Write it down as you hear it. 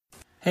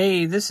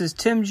Hey, this is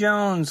Tim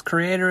Jones,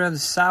 creator of the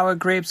Sour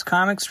Grapes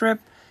comic strip,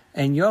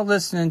 and you're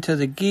listening to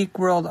the Geek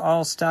World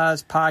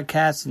All-Stars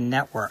Podcast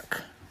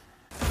Network.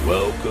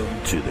 Welcome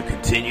to the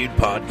continued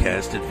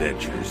podcast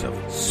adventures of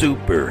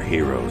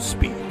Superhero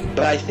Speak.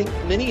 But I think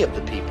many of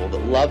the people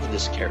that love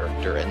this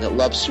character and that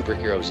love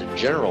superheroes in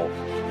general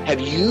have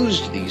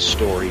used these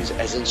stories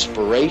as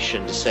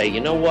inspiration to say,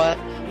 you know what,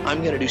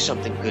 I'm going to do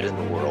something good in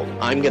the world.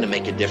 I'm going to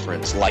make a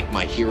difference like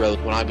my hero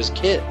when I was a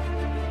kid.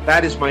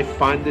 That is my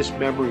fondest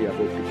memory of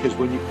it, because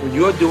when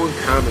you're doing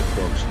comic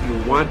books, you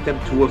want them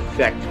to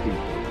affect people,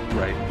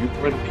 right? You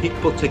want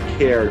people to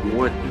care. You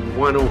want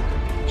to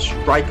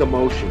strike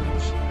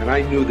emotions, and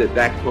I knew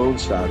that Clone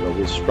Saga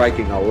was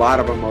striking a lot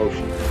of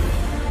emotions.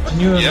 Can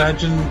you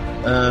imagine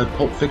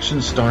Pulp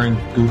Fiction starring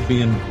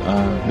Goofy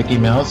and Mickey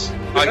Mouse?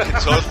 I can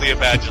totally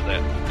imagine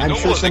that. I'm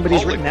sure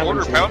somebody's written that one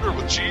too. Quarter pounder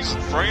with cheese in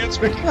France,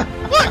 Mickey.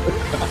 What?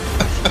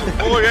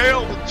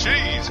 Royale with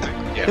cheese.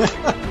 Yeah,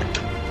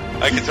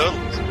 I can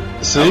totally.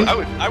 See?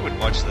 I would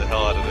watch the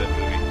hell out of that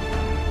movie.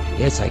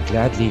 Yes, I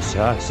gladly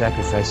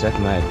sacrifice up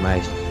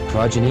my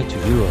progeny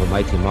to you,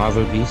 almighty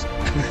Marvel beast.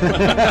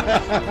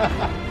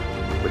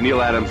 But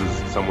Neil Adams is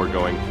somewhere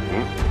going,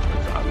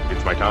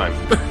 it's my time.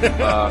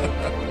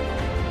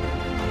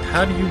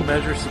 How do you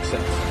measure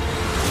success?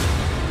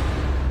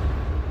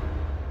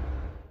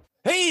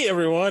 Hey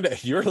everyone,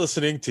 you're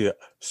listening to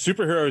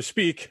Superhero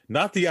Speak,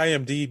 not the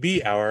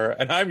IMDb Hour,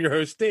 and I'm your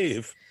host,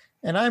 Dave.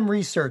 And I'm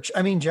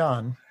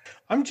John.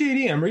 I'm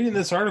JD. I'm reading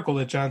this article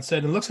that John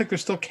said. It looks like they're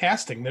still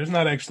casting. There's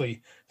not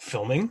actually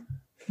filming.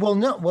 Well,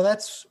 no. Well,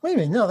 that's wait a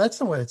minute. No, that's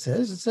not what it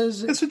says. It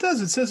says yes, it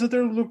does. It says that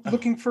they're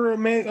looking for a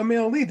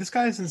male lead. This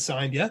guy hasn't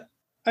signed yet.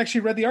 I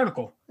actually read the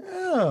article.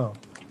 Oh,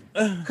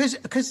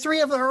 because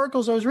 3 of the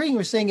articles I was reading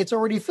were saying it's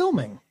already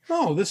filming.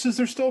 No, this is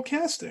they're still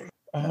casting.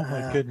 Oh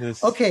my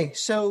goodness. Okay,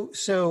 so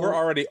we're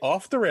already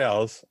off the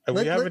rails, and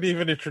we haven't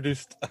even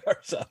introduced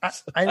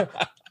ourselves. I know.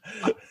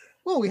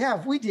 Well, we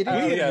did.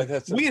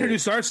 We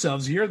introduced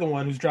ourselves. You're the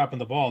one who's dropping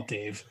the ball,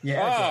 Dave.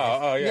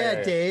 Yeah.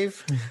 Yeah,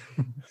 Dave.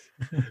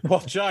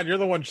 Well, John, you're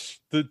the one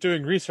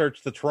doing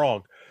research that's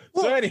wrong.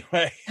 Well, so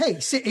anyway. Hey,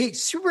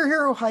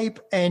 superhero hype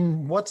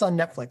and what's on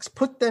Netflix.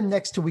 Put them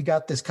next to We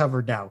Got This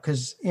Covered Now.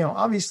 Because,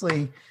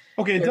 obviously.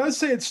 Okay, it does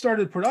say it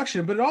started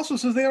production, but it also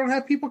says they don't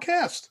have people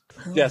cast.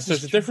 Yes,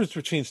 there's a difference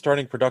between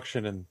starting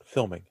production and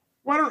filming.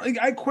 Why don't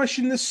I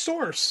question this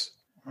source?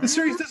 The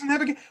series doesn't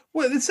have a...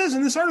 Well, it says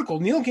in this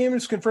article, Neil Gaiman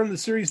has confirmed the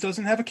series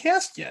doesn't have a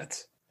cast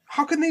yet.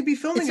 How can they be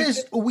filming it? It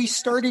says we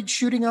started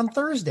shooting on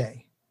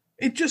Thursday.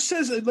 It just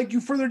says, like, you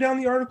further down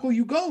the article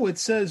you go, it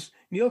says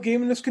Neil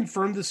Gaiman has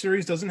confirmed the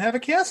series doesn't have a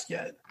cast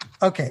yet.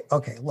 Okay,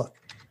 look.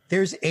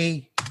 There's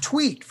a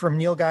tweet from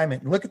Neil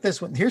Gaiman. Look at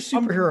this one. Here's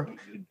superhero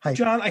hype.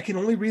 John, I can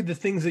only read the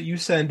things that you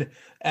send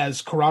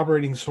as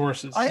corroborating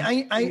sources.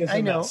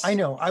 I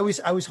know. I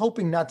was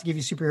hoping not to give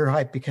you superhero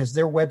hype because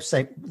their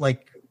website,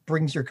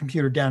 brings your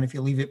computer down if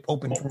you leave it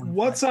open.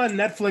 What's on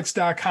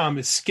Netflix.com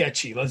is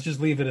sketchy. Let's just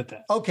leave it at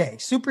that. Okay,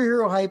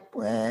 superhero hype,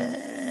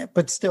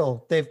 but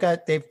still,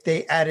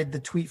 they added the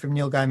tweet from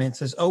Neil Gaiman. It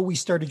says, we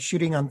started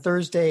shooting on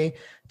Thursday.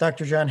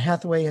 Dr. John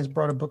Hathaway has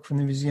brought a book from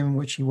the museum in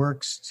which he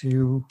works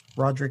to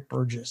Roderick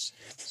Burgess.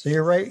 So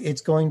you're right.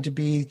 It's going to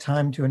be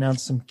time to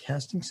announce some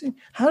casting scene.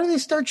 How do they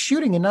start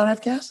shooting and not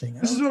have casting?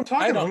 This is what I'm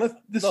talking about.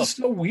 This is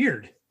so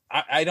weird.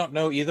 I don't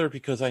know either,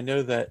 because I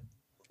know that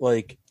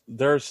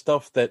there's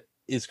stuff that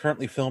is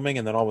currently filming,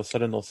 and then all of a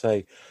sudden they'll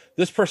say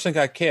this person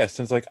got cast,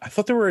 and it's like I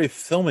thought they were already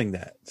filming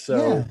that.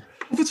 So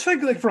if it's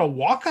like for a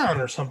walk-on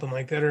or something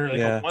like that, or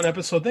a one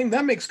episode thing,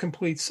 that makes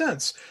complete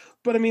sense.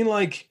 But I mean,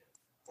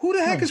 who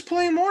the heck is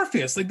playing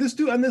Morpheus? This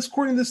dude, and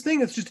according to this thing,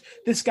 it's just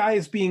this guy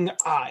is being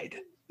eyed.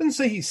 Doesn't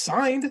say he's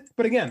signed,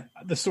 but again,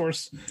 the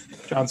source,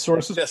 John's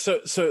sources. Yeah.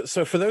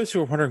 So for those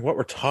who are wondering what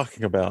we're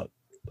talking about,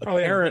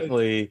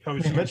 apparently,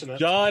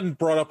 John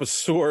brought up a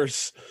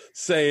source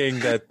saying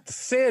that the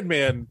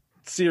Sandman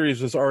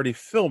series was already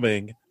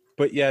filming,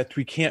 but yet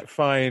we can't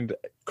find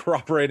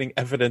corroborating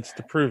evidence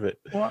to prove it.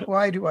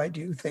 Why do I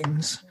do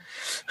things?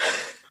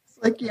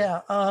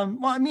 Well,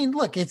 I mean,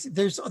 look,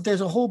 there's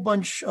a whole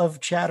bunch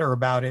of chatter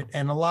about it,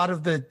 and a lot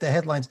of the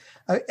headlines.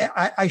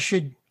 I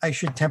should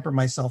temper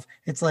myself.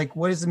 It's like,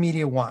 what does the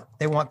media want?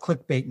 They want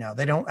clickbait now.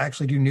 They don't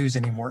actually do news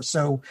anymore.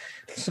 So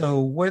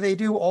what do they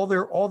do?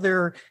 All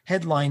their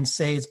headlines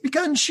say it's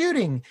begun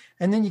shooting,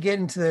 and then you get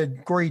into the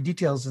gory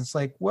details. And it's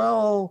like,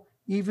 well,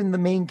 even the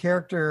main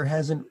character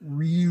hasn't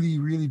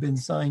really been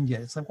signed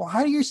yet. It's like, well,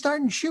 how do you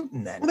start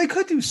shooting then? Well, they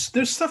could do.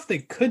 There's stuff they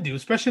could do,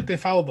 especially if they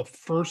follow the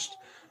first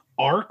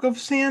arc of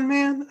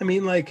Sandman. I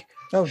mean,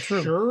 true.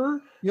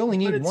 Sure, you only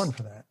need one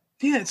for that.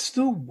 Yeah, it's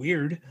still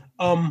weird.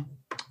 The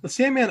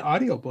Sandman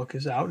audiobook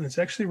is out, and it's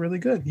actually really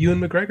good. Ewan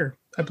McGregor,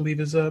 I believe,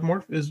 is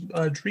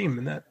Dream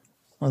in that.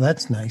 Well,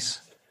 that's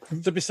nice.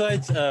 So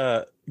besides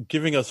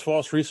giving us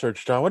false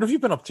research, John, what have you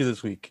been up to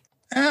this week?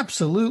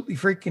 Absolutely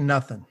freaking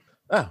nothing.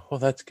 Oh, well,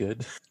 that's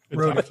good.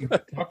 Wrote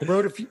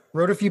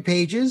a few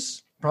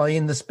pages, probably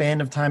in the span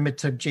of time it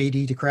took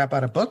JD to crap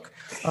out a book.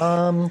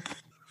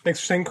 Thanks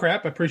for saying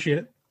crap. I appreciate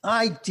it.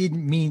 I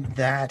didn't mean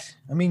that.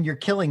 I mean, you're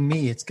killing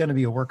me. It's going to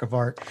be a work of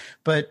art.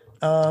 But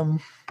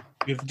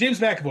James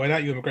McAvoy,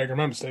 not Ewan McGregor.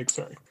 My mistake.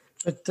 Sorry.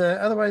 But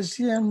otherwise,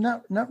 yeah,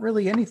 not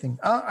really anything.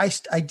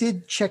 I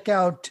did check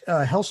out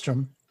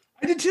Hellstrom.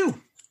 I did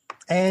too,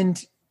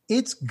 and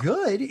it's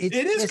good. It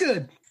is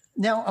good.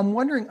 Now I'm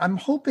wondering. I'm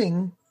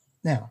hoping.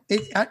 Now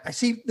I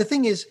see. The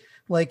thing is,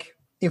 like,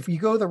 if you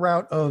go the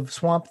route of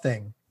Swamp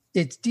Thing,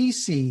 it's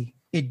DC.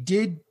 It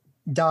did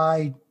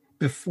die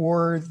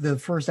before the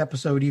first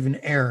episode even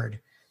aired,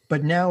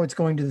 but now it's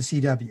going to the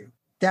CW.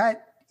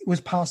 That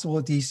was possible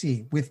at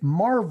DC. With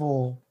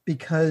Marvel,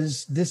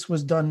 because this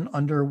was done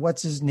under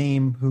what's his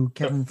name, who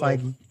Kevin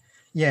Feige,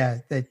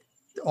 that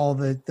all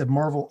the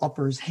Marvel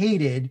uppers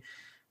hated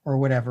or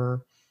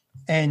whatever,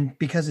 and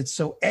because it's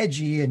so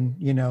edgy and,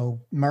 you know,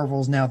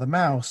 Marvel's now the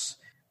mouse,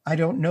 I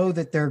don't know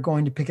that they're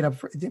going to pick it up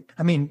for,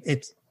 I mean,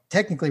 it's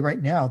technically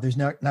right now there's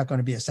not going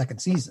to be a second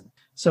season.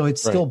 So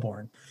it's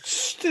stillborn.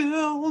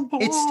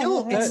 Stillborn.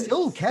 It's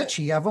still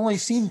catchy. I've only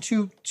seen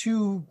two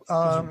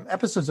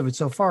episodes of it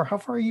so far. How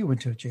far are you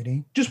into it,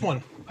 JD? Just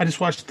one. I just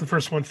watched the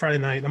first one Friday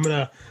night. I'm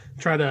gonna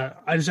try to.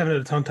 I just haven't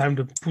had a ton of time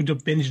to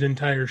binge an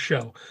entire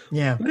show.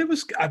 Yeah, but it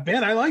was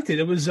man. I liked it.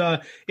 It was.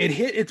 It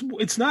hit.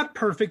 It's not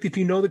perfect. If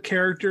you know the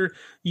character,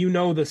 you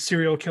know the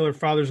serial killer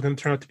father is going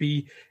to turn out to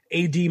be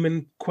a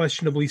demon,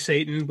 questionably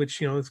Satan, which,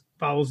 you know,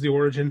 follows the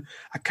origin.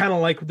 I kind of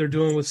like what they're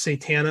doing with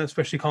Satana,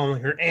 especially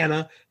calling her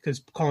Anna,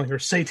 because calling her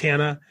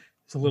Satana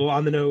is a little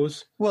on the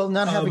nose. Well,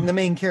 not having the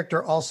main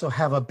character also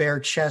have a bare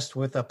chest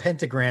with a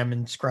pentagram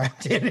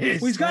inscribed in it.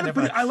 Well, he's got it,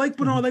 but I like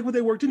what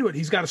they worked into it.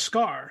 He's got a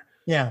scar.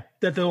 Yeah,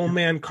 that the old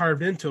man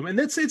carved into him, and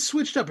it's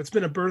switched up. It's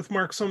been a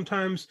birthmark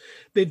sometimes.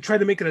 They've tried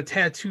to make it a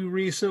tattoo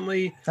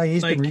recently.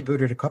 He's been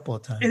rebooted a couple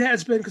of times. It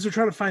has been, because they're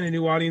trying to find a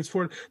new audience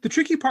for it. The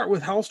tricky part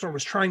with Hellstorm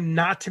was trying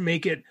not to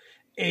make it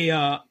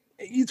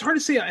it's hard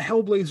to say a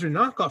Hellblazer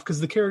knockoff,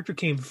 because the character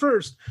came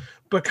first,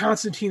 but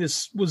Constantine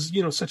was,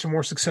 you know, such a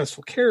more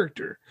successful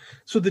character.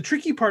 So the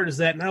tricky part is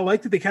that, and I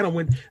like that they kind of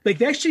went, like,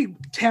 they actually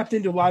tapped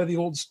into a lot of the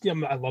old,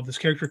 I love this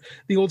character,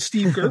 the old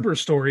Steve Gerber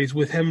stories,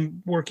 with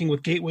him working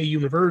with Gateway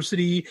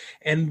University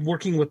and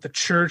working with the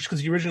church,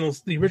 because the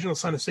original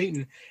Son of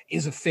Satan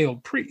is a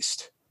failed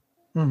priest.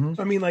 Mm-hmm.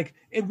 So, I mean, like,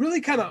 it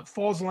really kind of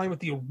falls in line with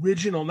the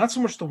original, not so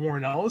much the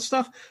Warren Ellis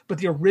stuff, but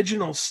the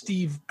original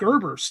Steve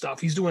Gerber stuff.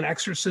 He's doing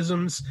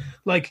exorcisms.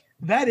 Like,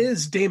 that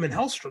is Damon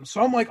Hellstrom.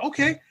 So I'm like,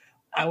 okay,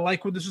 I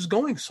like where this is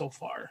going so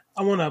far.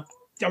 I want to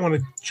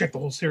check the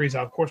whole series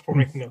out, of course, before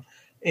making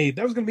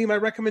that was going to be my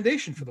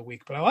recommendation for the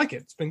week, but I like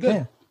it. It's been good.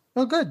 Yeah.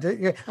 Well,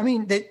 good. I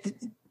mean,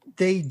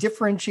 they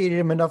differentiated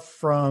him enough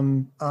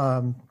from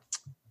Hellblazer.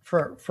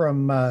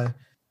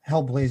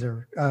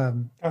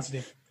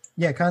 Constantine.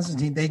 Yeah,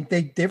 Constantine.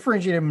 They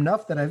differentiate him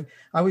enough that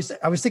I was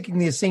thinking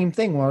the same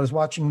thing while I was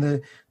watching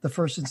the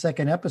first and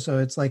second episode.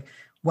 It's like,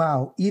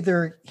 wow,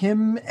 either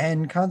him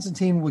and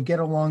Constantine would get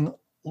along,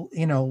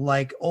 you know,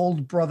 like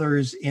old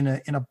brothers in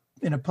a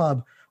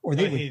pub, or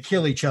they would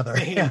kill each other.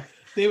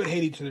 They would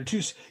hate each other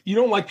too. You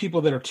don't like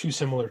people that are too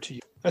similar to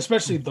you,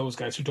 especially those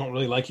guys who don't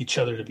really like each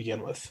other to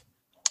begin with.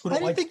 Who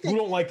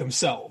don't like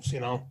themselves, you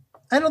know.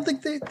 I don't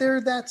think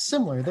they're that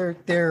similar.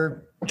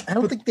 I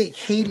don't think they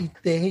hate.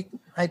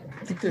 I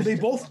think they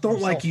both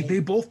don't like you. They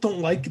both don't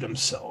like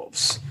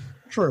themselves.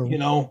 True. You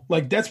know,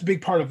 like, that's a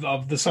big part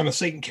of the Son of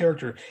Satan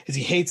character, is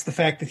he hates the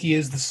fact that he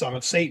is the son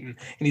of Satan,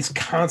 and he's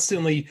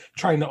constantly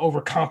trying to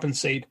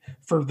overcompensate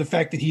for the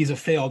fact that he's a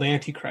failed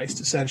Antichrist,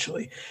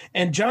 essentially.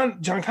 And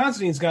John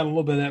Constantine's got a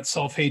little bit of that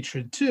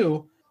self-hatred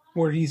too,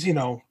 where he's, you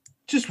know,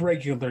 just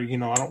regular, you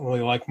know, I don't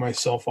really like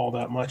myself all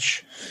that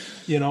much,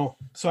 you know.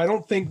 So I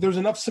don't think there's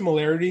enough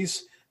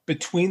similarities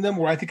between them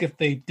where I think if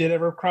they did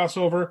ever cross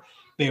over,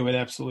 they would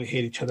absolutely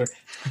hate each other.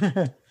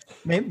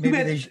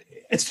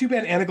 It's too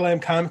bad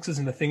Anaglam Comics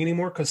isn't a thing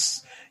anymore,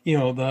 because, you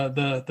know,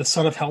 the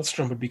Son of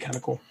Hellstrom would be kind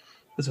of cool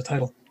as a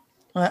title.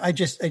 I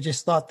just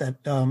thought that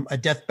a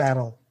death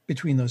battle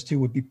between those two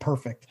would be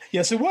perfect.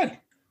 Yes, it would.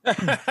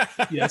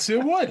 Yes,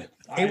 it would.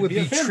 It would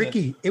be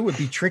tricky. It would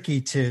be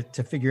tricky to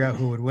figure out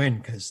who would win,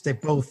 because they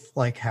both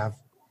have,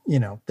 you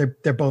know,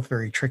 they're both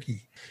very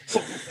tricky.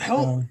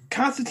 So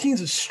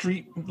Constantine's a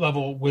street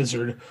level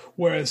wizard,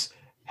 whereas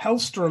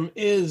Hellstrom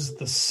is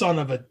the son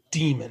of a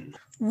demon.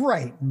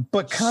 Right,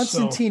 but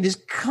Constantine is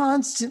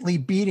constantly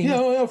beating.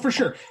 No, for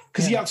sure,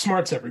 because he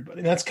outsmarts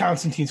everybody. That's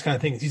Constantine's kind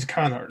of thing. He's a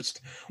con artist,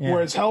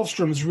 whereas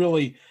Hellstrom's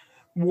really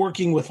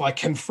working with, like,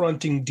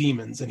 confronting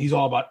demons, and he's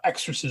all about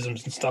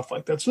exorcisms and stuff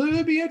like that. So it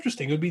would be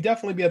interesting. It would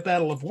definitely be a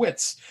battle of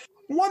wits.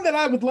 One that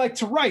I would like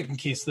to write in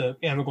case the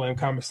Anaglam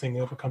Comics thing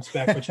ever comes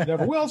back, which it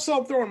never will. So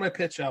I'm throwing my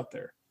pitch out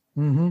there.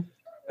 Mm-hmm.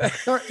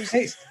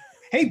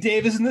 Hey,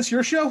 Dave, isn't this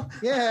your show?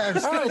 Yeah, I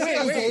was going to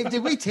say, Dave,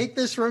 did we take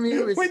this from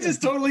you? We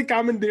just totally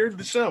commandeered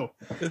the show.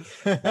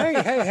 Hey,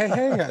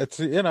 it's,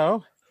 you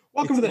know.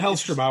 Welcome to the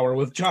Hellstrom Hour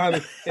with John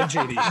and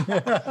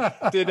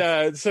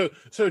JD. So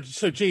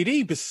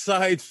JD,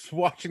 besides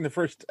watching the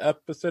first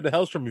episode of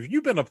Hellstrom, have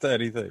you been up to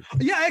anything?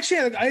 Yeah, I actually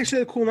had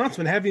a cool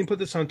announcement. I haven't even put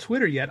this on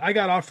Twitter yet. I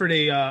got offered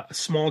a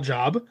small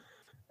job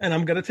and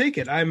I'm going to take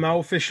it. I'm now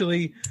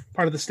officially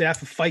part of the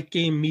staff of Fight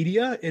Game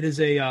Media. It is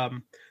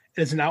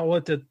an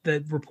outlet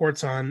that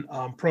reports on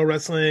pro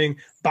wrestling,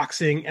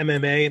 boxing,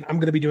 MMA, and I'm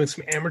going to be doing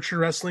some amateur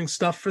wrestling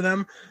stuff for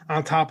them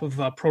on top of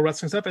pro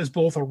wrestling stuff as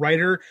both a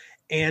writer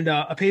and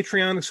a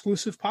Patreon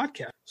exclusive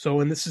podcast. So,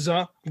 and this is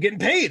I'm getting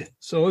paid,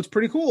 so it's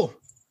pretty cool.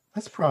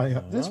 That's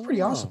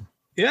pretty awesome.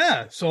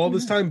 Yeah. So all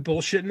this time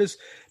bullshitting is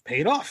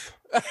paid off.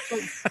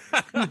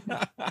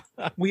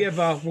 We're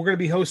going to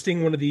be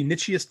hosting one of the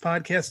nichiest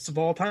podcasts of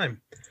all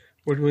time.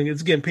 We're doing,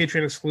 it's again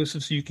Patreon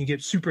exclusive, so you can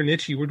get super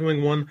niche. We're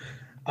doing one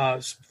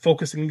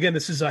focusing again.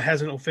 This is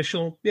hasn't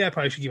official. Yeah, I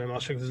probably should keep my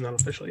mouth shut because it's not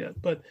official yet.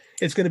 But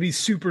it's going to be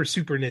super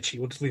super niche.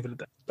 We'll just leave it at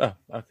that. Oh,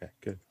 okay,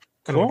 good.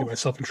 I don't want to get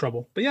myself in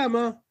trouble. But yeah,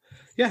 I'm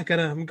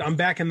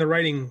back in the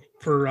writing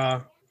for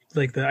I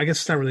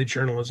guess it's not really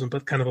journalism,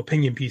 but kind of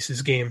opinion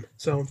pieces game.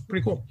 So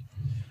pretty cool.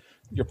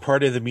 You're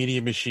part of the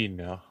media machine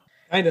now.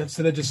 Kind of.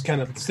 So they're just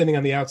kind of sitting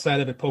on the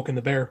outside of it, poking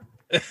the bear.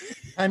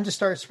 Time to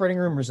start spreading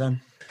rumors then.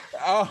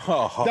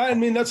 Oh, I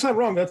mean, that's not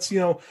wrong. That's,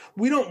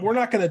 we're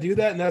not going to do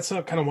that. And that's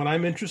not kind of what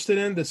I'm interested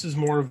in. This is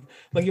more of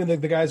like, even the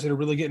guys that are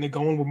really getting it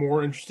going, we're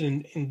more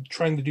interested in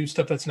trying to do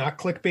stuff that's not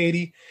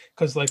clickbaity.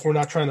 Cause like, we're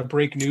not trying to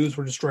break news.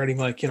 We're just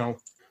writing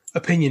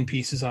opinion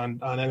pieces on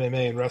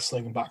MMA and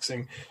wrestling and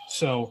boxing.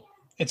 So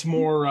it's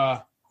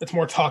more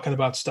talking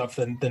about stuff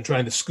than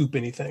trying to scoop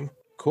anything.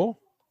 Cool.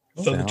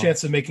 So the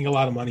chance of making a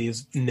lot of money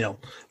is nil,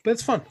 but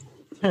it's fun.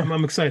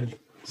 I'm excited.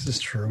 This is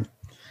true.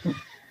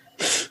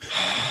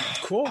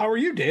 Cool. How are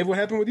you, Dave? What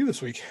happened with you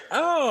this week?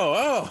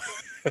 I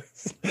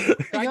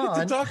get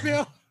to talk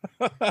now.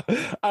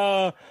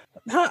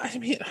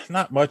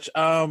 Not much.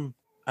 I'm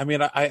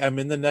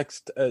in the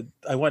next.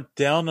 I went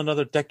down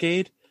another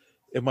decade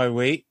in my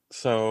weight.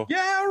 So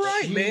yeah, all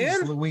right,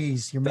 man.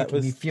 Louise, you're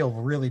making me feel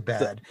really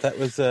bad. That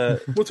was.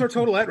 What's our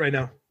total at right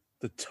now?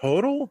 The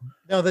total?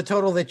 No, the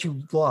total that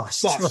you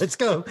lost. Let's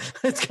go.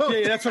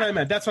 Yeah, that's what I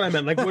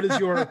meant. Like, what is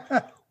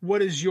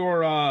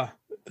your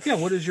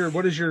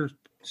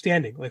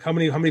standing? Like, how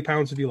many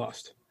pounds have you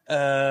lost?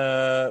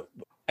 I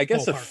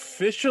guess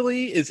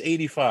officially is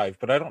 85,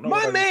 but I don't know.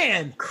 My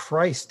man,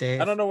 Christ, Dave.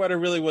 I don't know what I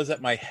really was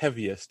at my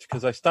heaviest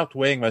because I stopped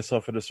weighing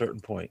myself at a certain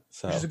point.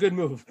 So which is a good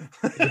move.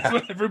 That's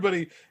what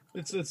everybody.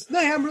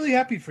 I'm really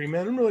happy for you,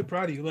 man. I'm really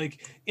proud of you.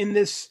 Like in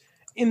this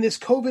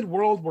COVID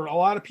world where a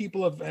lot of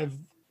people have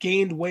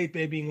gained weight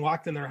by being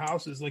locked in their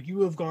houses, like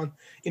you have gone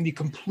in the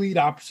complete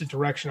opposite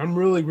direction. I'm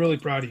really, really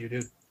proud of you,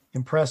 dude.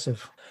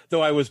 Impressive.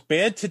 Though I was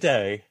bad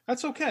today.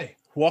 That's okay.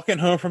 Walking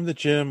home from the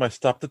gym, I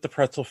stopped at the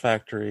pretzel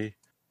factory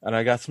and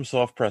I got some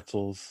soft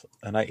pretzels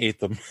and I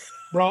ate them.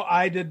 Bro,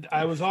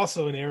 I was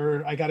also in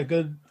error. I got a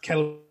good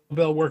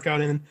kettlebell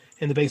workout in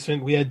the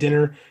basement. We had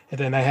dinner and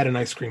then I had an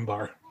ice cream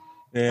bar.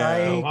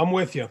 Yeah. I'm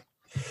with you.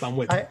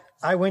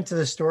 I went to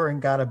the store and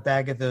got a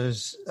bag of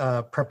those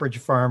Pepperidge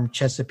Farm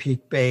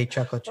Chesapeake Bay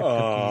chocolate chip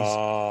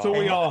cookies. So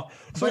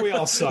we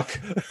all suck.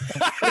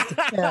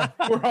 Yeah.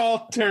 We're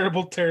all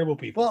terrible, terrible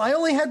people. Well, I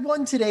only had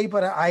one today,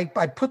 but I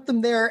put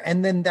them there,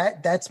 and then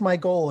that's my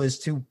goal is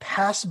to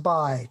pass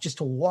by, just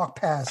to walk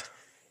past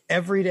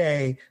every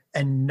day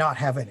and not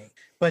have any.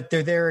 But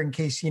they're there in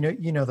case you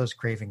know those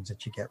cravings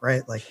that you get,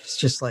 right? Like it's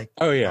just like,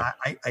 oh yeah,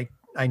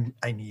 I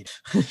need.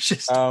 It's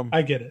just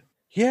I get it.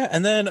 Yeah,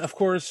 and then of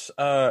course,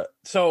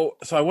 so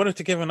I wanted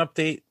to give an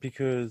update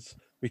because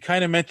we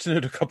kind of mentioned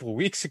it a couple of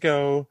weeks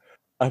ago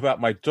about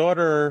my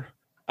daughter.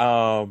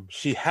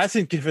 She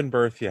hasn't given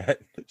birth yet.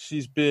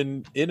 She's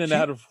been in and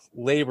out of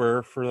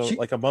labor for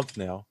like a month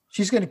now.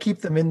 She's going to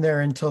keep them in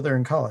there until they're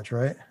in college,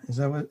 right? Is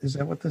that what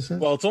this is?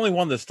 Well, it's only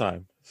one this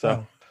time.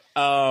 So,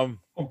 oh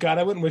God,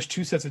 I wouldn't wish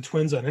two sets of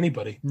twins on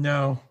anybody.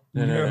 No.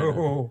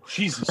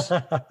 Jesus.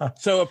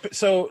 So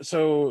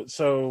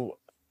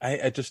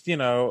I just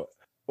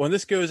when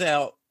this goes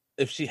out,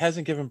 if she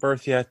hasn't given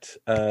birth yet,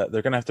 they're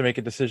going to have to make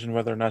a decision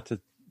whether or not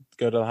to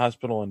go to the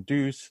hospital and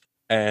induce.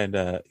 And,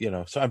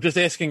 so I'm just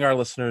asking our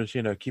listeners,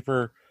 keep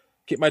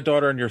my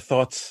daughter in your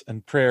thoughts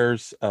and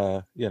prayers.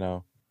 Do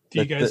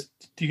you guys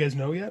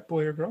know yet,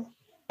 boy or girl?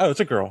 Oh, it's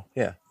a girl.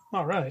 Yeah.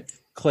 All right.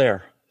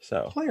 Claire.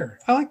 Claire.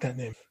 I like that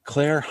name.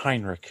 Claire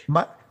Heinrich.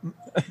 My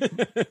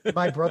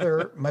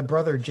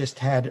brother just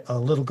had a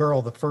little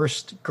girl, the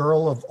first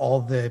girl of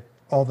all the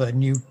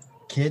new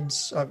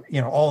kids,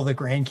 all the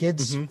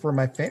grandkids for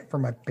my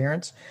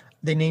parents.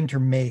 They named her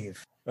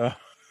Maeve.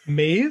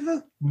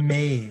 Maeve?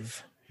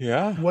 Maeve.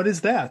 Yeah. What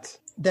is that?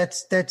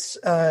 That's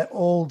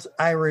old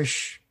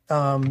Irish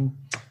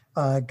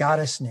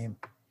goddess name.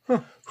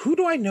 Huh. Who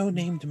do I know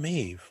named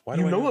Maeve? Why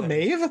do you know a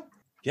Maeve?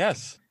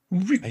 Yes.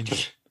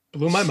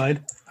 Blew my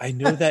mind. I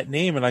know that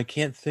name and I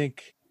can't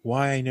think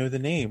why I know the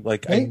name.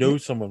 Like I know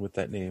someone with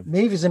that name.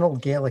 Maeve is an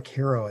old Gaelic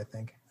hero, I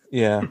think.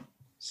 Yeah.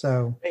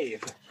 So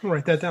Maeve. I'll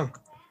write that down.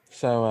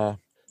 So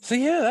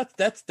yeah,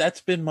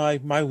 that's been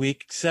my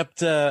week.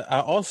 Except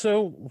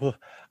also,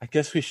 I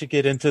guess we should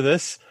get into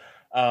this.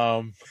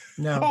 No.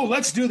 Oh,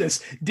 let's do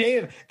this.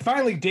 Dave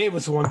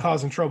was the one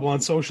causing trouble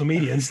on social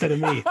media instead of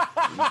me.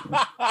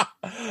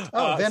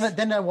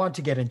 Then I want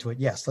to get into it.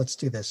 Yes, let's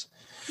do this.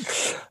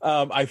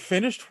 I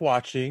finished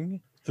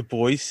watching The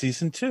Boys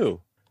season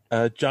 2.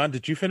 John,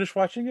 did you finish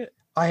watching it?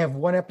 I have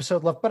one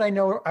episode left, but I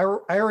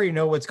already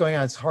know what's going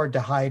on. It's hard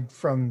to hide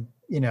from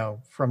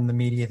the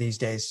media these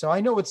days. So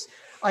I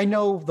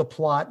know the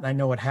plot and I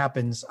know what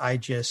happens. I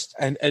just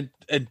and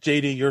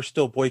JD, you're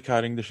still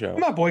boycotting the show. I'm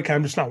not boycotting.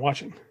 I'm just not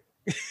watching.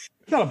 It's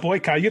not a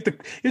boycott. You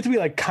have to be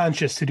like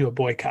conscious to do a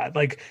boycott.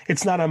 Like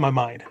it's not on my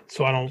mind,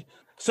 so I don't.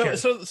 So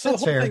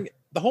care.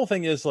 the whole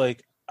thing is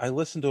like I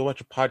listened to a bunch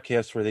of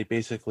podcasts where they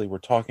basically were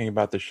talking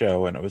about the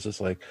show, and it was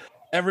just like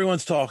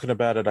everyone's talking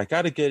about it. I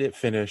got to get it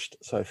finished,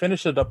 so I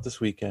finished it up this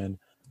weekend.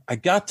 I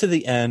got to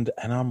the end,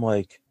 and I'm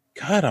like,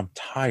 God, I'm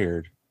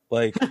tired.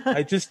 Like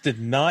I just did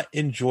not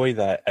enjoy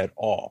that at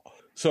all.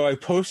 So I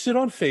posted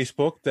on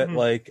Facebook that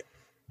like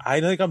I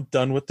think I'm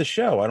done with the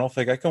show. I don't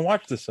think I can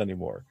watch this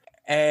anymore.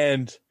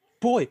 And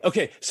boy,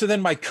 okay. So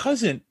then my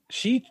cousin,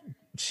 she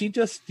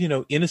just,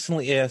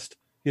 innocently asked,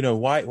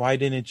 why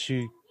didn't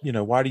you,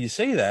 why do you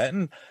say that?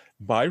 And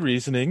my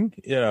reasoning,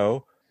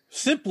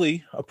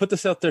 simply, I'll put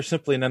this out there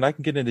simply, and then I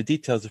can get into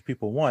details if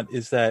people want,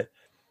 is that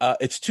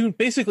it's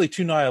basically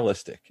too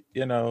nihilistic.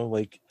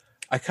 Like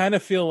I kind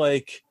of feel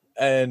like,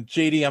 and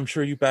JD, I'm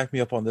sure you back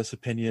me up on this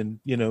opinion,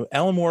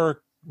 Alan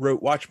Moore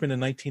wrote Watchmen in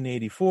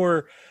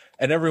 1984,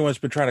 and everyone's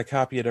been trying to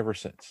copy it ever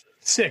since.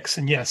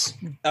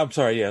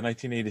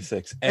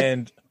 1986.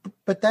 And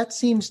but that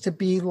seems to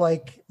be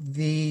like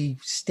the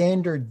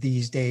standard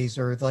these days,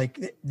 or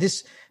like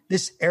this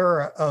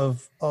era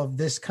of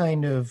this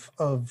kind of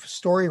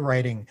story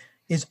writing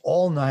is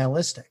all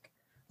nihilistic.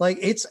 Like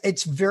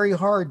it's very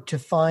hard to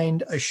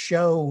find a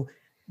show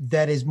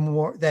that is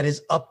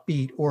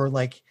upbeat or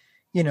like,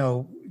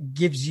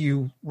 gives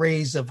you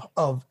rays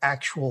of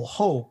actual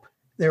hope.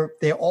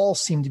 They all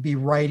seem to be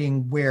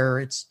writing where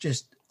it's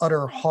just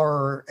utter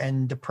horror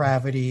and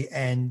depravity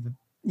and,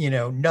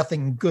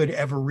 nothing good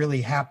ever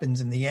really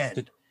happens in the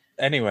end.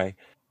 Anyway.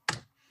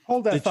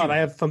 Hold that thought. I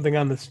have something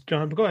on this,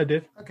 John. But go ahead,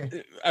 Dave.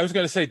 Okay. I was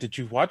going to say, did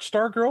you watch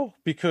Stargirl?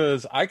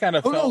 Because I kind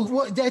of felt...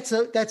 no, that's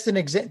an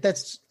example.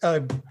 That's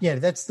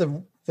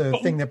the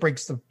thing that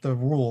breaks the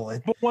rule.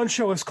 But one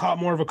show has caught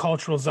more of a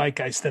cultural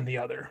zeitgeist than the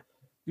other.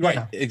 Right,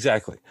 yeah.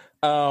 Exactly.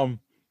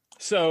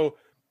 So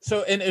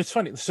and it's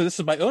funny. So this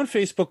is my own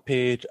Facebook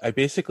page. I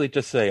basically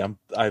just say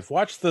I've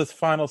watched the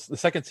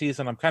second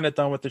season. I'm kind of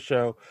done with the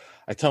show.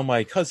 I tell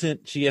my cousin,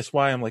 she asks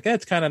why. I'm like,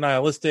 it's kind of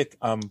nihilistic.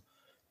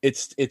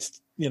 It's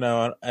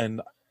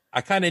and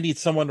I kind of need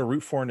someone to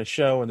root for in the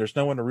show, and there's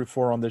no one to root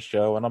for on this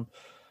show, and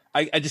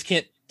I just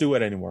can't do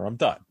it anymore. I'm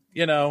done.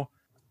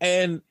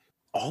 And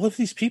all of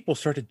these people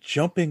started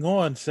jumping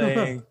on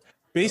saying,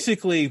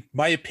 basically,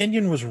 my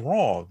opinion was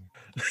wrong.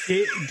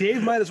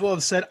 Dave might as well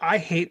have said, I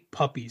hate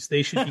puppies.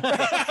 They should be.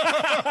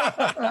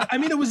 I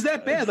mean, it was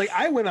that bad. Like,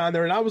 I went on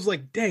there and I was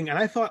like, dang. And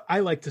I thought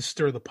I like to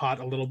stir the pot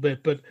a little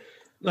bit. But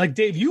like,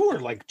 Dave, you were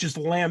like just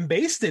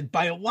lambasted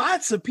by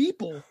lots of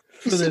people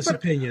for this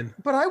opinion.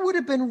 But I would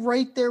have been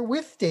right there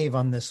with Dave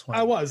on this one.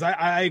 I was.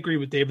 I agree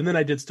with Dave. And then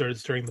I did start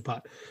stirring the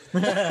pot.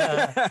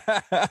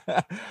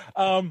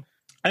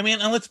 I mean,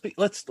 and let's be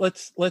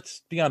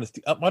honest.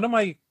 One of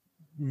my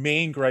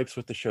main gripes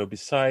with the show,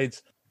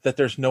 besides that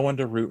there's no one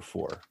to root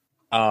for,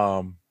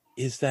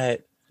 is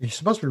that you're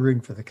supposed to be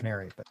rooting for the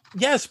Canary. But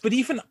yes, but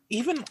even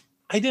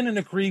I didn't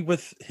agree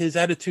with his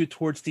attitude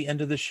towards the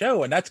end of the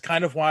show, and that's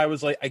kind of why I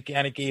was like, I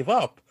kind of gave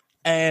up.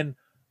 And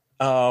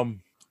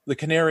the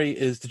Canary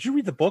is. Did you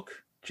read the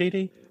book,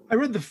 JD? I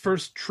read the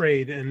first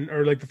trade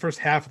or like the first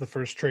half of the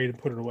first trade and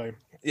put it away.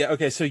 Yeah.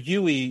 Okay. So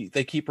Yui,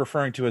 they keep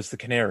referring to as the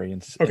Canary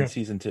in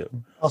season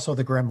 2. Also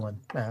the Gremlin.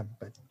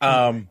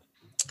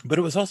 But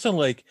it was also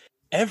like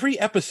every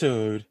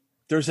episode,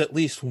 there's at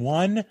least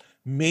one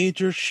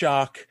major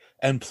shock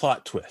and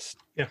plot twist.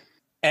 Yeah.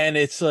 And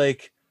it's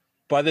like,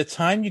 by the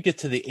time you get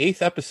to the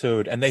 8th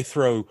episode and they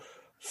throw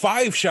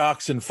 5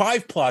 shocks and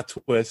 5 plot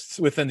twists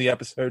within the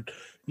episode,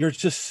 you're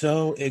just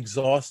so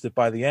exhausted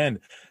by the end.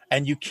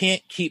 And you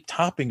can't keep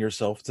topping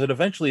yourself. So that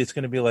eventually it's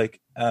going to be like,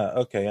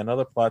 okay,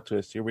 another plot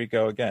twist. Here we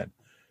go again.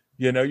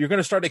 You're going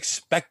to start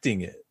expecting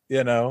it,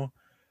 And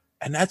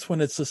that's when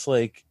it's just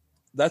like,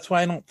 that's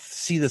why I don't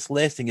see this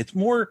lasting. It's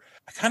more,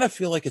 I kind of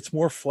feel like it's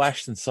more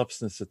flash than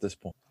substance at this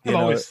point.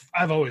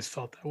 I've always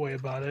felt that way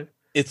about it.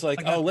 It's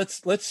like,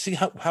 let's see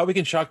how we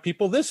can shock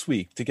people this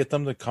week to get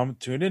them to come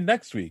tune in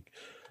next week.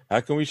 How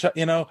can we shock,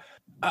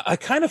 I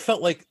kind of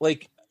felt like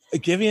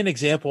give you an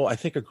example. I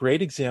think a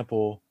great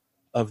example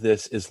of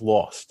this is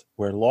Lost,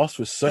 where Lost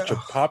was such a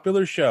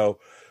popular show,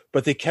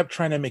 but they kept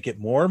trying to make it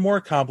more and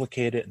more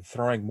complicated and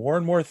throwing more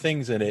and more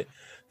things in it,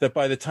 that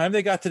by the time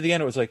they got to the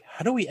end, it was like,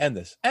 how do we end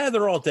this?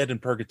 They're all dead in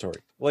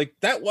purgatory. Like,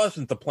 that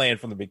wasn't the plan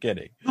from the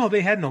beginning. No,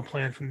 they had no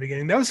plan from the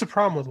beginning. That was the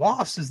problem with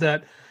Lost, is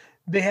that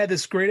they had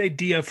this great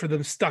idea for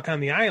them stuck on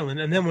the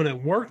island, and then when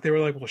it worked, they were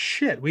like, well,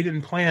 shit, we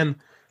didn't plan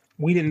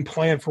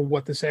for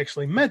what this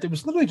actually meant. It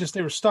was literally just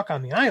they were stuck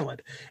on the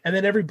island, and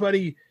then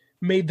everybody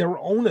made their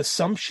own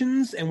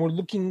assumptions and were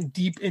looking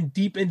deep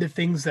into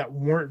things that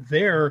weren't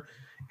there,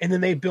 and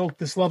then they built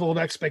this level of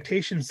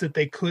expectations that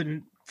they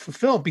couldn't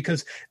fulfill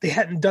because they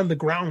hadn't done the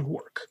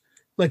groundwork.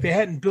 Like they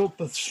hadn't built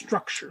the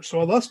structure. So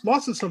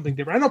Lost is something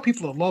different. I know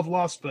people that love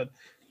Lost, but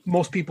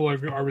most people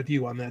are with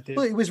you on that, Dave.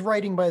 Well, it was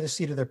writing by the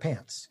seat of their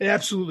pants. It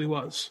absolutely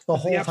was. The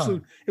whole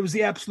time. It was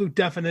the absolute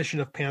definition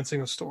of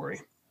pantsing a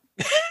story.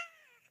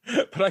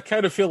 But I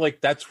kind of feel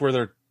like that's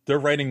where they're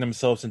writing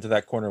themselves into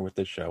that corner with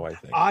this show, I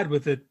think. Odd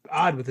with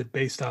it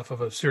based off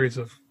of a series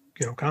of,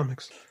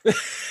 comics.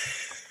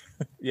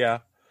 Yeah.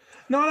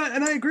 No,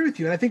 and I agree with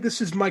you. And I think this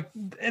is I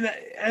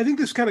think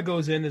this kind of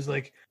goes in as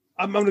like,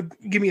 I'm going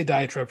to give me a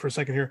diatribe for a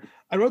second here.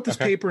 I wrote this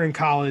paper in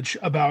college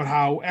about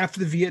how after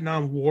the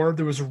Vietnam War,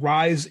 there was a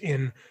rise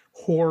in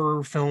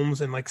horror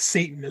films and like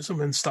Satanism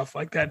and stuff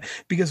like that,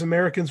 because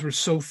Americans were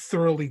so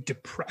thoroughly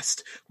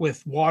depressed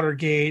with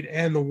Watergate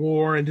and the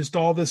war and just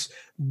all this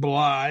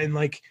blah.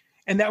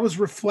 And that was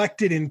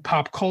reflected in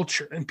pop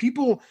culture, and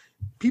people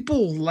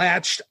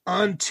latched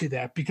onto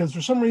that because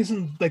for some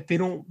reason, like they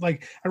don't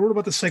like, I wrote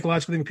about the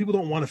psychological thing. People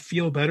don't want to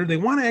feel better. They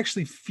want to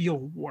actually feel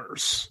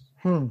worse.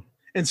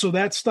 And so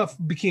that stuff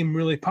became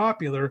really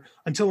popular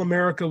until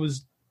America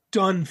was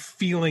done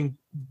feeling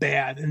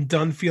bad and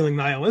done feeling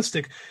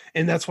nihilistic.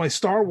 And that's why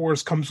Star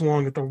Wars comes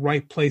along at the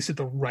right place at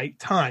the right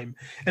time.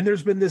 And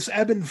there's been this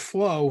ebb and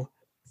flow,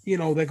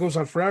 that goes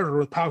on forever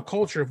with pop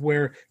culture,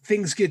 where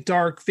things get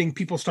dark,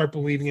 people start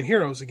believing in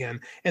heroes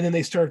again. And then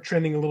they start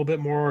trending a little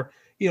bit more,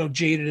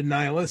 jaded and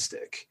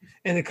nihilistic.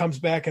 And it comes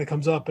back and it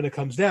comes up and it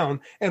comes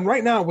down. And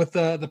right now with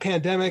the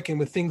pandemic and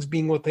with things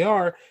being what they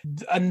are,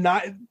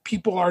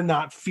 people are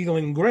not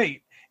feeling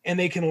great. And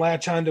they can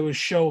latch onto a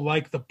show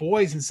like The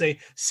Boys and say,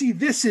 see,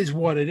 this is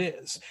what it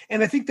is.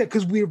 And I think that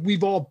because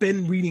we've all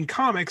been reading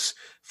comics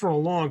for a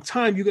long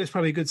time, you guys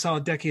probably a good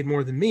solid decade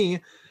more than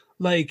me,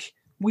 like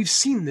we've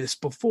seen this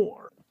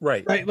before.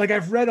 Right. Like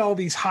I've read all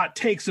these hot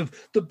takes of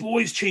The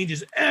Boys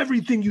changes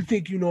everything you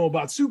think you know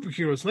about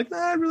superheroes. Like,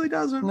 nah, it really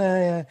doesn't.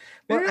 Yeah.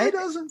 Well, it really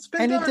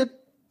doesn't.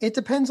 It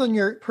depends on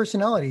your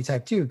personality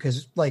type too,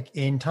 because like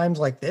in times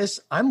like this,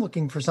 I'm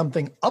looking for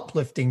something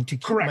uplifting to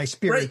keep my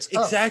spirits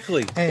up.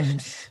 Exactly.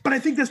 But I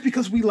think that's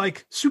because we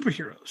like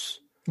superheroes.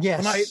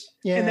 Yes.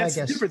 And that's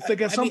the difference.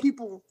 Like some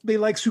people, they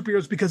like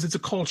superheroes because it's a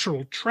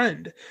cultural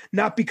trend,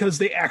 not because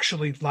they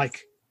actually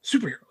like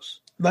superheroes,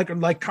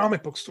 like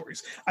comic book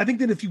stories. I think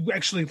that if you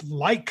actually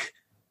like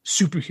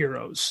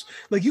superheroes,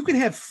 like you can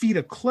have feet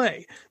of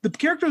clay. The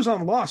characters on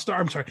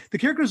the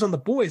characters on The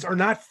Boys are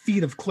not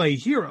feet of clay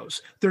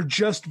heroes. They're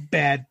just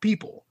bad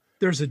people.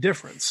 There's a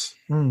difference.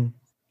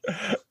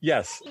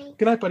 Yes.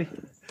 Good night, buddy.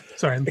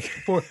 Sorry, the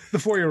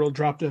 4-year-old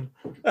dropped in.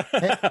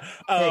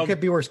 It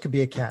could be worse. Could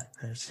be a cat.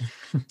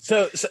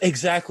 So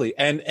exactly,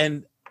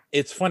 and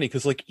it's funny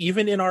because like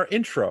even in our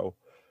intro,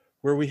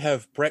 where we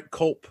have Brett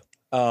Culp,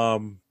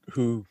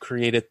 who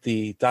created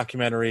the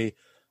documentary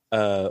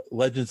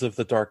Legends of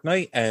the Dark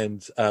Knight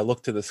and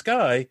Look to the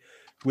Sky,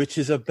 which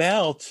is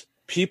about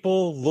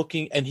people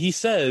looking, and he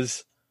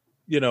says,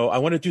 I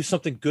want to do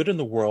something good in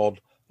the world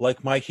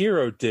like my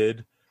hero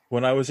did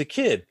when I was a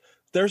kid.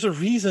 There's a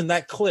reason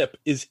that clip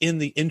is in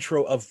the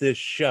intro of this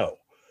show.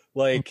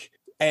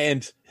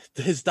 And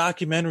his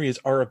documentaries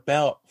are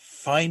about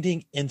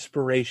finding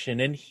inspiration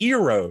in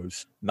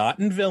heroes, not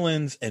in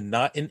villains and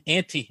not in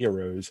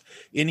anti-heroes,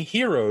 in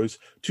heroes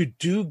to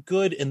do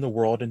good in the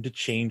world and to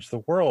change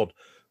the world.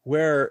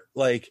 Where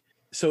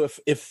so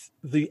if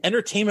the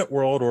entertainment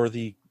world or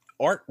the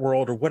art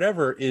world or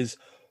whatever is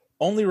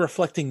only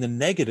reflecting the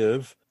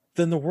negative,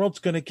 then the world's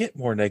going to get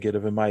more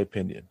negative, in my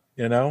opinion,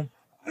 I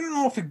don't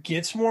know if it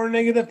gets more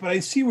negative, but I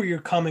see where you're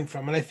coming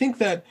from. And I think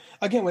that,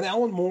 again, when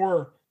Alan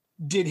Moore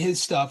did his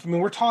stuff, I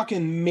mean, we're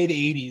talking mid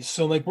 80s.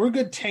 So we're a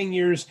good 10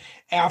 years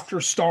after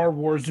Star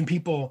Wars and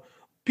people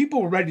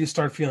were ready to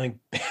start feeling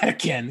bad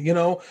again,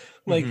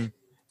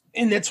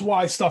 and that's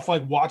why stuff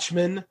like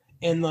Watchmen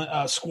and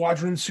the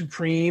Squadron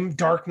Supreme,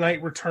 Dark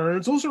Knight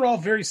Returns, those are all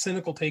very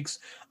cynical takes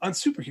on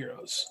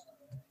superheroes.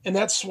 And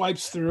that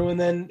swipes through. And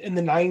then in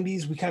the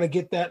 90s, we kind of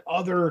get that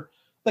other,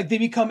 they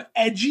become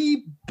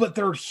edgy, but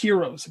they're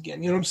heroes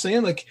again. You know what I'm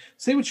saying?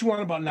 Say what you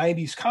want about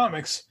 90s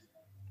comics.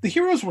 The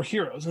heroes were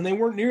heroes, and they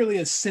weren't nearly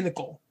as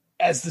cynical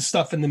as the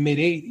stuff in the mid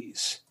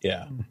 80s.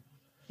 Yeah.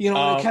 We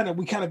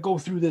kind of go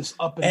through this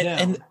up and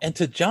down. And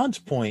to John's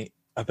point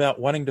about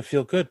wanting to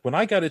feel good, when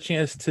I got a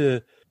chance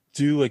to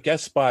do a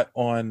guest spot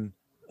on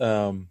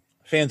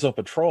Fans on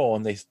Patrol,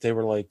 and they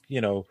were like,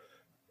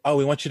 oh,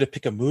 we want you to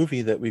pick a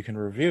movie that we can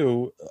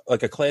review,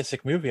 like a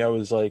classic movie. I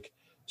was like,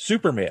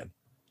 Superman,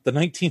 the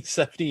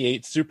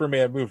 1978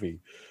 Superman movie,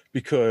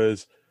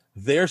 because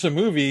there's a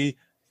movie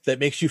that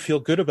makes you feel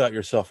good about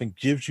yourself and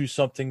gives you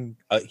something,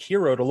 a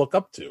hero to look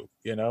up to,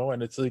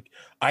 and it's like,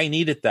 I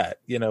needed that,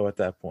 at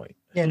that point.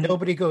 Yeah.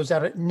 Nobody comes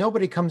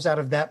out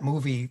of that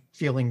movie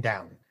feeling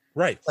down.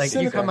 Right.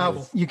 You come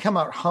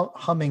out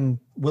humming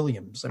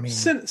Williams. I mean,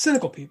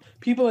 cynical people.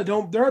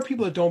 There are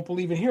people that don't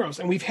believe in heroes.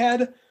 And we've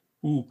had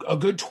a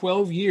good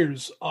 12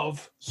 years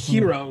of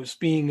heroes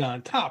being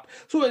on top.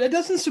 So it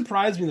doesn't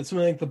surprise me that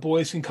something like The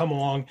Boys can come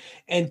along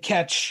and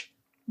catch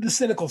the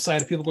cynical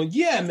side of people going,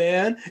 yeah,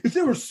 man, if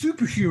there were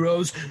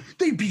superheroes,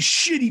 they'd be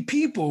shitty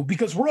people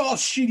because we're all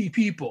shitty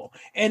people.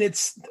 And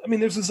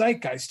there's a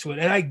zeitgeist to it.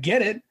 And I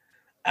get it.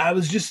 I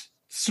was just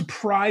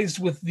surprised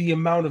with the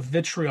amount of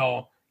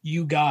vitriol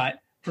you got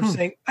for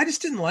saying, I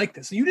just didn't like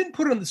this. You didn't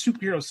put it on the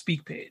Superhero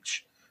Speak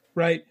page,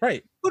 right?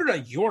 Right. Put it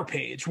on your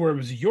page where it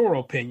was your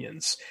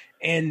opinions,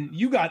 and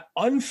you got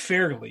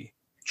unfairly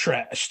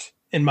trashed,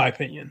 in my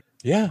opinion.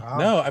 Yeah,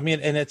 no, I mean,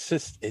 and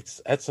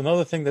that's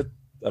another thing that's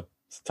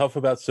tough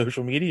about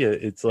social media.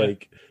 It's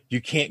like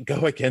you can't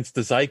go against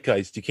the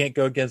zeitgeist. You can't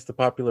go against the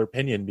popular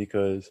opinion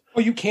because... Oh,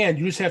 you can.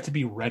 You just have to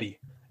be ready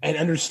and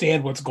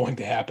understand what's going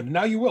to happen.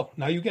 Now you will.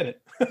 Now you get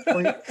it.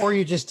 or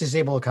you just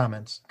disable the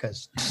comments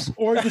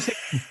or just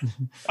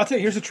I'll tell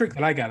you, here's a trick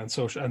that I got on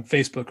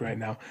Facebook right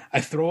now.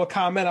 I throw a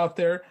comment out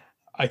there,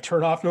 I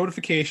turn off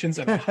notifications,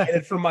 and I hide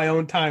it from my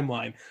own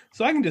timeline.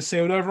 So I can just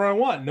say whatever I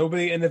want.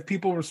 And if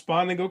people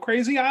respond and go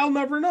crazy, I'll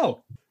never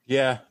know.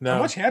 Yeah, no. I'm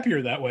much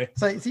happier that way.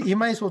 So you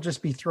might as well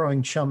just be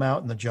throwing Chum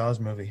out in the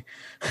Jaws movie.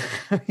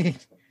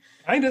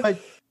 Kind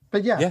of.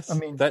 But yeah, yes, I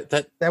mean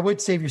that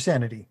would save your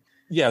sanity.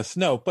 Yes,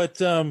 no,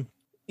 but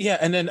yeah,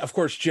 and then of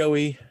course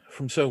Joey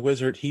from So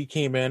Wizard, he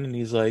came in and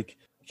he's like,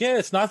 yeah,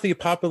 it's not the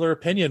popular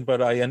opinion,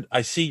 but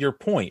I see your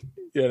point,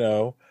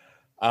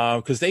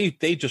 because they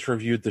just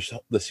reviewed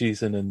the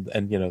season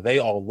and they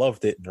all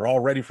loved it and they're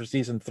all ready for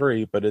season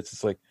 3, but it's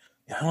just like,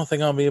 I don't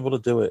think I'll be able to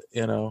do it,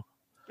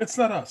 It's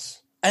not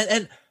us.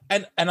 And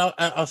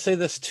I'll say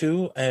this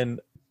too,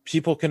 and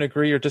people can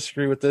agree or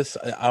disagree with this.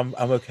 I'm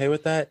okay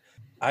with that.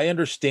 I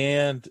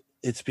understand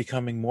it's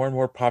becoming more and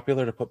more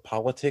popular to put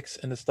politics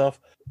into stuff,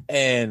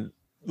 and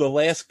the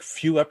last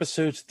few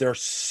episodes, they're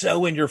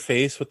so in your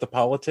face with the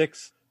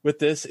politics with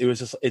this. It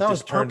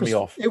just turned me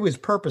off. It was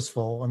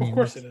purposeful. I mean, of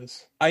course it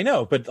is. I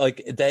know, but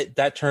like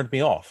that turned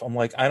me off. I'm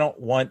like, I don't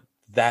want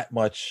that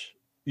much,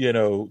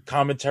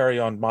 commentary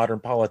on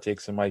modern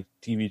politics in my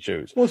TV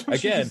shows. Well,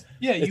 again,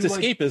 it's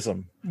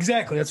escapism.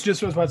 Exactly. That's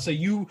just what I was about to say.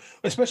 You,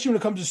 especially when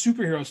it comes to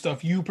superhero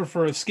stuff, you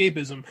prefer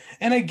escapism.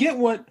 And I get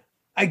what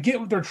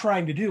they're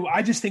trying to do.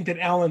 I just think that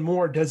Alan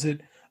Moore does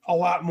it a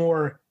lot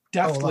more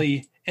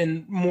deftly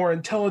and more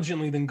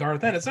intelligently than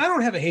Garth Ennis. I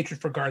don't have a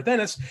hatred for Garth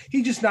Ennis.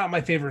 He's just not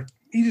my favorite.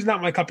 He's just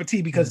not my cup of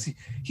tea because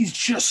he's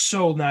just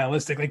so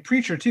nihilistic. Like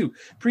Preacher too.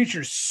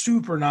 Preacher's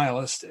super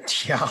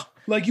nihilistic. Yeah.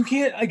 Like you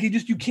can't.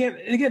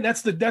 And again,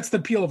 that's the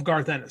appeal of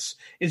Garth Ennis.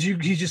 Is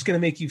he's just going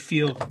to make you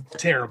feel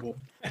terrible.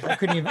 I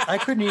couldn't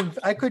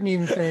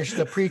even finish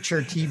the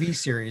Preacher TV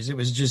series. It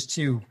was just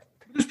too.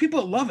 There's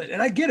people that love it,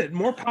 and I get it.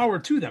 More power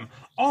to them.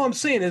 All I'm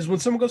saying is when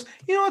someone goes,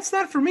 it's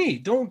not for me.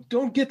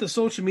 Don't get the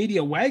social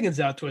media wagons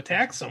out to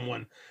attack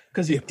someone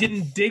because he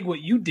didn't dig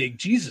what you dig.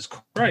 Jesus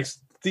Christ.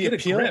 The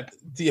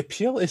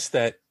appeal is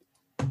that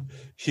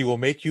he will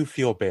make you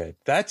feel bad.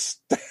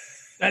 That's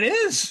not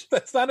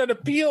an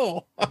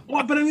appeal.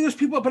 Well, but I mean, there's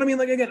people. But I mean,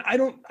 like again,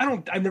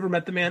 I've never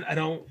met the man. I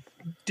don't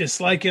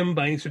dislike him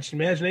by any stretch of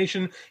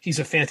imagination. He's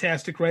a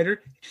fantastic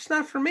writer. It's just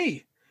not for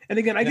me. And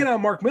again, I get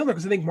on Mark Miller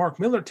because I think Mark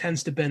Miller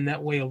tends to bend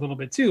that way a little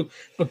bit too.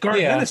 But Garth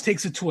Ennis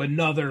takes it to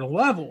another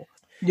level,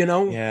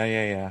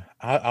 Yeah.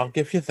 I'll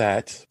give you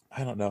that.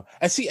 I don't know.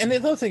 And the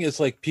other thing is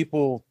like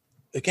people,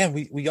 again,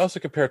 we also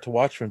compare it to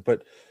Watchmen,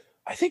 but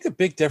I think the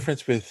big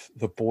difference with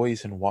The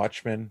Boys and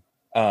Watchmen,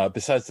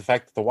 besides the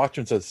fact that The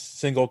Watchmen's a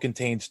single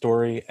contained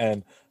story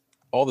and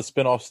all the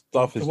spinoff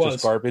stuff is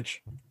just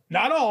garbage.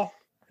 Not all.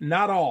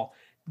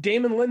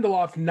 Damon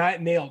Lindelof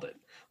nailed it.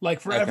 Like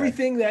for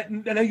everything that,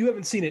 I know you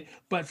haven't seen it,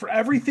 but for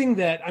everything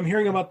that I'm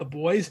hearing about The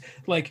Boys,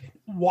 like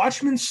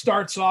Watchmen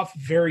starts off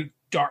very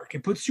dark.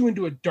 It puts you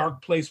into a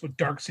dark place with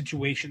dark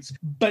situations,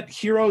 but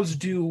heroes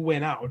do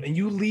win out and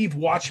you leave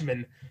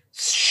Watchmen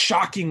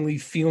shockingly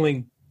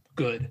feeling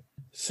good.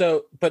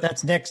 So, but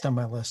that's next on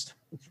my list.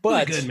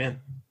 But good, man.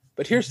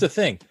 But here's the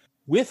thing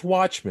with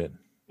Watchmen,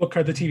 the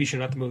TV show,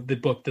 not the movie.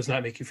 The book does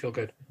not make you feel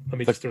good. Let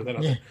me just throw that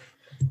out there.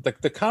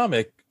 The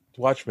comic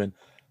Watchmen,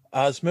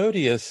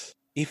 Asmodeus,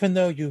 even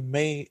though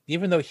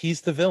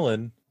he's the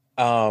villain,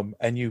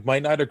 and you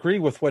might not agree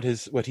with what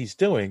he's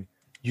doing,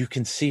 you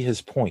can see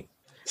his point.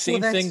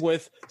 Same thing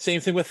with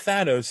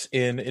Thanos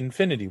in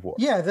Infinity War.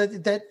 Yeah,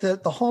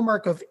 the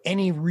hallmark of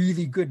any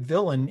really good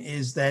villain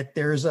is that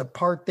there's a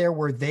part there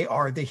where they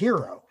are the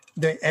hero.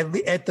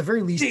 At the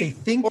very least, they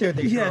think they're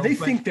the hero. Yeah, they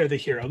think they're the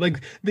hero. Like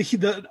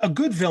a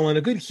good villain,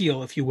 a good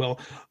heel, if you will,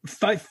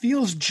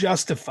 feels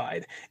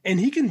justified,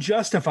 and he can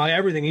justify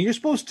everything. And you're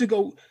supposed to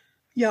go,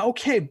 yeah,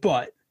 okay,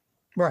 but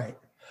right.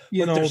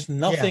 There's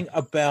nothing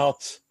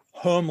about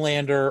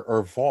Homelander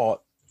or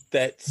Vought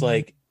that's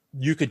like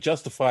you could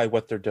justify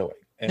what they're doing.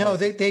 And no,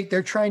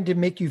 they're trying to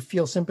make you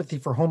feel sympathy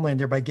for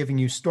Homelander by giving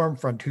you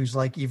Stormfront, who's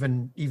like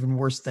even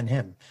worse than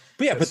him.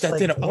 But that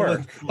didn't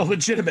work. A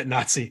legitimate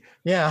Nazi.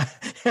 Yeah,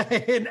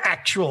 an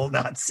actual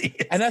Nazi.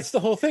 And that's the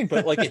whole thing.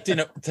 But like it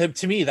didn't.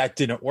 To me, that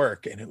didn't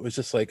work, and it was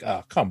just like,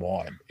 oh, come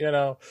on,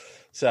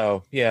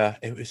 So yeah,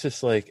 it was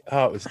just like,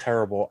 oh, it was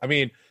terrible. I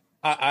mean,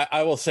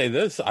 I will say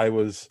this: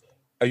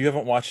 you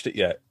haven't watched it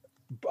yet.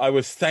 I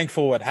was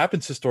thankful what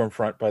happened to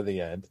Stormfront by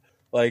the end.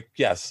 Like,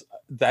 yes,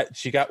 that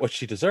she got what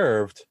she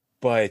deserved.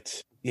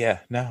 But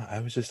yeah, no, I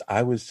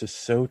was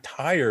just so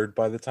tired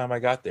by the time I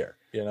got there.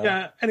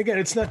 Yeah, and again,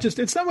 it's not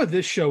what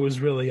this show is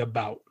really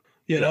about.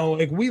 You know,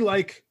 like we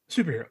like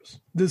superheroes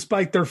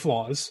despite their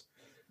flaws.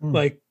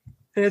 Like,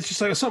 and it's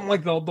just like something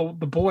like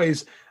the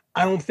Boys.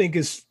 I don't think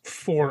is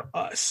for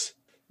us.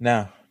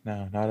 No,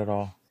 not at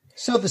all.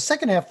 So the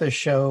second half of the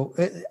show,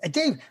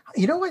 Dave,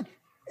 you know what?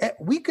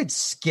 We could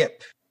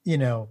skip,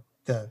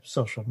 the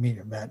social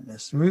media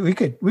madness. We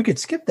could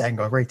skip that and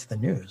go right to the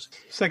news.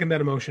 Second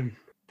that emotion.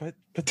 But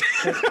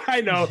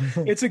I know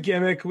it's a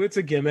gimmick. It's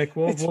a gimmick.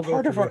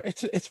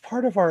 It's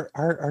part of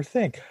our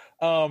thing.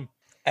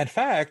 In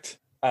fact,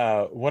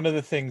 one of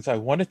the things I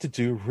wanted to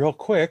do real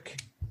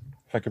quick,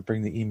 if I could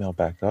bring the email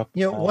back up.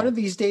 One of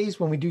these days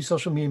when we do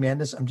social media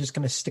madness, I'm just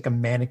going to stick a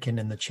mannequin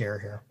in the chair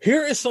here.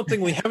 Here is something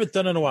we haven't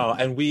done in a while,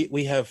 and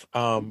we have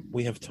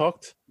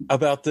talked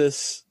about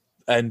this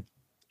and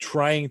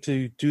trying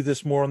to do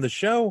this more on the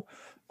show.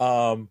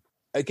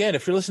 Again,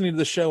 if you're listening to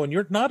the show and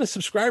you're not a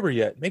subscriber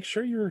yet, make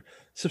sure you're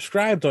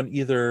subscribed on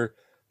either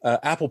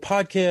Apple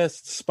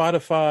Podcasts,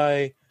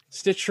 Spotify,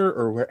 Stitcher,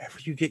 or wherever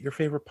you get your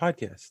favorite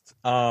podcasts.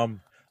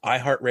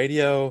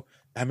 iHeartRadio,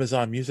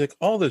 Amazon Music,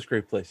 all those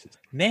great places.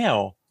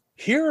 Now,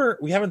 here,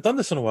 we haven't done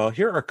this in a while.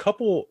 Here are a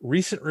couple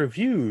recent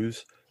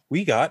reviews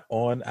we got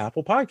on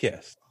Apple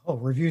Podcasts. Oh,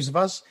 reviews of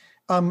us?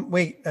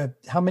 Wait,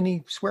 how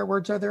many swear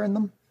words are there in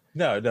them?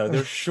 No,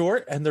 they're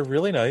short and they're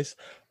really nice.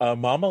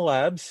 Mama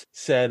Labs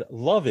said,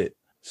 love it.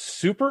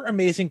 Super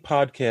amazing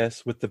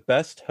podcast with the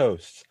best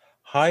hosts.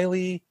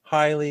 Highly,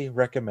 highly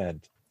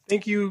recommend.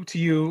 Thank you to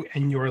you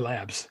and your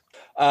labs.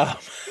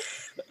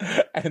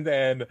 And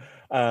then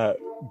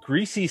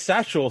Greasy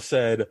Satchel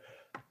said,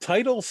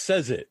 title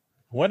says it.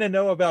 Want to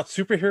know about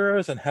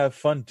superheroes and have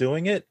fun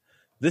doing it?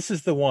 This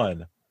is the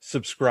one.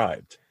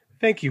 Subscribed.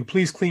 Thank you.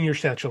 Please clean your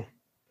satchel.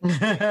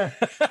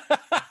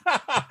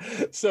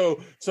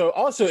 So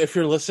also, if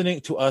you're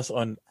listening to us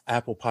on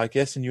Apple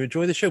Podcasts and you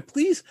enjoy the show,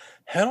 please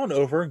head on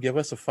over and give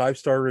us a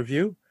 5-star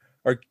review,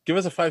 or give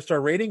us a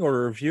 5-star rating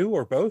or a review,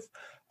 or both,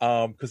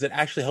 because it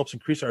actually helps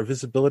increase our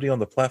visibility on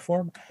the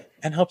platform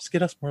and helps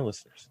get us more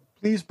listeners.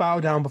 Please bow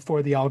down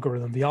before the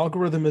algorithm. The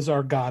algorithm is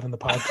our God in the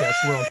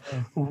podcast world.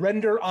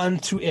 Render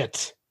unto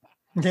it.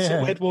 Yeah.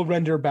 So it will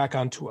render back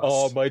onto us.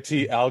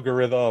 Almighty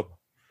algorithm.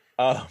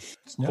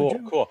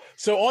 Cool.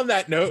 So on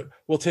that note,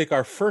 we'll take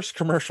our first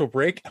commercial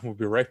break and we'll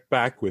be right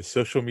back with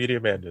Social Media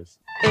Madness.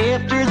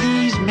 After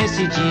these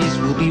messages,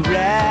 we'll be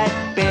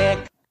right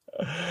back.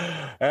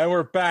 And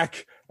we're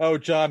back. Oh,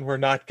 John, we're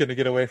not going to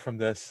get away from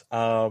this.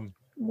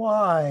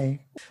 Why?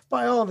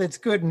 By all that's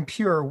good and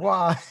pure,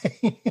 why?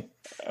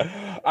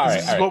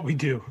 This is what we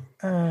do.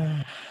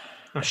 Now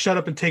shut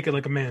up and take it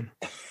like a man.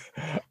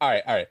 All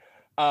right.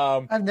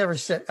 I've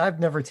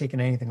never taken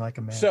anything like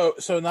a man.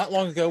 So not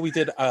long ago we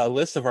did a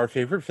list of our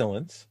favorite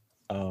villains,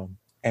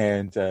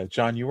 and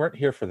John, you weren't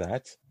here for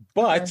that,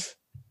 but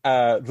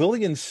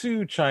Lillian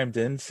Sue chimed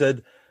in,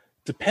 said,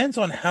 "Depends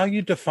on how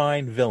you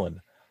define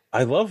villain.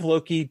 I love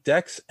Loki,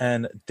 Dex,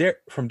 and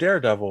from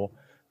Daredevil,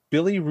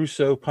 Billy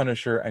Russo,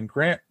 Punisher, and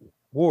Grant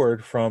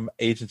Ward from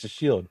Agents of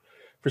S.H.I.E.L.D.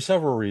 for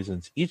several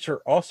reasons. Each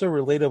are also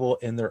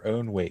relatable in their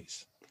own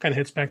ways." Kind of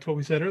hits back to what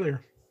we said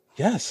earlier.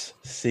 Yes.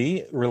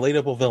 See,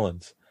 relatable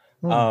villains.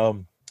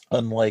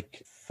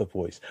 Unlike the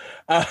Boys.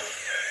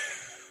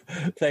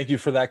 Thank you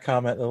for that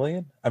comment,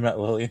 Lillian. I'm not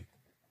Lillian.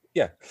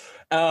 Yeah.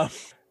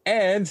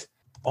 And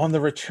on the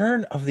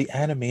return of the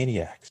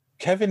Animaniacs,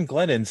 Kevin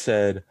Glennon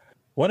said,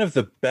 one of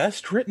the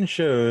best written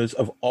shows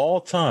of all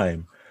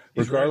time,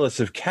 regardless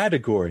of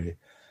category.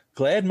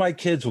 Glad my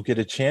kids will get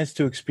a chance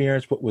to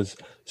experience what was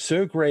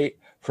so great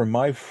for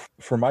my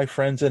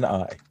friends and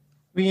I.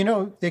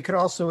 Well, they could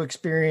also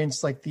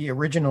experience like the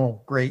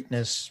original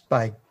greatness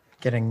by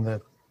getting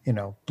the,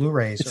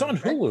 Blu-rays. It's on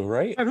Hulu,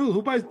 right? On Hulu.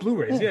 Who buys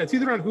Blu-rays? Yeah, it's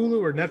either on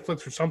Hulu or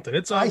Netflix or something.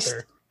 It's out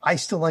there. I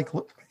still like,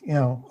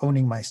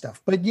 owning my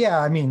stuff. But yeah,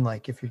 I mean,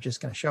 like if you're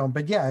just going to show them.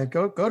 But yeah,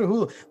 go to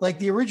Hulu. Like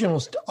the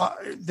originals,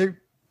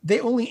 they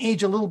only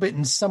age a little bit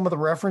in some of the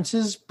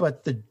references,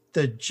 but the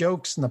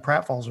jokes and the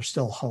pratfalls are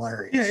still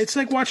hilarious. Yeah, it's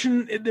like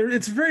watching.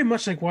 It's very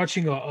much like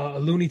watching a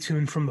Looney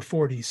Tune from the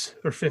 40s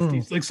or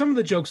 50s. Like some of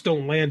the jokes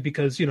don't land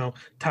because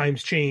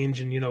times change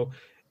and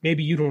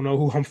maybe you don't know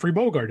who Humphrey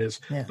Bogart is,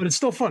 but it's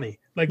still funny.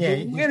 Like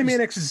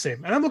Animaniacs is the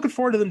same, and I'm looking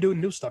forward to them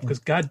doing new stuff because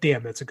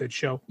goddamn, that's a good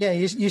show. Yeah,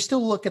 you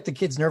still look at the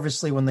kids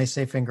nervously when they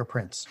say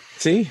fingerprints.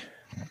 See,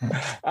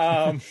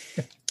 now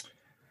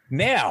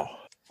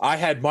I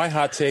had my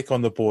hot take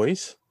on the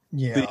Boys.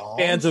 Yeah. The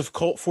fans of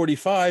Colt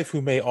 45,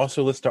 who may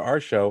also listen to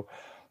our show,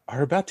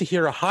 are about to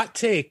hear a hot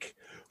take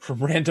from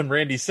Random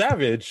Randy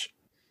Savage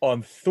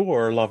on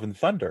Thor: Love and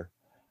Thunder.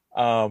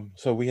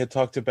 So we had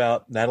talked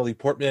about Natalie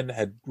Portman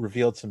had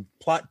revealed some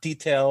plot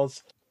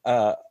details,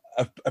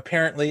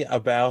 apparently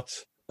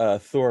about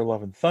Thor: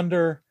 Love and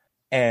Thunder,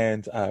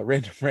 and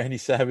Random Randy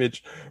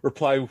Savage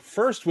replied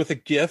first with a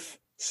GIF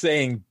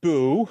saying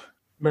 "boo."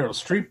 Meryl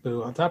Streep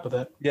boo on top of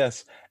that.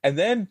 Yes, and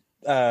then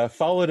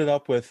followed it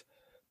up with,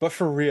 "But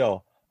for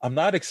real, I'm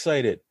not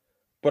excited,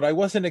 but I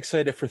wasn't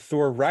excited for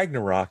Thor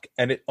Ragnarok,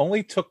 and it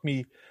only took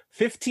me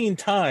 15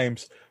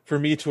 times for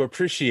me to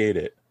appreciate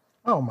it."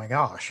 Oh my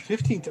gosh.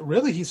 15th.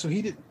 Really?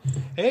 He did.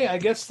 Hey, I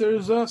guess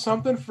there's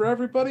something for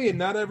everybody, and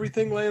not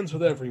everything lands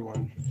with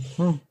everyone.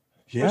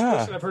 Yeah. First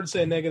person I've heard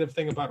say a negative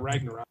thing about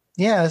Ragnarok.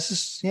 Yeah,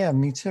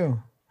 me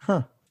too.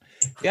 Huh.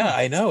 Yeah,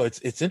 I know.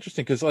 It's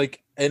interesting because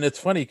and it's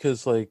funny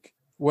because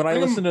when I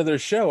listen to their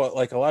show,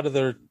 like a lot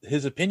of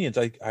his opinions,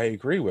 I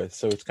agree with.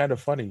 So it's kind of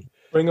funny.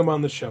 Bring him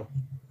on the show.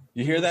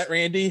 You hear that,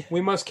 Randy?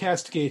 We must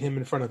castigate him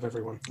in front of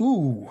everyone.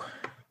 Ooh.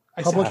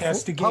 I said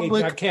castigate,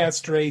 not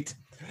castrate.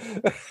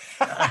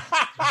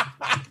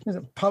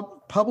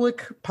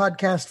 Public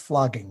podcast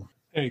flogging.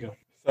 There you go.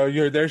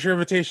 So there's your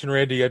invitation,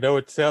 Randy. I know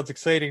it sounds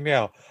exciting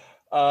now.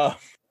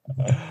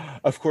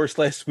 Of course,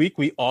 last week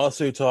we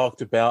also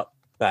talked about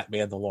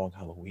Batman: The Long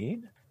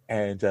Halloween,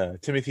 and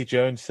Timothy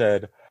Jones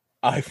said,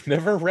 "I've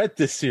never read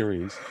this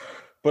series,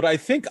 but I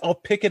think I'll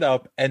pick it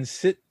up and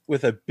sit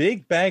with a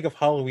big bag of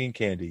Halloween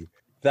candy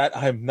that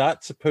I'm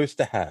not supposed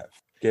to have."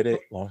 Get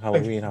it? Long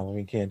Halloween,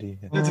 Halloween candy.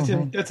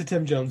 That's a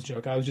Tim Jones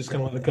joke. I was just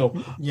going to let it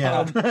go.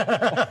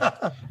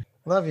 Yeah.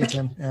 Love you,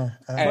 Tim. Yeah.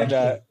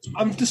 And,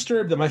 I'm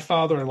disturbed that my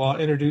father-in-law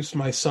introduced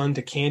my son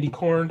to candy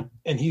corn,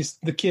 and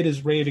the kid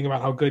is raving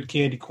about how good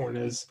candy corn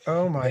is.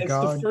 Oh my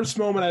God. It's the first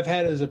moment I've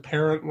had as a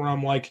parent where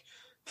I'm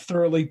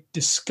thoroughly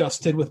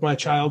disgusted with my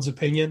child's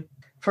opinion.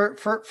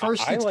 First,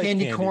 it's like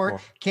candy corn.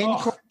 Candy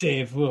corn,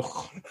 Dave.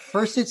 Ugh.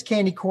 First, it's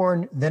candy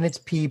corn. Then it's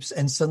Peeps,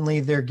 and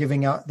suddenly they're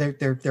giving out.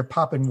 They're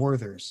popping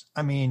Werthers.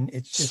 I mean,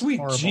 it's just sweet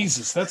horrible.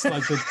 Jesus. That's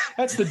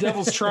that's the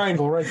devil's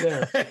triangle right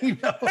there.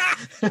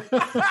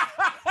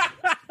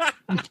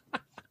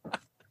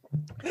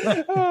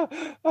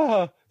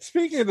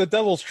 Speaking of the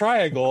devil's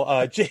triangle,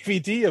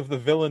 JVD of the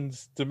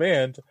Villains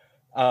Demand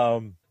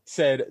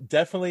said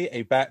definitely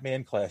a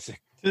Batman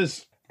classic.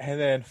 Yes. And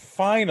then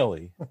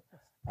finally.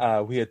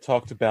 We had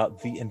talked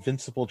about the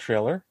Invincible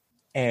trailer,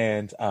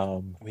 and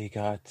we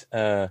got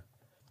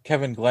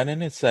Kevin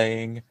Glennon is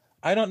saying,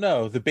 I don't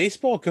know, the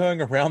baseball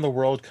going around the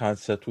world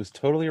concept was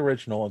totally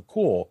original and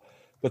cool,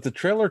 but the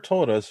trailer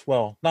told us,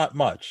 well, not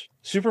much.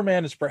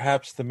 Superman is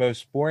perhaps the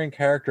most boring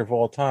character of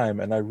all time,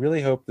 and I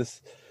really hope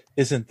this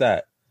isn't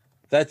that.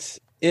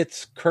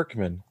 It's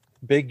Kirkman.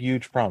 Big,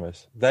 huge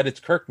promise. That it's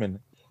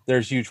Kirkman,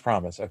 there's huge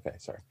promise. Okay,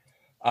 sorry.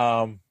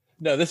 No,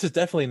 this is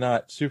definitely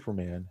not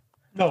Superman.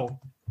 No.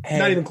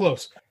 Not even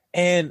close.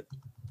 And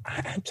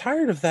I'm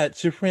tired of that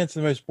Superman's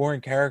the most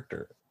boring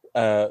character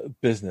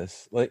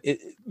business.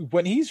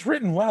 When he's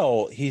written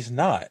well, he's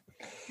not.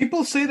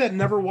 People say that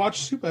never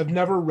watched Superman. I've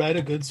never read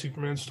a good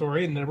Superman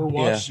story and never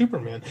watched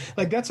Superman.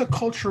 That's a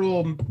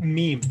cultural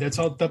meme that's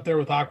up there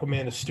with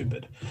Aquaman is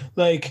stupid.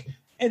 And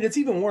it's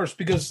even worse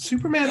because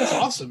Superman is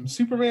awesome.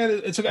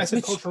 Superman, I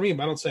said cultural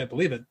meme. I don't say I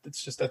believe it.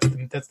 It's just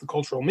that's the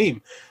cultural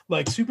meme.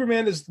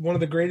 Superman is one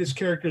of the greatest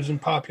characters in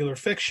popular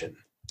fiction.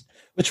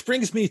 Which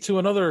brings me to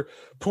another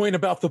point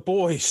about The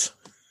Boys.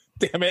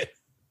 Damn it.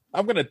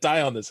 I'm going to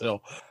die on this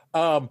hill.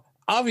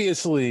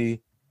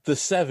 Obviously, the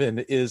Seven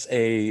is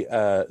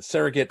a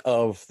surrogate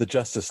of the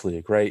Justice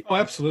League, right? Oh,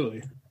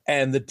 absolutely.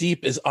 And the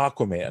Deep is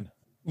Aquaman.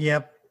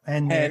 Yep.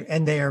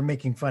 And they are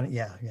making fun.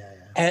 Yeah.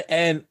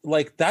 And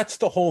that's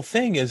the whole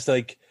thing is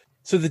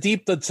so the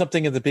Deep did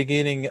something at the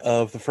beginning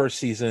of the first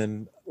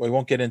season. We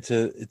won't get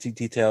into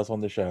details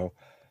on the show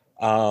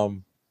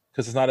because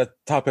it's not a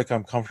topic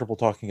I'm comfortable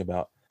talking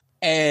about.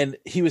 And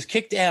he was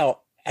kicked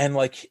out, and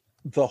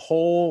the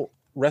whole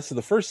rest of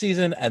the first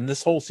season and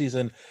this whole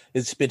season,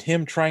 it's been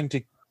him trying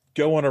to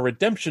go on a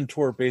redemption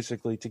tour,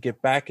 basically, to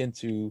get back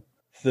into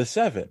the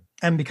Seven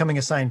and becoming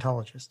a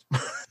Scientologist.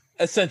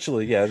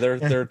 Essentially, yeah, they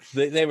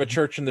have a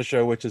church in the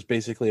show, which is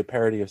basically a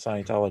parody of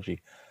Scientology.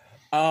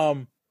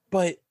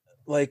 But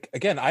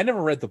again, I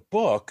never read the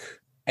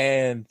book,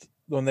 and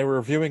when they were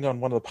reviewing on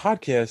one of the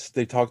podcasts,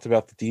 they talked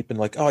about the Deep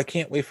and I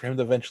can't wait for him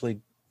to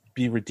eventually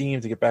be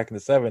redeemed to get back in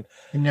the Seven.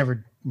 He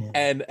never. Yeah.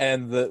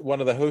 And one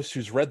of the hosts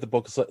who's read the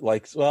book is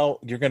well,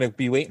 you're going to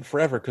be waiting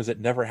forever because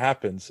it never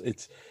happens.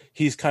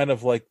 He's kind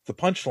of like the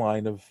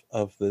punchline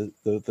of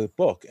the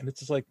book, and it's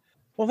just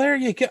well, there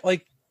you get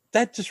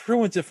that just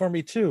ruins it for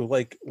me too.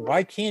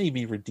 Why can't he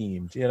be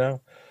redeemed? Because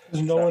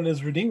no one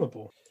is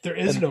redeemable. There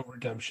is no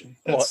redemption.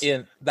 That's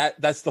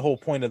the whole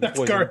point of the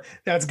book.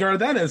 That's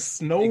Garth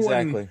Ennis. No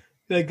exactly. One.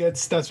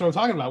 That's what I'm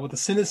talking about with the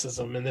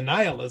cynicism and the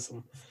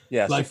nihilism.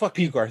 Yeah, so fuck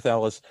you, Garth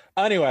Ennis.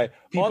 Anyway,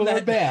 people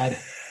are bad.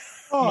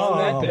 On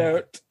that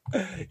note,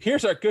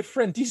 here's our good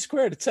friend D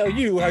Squared to tell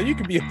you how you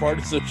can be a part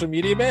of Social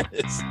Media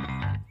Madness.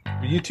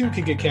 You too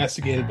can get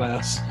castigated by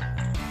us.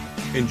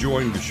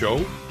 Enjoying the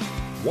show?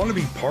 Want to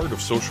be part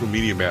of Social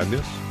Media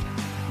Madness?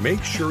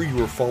 Make sure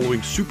you are following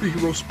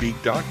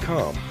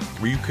superheroespeak.com,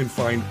 where you can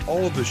find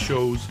all of the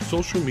show's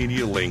social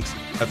media links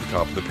at the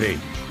top of the page.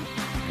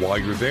 While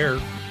you're there,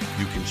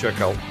 you can check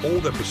out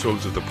old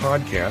episodes of the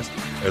podcast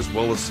as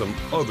well as some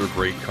other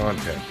great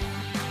content.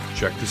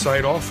 Check the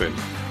site often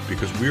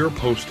because we are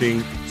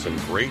posting some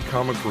great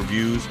comic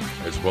reviews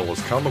as well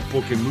as comic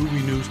book and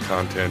movie news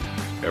content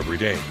every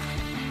day.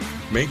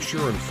 Make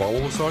sure and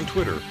follow us on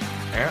Twitter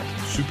at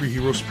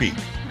SuperheroSpeak.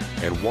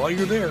 And while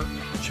you're there,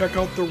 check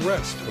out the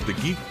rest of the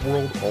Geek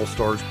World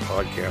All-Stars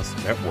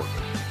Podcast Network.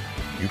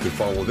 You can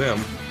follow them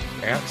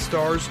at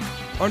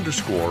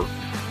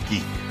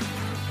 @stars_geek.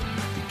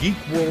 The Geek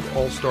World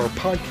All-Star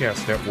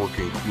Podcast Network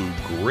include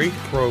great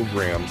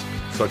programs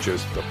such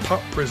as the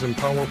Pop Prison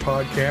Power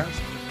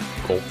Podcast,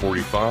 Cult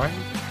 45,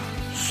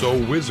 So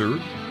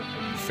Wizard,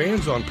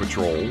 Fans on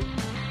Patrol,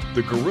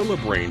 the Gorilla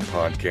Brain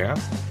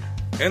Podcast,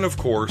 and of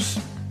course,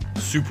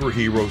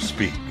 Superhero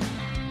Speak.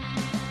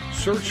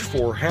 Search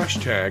for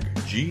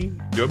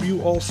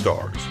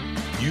 #GWAllStars.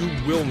 You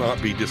will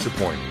not be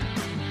disappointed.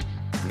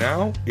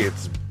 Now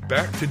it's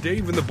back to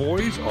Dave and the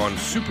boys on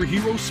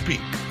Superhero Speak.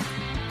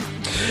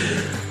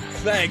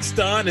 Thanks,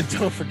 Don, and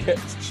don't forget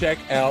to check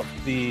out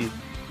the.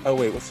 Oh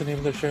wait, what's the name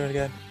of the show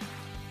again?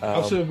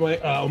 Also,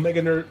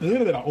 Omega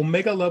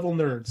Level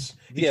Nerds.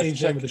 He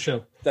changed the name of the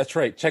show. That's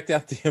right. Check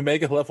out the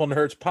Omega Level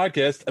Nerds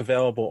podcast,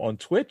 available on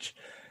Twitch,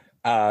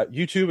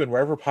 YouTube, and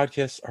wherever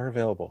podcasts are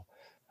available.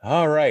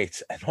 All right.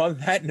 And on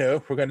that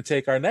note, we're going to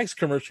take our next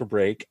commercial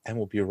break, and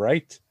we'll be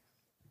right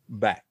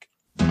back.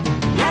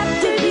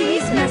 After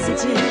these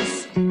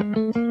messages,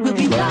 we'll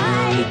be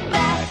right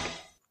back.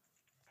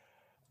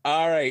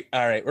 All right.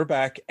 We're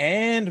back,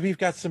 and we've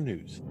got some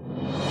news.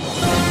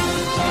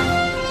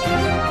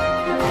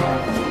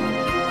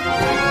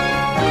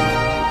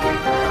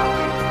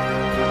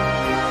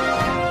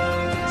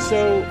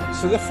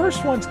 So the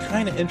first one's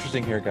kind of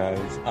interesting here, guys.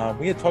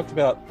 We had talked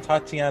about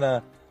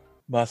Tatiana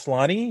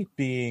Maslany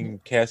being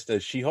cast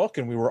as She-Hulk,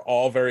 and we were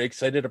all very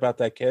excited about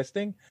that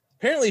casting.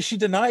 Apparently, she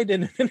denied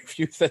in an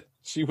interview that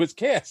she was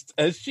cast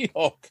as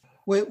She-Hulk.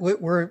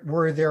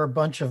 Were there a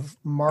bunch of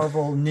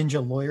Marvel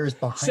ninja lawyers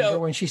behind her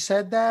when she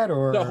said that?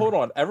 Or no, hold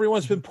on.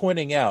 Everyone's been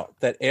pointing out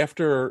that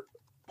after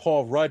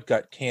Paul Rudd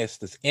got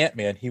cast as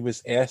Ant-Man, he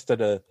was asked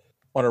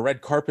on a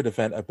red carpet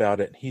event about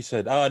it. He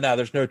said, "Oh no,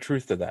 there's no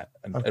truth to that,"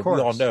 and we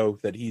all know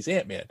that he's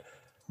Ant-Man.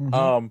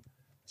 Mm-hmm.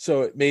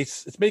 So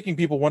it's making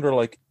people wonder,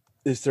 like,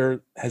 is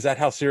that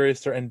how serious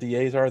their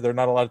NDAs are? They're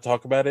not allowed to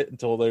talk about it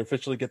until they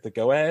officially get the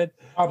go ahead.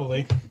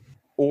 Probably.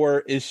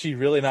 Or is she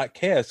really not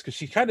cast? Because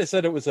she kind of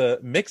said it was a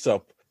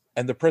mix-up,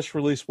 and the press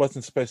release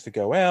wasn't supposed to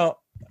go out.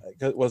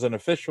 It wasn't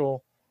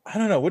official. I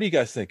don't know. What do you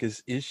guys think?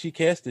 Is she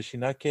cast? Is she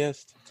not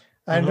cast?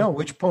 I don't know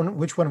which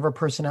one of her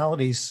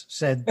personalities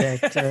said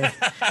that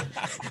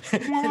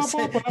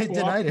it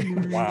denied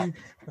it. Wow.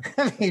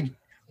 I mean,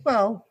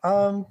 well,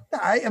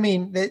 I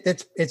mean,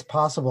 it's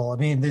possible. I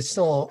mean, there's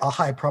still a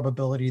high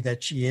probability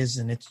that she is,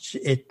 and it's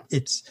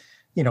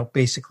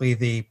basically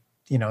that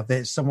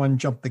someone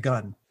jumped the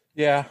gun.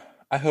 Yeah,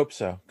 I hope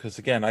so, because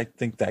again, I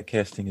think that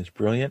casting is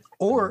brilliant.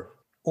 Or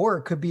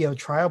it could be a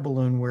trial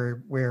balloon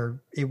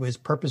where it was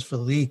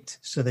purposefully leaked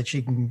so that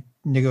she can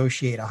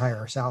negotiate a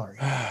higher salary.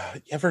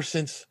 Ever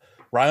since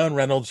Ryan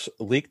Reynolds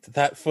leaked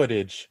that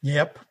footage.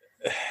 Yep.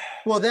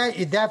 Well,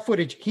 that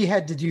footage, he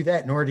had to do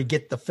that in order to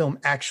get the film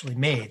actually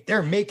made.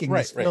 They're making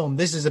this film.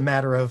 This is a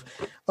matter of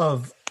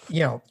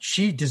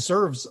she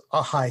deserves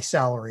a high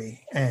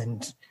salary,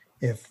 and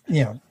if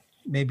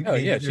maybe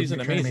she's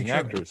an amazing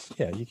actress.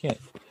 Yeah, you can't.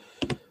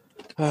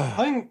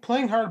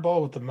 Playing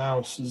hardball with the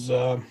mouse is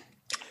not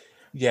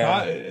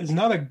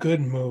a good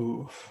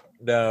move.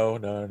 No,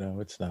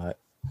 it's not.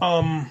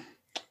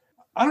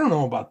 I don't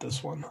know about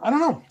this one. I don't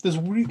know. It's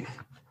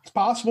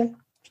possible.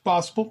 It's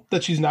possible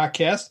that she's not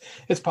cast.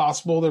 It's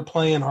possible they're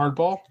playing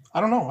hardball. I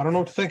don't know. I don't know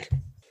what to think.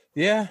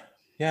 Yeah.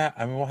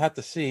 I mean, we'll have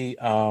to see.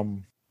 I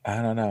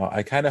don't know.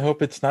 I kind of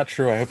hope it's not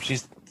true. I hope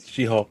she's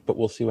She-Hulk, but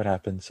we'll see what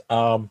happens.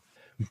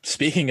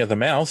 Speaking of the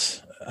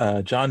mouse,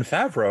 Jon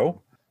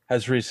Favreau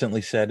has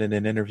recently said in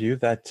an interview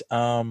that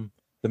The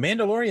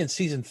Mandalorian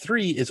Season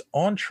 3 is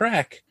on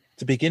track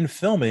to begin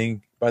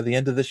filming by the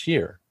end of this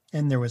year.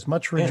 And there was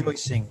much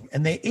rejoicing,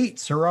 and they ate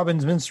Sir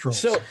Robin's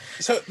minstrels.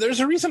 So there's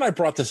a reason I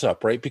brought this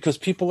up, right? Because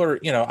people are,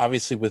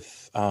 obviously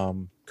with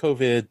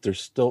COVID, there's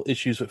still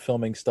issues with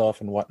filming stuff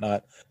and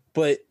whatnot.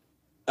 But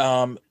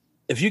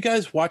if you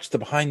guys watch the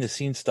behind the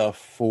scenes stuff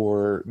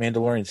for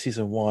Mandalorian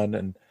Season 1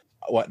 and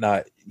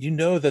whatnot, you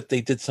know that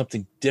they did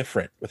something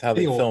different with how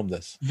they filmed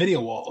this.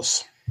 Video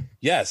walls.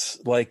 Yes,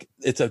 like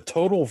it's a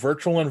total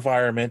virtual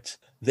environment.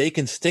 They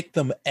can stick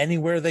them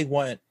anywhere they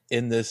want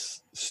in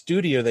this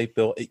studio they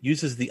built. It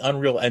uses the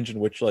Unreal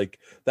Engine, which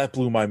that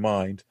blew my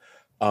mind.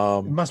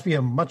 It must be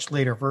a much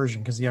later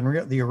version because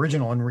the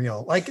original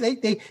Unreal, like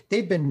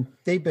they've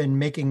been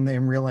making the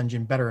Unreal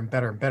Engine better and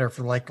better and better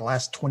for like the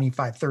last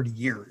 25, 30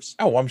 years.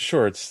 Oh, I'm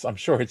sure it's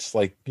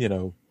like,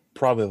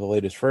 probably the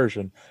latest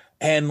version.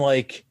 And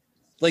like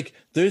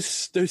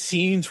those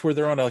scenes where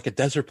they're on a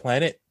desert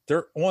planet,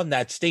 they're on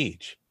that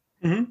stage.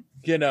 Mm-hmm.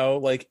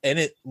 And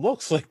it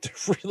looks like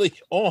they're really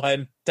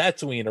on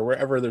Tatooine or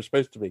wherever they're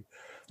supposed to be.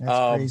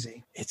 That's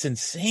crazy. It's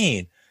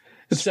insane.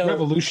 It's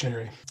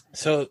revolutionary.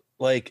 So,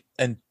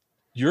 and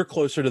you're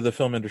closer to the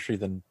film industry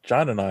than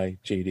John and I,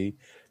 JD.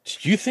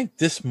 Do you think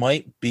this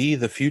might be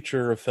the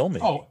future of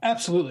filming? Oh,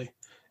 absolutely.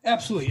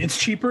 Absolutely. It's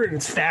cheaper and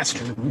it's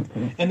faster.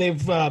 And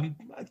they've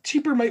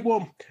cheaper might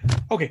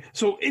okay,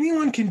 so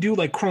anyone can do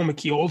like chroma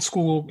key, old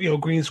school,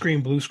 green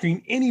screen, blue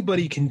screen.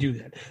 Anybody can do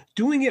that.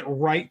 Doing it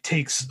right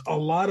takes a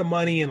lot of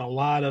money and a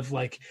lot of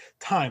like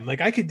time.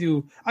 Like I can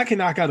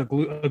knock out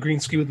a green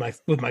screen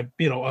with my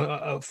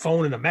a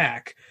phone and a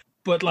Mac,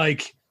 but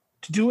like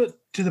to do it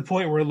to the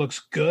point where it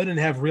looks good and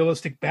have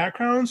realistic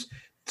backgrounds,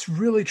 it's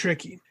really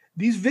tricky.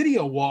 These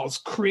video walls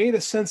create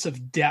a sense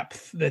of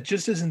depth that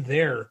just isn't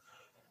there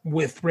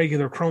with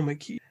regular chroma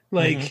key.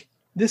 Like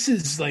this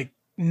is like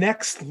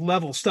next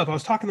level stuff. I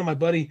was talking to my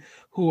buddy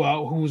who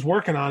was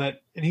working on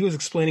it, and he was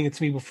explaining it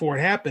to me before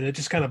it happened. It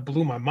just kind of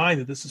blew my mind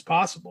that this is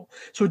possible.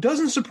 So it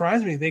doesn't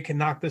surprise me they can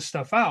knock this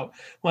stuff out.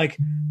 Like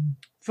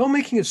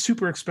filmmaking is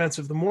super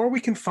expensive. The more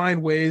we can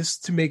find ways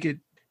to make it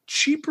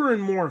cheaper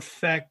and more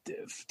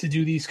effective to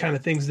do these kind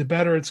of things, the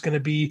better it's going to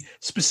be,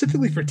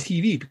 specifically for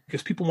TV,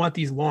 because people want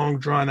these long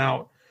drawn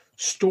out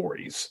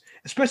stories,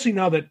 especially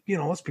now that,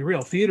 let's be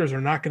real, theaters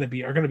are going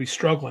to be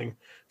struggling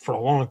for a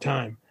long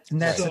time.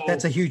 And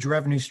that's a huge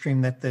revenue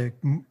stream that the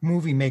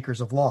movie makers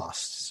have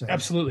lost. So.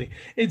 Absolutely.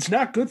 It's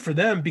not good for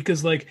them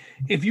because like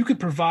if you could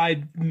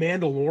provide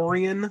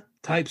Mandalorian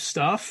type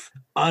stuff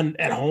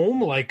at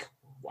home, like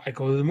why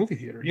go to the movie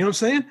theater? You know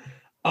what I'm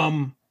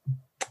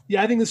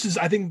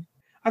saying?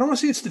 I don't want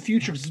to say it's the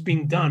future because it's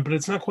being done, but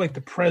it's not quite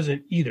the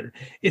present either.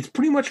 It's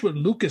pretty much what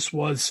Lucas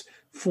was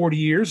 40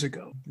 years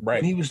ago.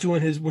 Right. When he was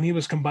doing when he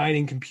was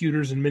combining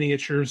computers and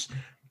miniatures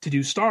to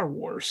do Star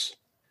Wars.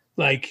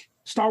 Like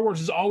Star Wars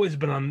has always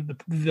been on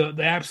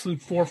the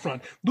absolute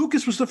forefront.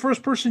 Lucas was the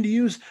first person to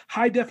use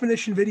high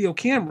definition video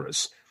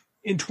cameras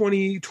in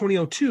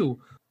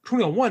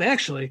 2001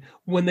 actually,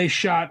 when they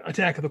shot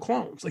Attack of the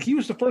Clones. Like he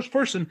was the first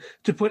person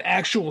to put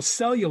actual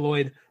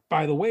celluloid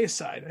by the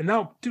wayside. And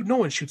now, dude, no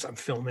one shoots on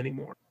film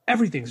anymore.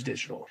 Everything's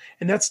digital.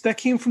 And that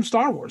came from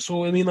Star Wars.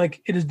 So, I mean,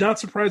 like, it does not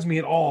surprise me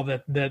at all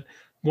that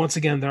once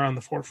again, they're on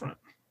the forefront.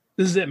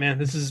 This is it, man.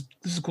 This is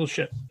cool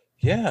shit.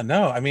 Yeah,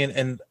 no, I mean,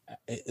 and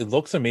it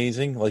looks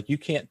amazing. Like, you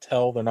can't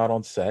tell they're not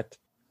on set.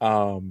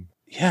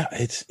 Yeah,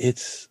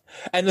 it's,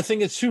 and the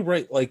thing is too,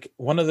 right? Like,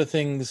 one of the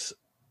things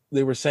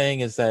they were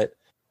saying is that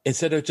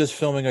instead of just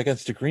filming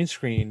against a green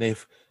screen,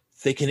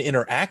 they can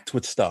interact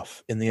with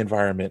stuff in the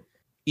environment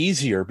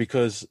easier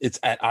because it's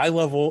at eye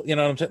level. You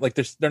know what I'm saying? Like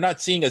they're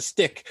not seeing a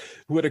stick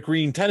with a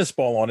green tennis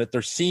ball on it.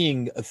 They're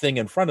seeing a thing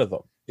in front of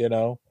them,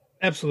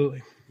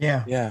 Absolutely.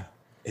 Yeah.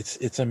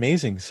 It's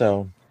amazing.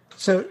 So,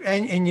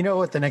 and you know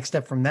what the next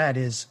step from that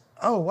is?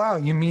 Oh, wow.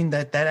 You mean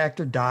that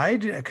actor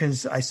died?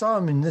 Because I saw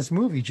him in this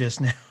movie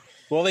just now.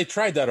 Well, they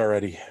tried that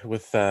already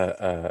with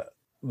the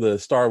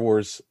Star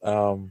Wars,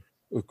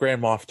 with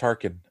Grand Moff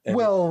Tarkin.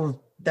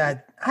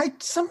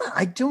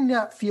 I do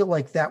not feel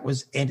like that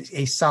was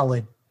a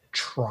solid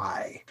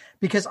try,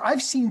 because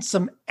I've seen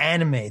some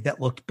anime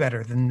that looked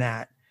better than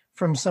that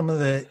from some of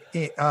the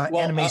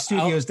anime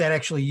studios that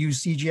actually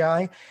use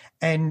CGI,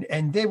 and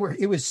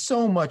it was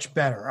so much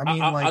better. I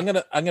mean,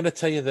 I'm gonna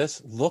tell you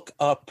this. Look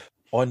up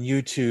on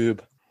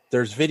YouTube.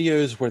 There's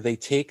videos where they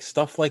take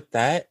stuff like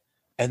that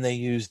and they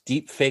use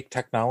deep fake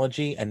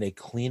technology and they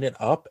clean it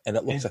up and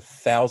it looks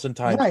 1,000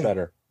 times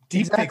better.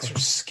 Deep fakes are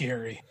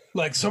scary.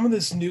 Like some of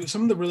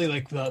the really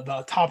like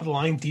the top of the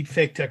line deep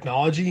fake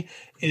technology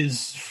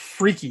is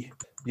freaky.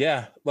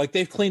 Yeah, like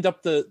they've cleaned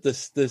up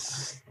this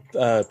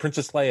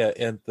Princess Leia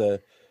and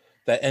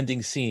that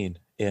ending scene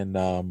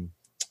in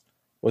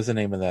what's the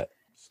name of that?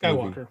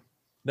 Skywalker.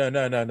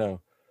 Movie? No.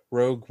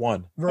 Rogue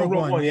One. Rogue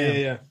One.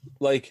 Yeah.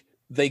 Like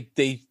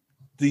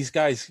these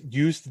guys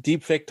used the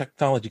deep fake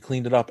technology,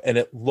 cleaned it up, and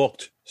it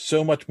looked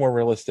so much more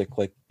realistic.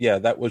 Like, yeah,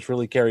 that was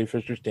really Carrie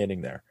Fisher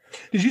standing there.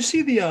 Did you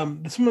see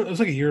it was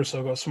like a year or so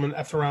ago, someone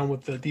effed around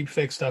with the deep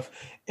fake stuff,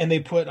 and they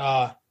put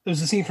there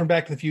was a scene from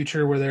Back to the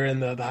Future where they're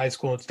in the high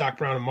school, and it's Doc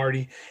Brown and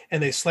Marty,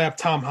 and they slapped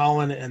Tom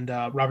Holland and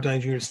Robert Downey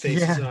Jr.'s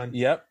faces on.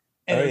 Yep.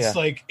 And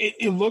like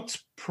it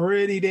looked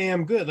pretty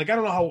damn good. Like I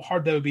don't know how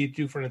hard that would be to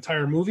do for an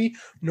entire movie,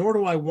 nor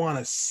do I want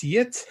to see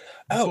it,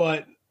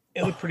 but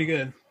it looked pretty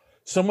good.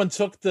 Someone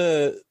took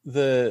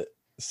the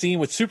scene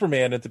with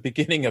Superman at the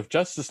beginning of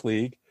Justice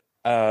League,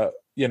 where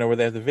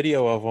they have the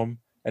video of him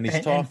and he's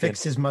talking, and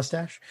fixed his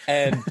mustache,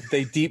 and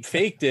they deep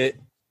faked it.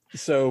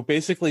 So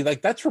basically,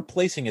 like that's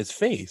replacing his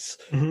face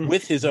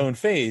with his own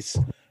face,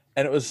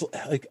 and it was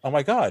like, oh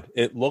my god,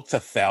 it looks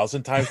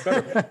 1,000 times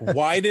better.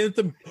 Why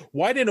didn't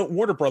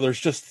Warner Brothers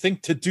just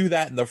think to do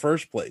that in the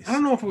first place? I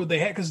don't know if they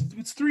had, because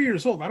it's 3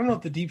 years old. I don't know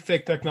if the deep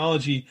fake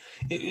technology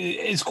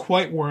is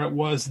quite where it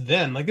was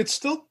then. Like it's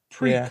still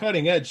pretty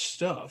cutting edge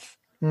stuff.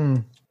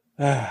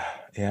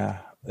 Yeah,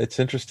 it's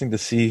interesting to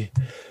see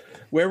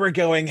where we're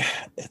going.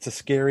 It's a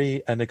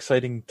scary and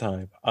exciting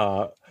time.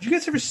 Did you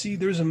guys ever see?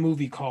 There's a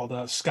movie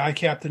called Sky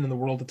Captain in the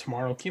World of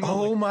Tomorrow. Came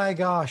out my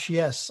gosh,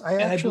 yes, I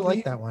actually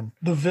like that one.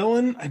 The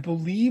villain, I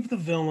believe the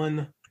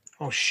villain.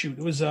 Oh shoot,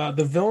 it was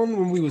the villain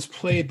when we was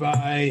played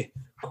by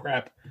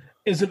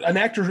is an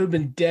actor who had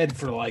been dead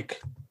for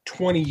like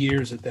 20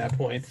 years at that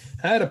point.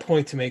 I had a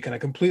point to make and I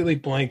completely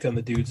blanked on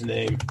the dude's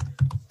name.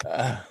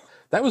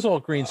 That was all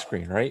green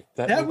screen, right?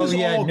 That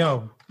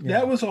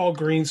was all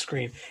green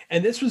screen.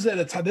 And this was at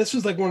a time. This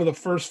was like one of the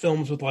first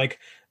films with like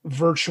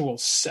virtual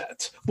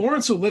set.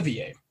 Laurence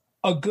Olivier,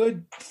 a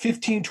good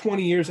 15,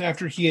 20 years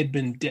after he had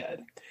been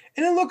dead,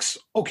 and it looks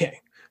okay.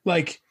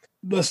 Like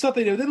the stuff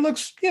they did, it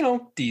looks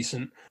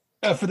decent.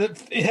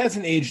 It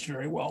hasn't aged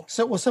very well.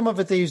 So, some of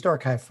it they used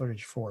archive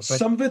footage for. But,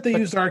 some of it they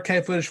used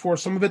archive footage for.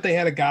 Some of it they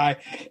had a guy,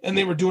 and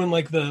they were doing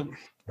like the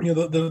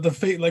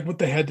fate, like what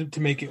they had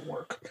to make it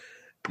work.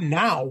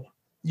 Now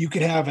you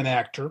could have an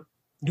actor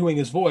doing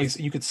his voice,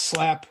 and you could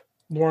slap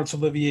Laurence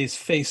Olivier's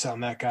face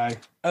on that guy.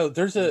 Oh,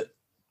 there's a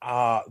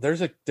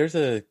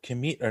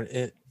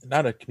comedian,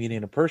 not a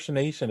comedian,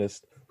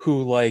 impersonationist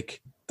who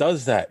like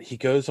does that. He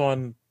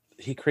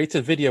creates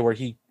a video where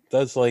he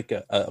does like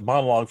a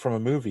monologue from a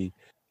movie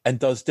and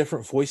does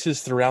different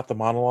voices throughout the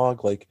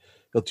monologue. Like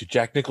he'll do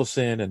Jack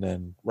Nicholson and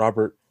then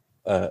Robin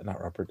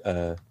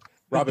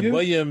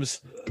Williams,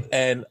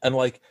 and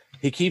like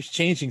he keeps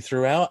changing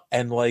throughout,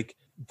 and like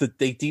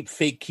they deep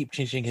fake keep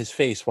changing his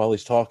face while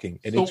he's talking,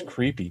 and it's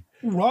creepy.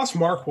 Ross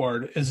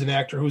Marquardt is an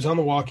actor who's on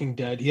The Walking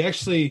Dead.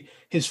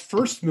 His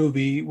first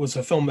movie was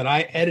a film that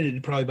I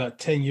edited probably about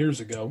 10 years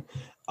ago.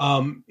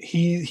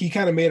 He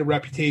kind of made a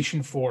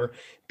reputation for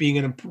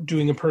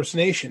doing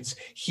impersonations.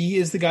 He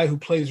is the guy who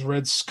plays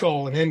Red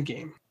Skull in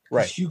Endgame.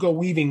 Right. Hugo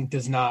Weaving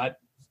does not.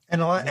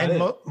 And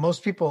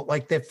most people,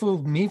 like, they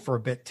fooled me for a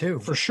bit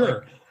too. For sure.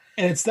 Like,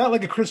 and it's not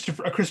like a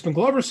Crispin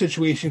Glover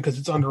situation because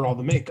it's under all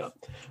the makeup,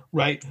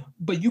 right?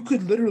 But you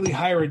could literally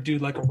hire a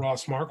dude like a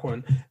Ross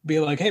Marquardt, be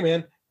like, hey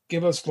man,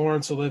 give us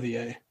Laurence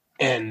Olivier,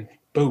 and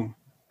boom.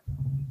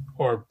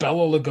 Or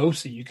Bela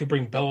Lugosi. You could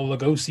bring Bela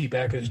Lugosi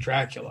back as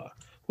Dracula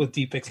with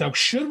deepfakes. Now,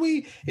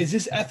 is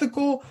this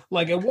ethical?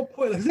 Like, at what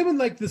point? Like, there's been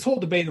like this whole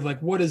debate of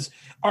like, what is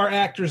our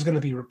actors going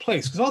to be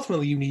replaced? Because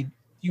ultimately,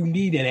 you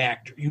need an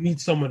actor. You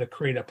need someone to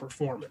create a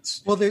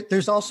performance. Well,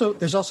 there's also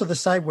the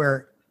side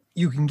where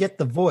you can get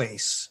the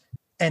voice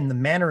and the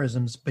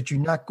mannerisms, but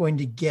you're not going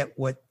to get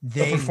what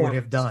they would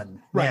have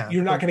done. Right. Yeah.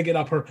 You're not going to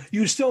get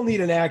you still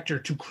need an actor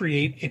to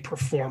create a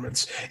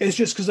performance. It's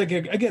just because, like,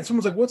 again,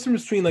 someone's like, what's the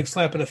difference between like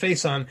slapping a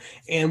face on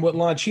and what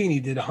Lon Chaney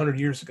did 100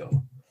 years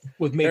ago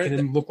with making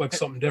him look like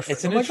something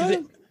different? It's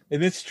an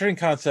interesting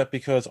concept,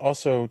 because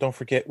also don't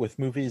forget with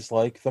movies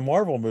like the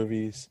Marvel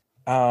movies,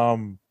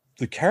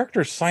 the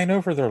characters sign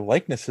over their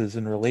likenesses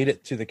and relate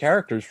it to the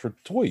characters for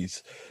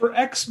toys. For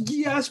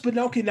yes, but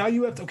now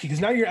you have to, because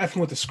now you're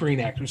effing with the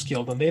Screen Actors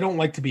Guild, and they don't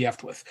like to be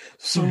effed with.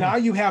 So now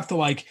you have to,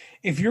 like,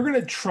 if you're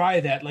going to try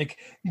that, like,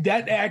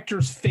 that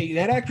actor's going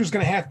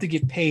to have to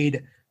get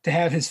paid to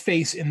have his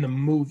face in the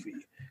movie,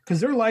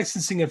 because they're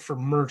licensing it for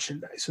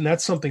merchandise, and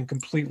that's something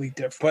completely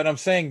different. But I'm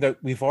saying that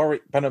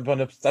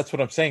that's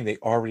what I'm saying. They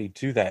already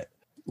do that.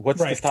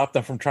 What's to stop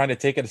them from trying to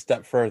take it a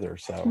step further?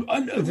 So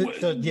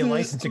the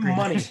license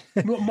agreement,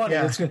 money.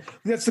 Yeah.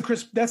 That's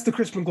the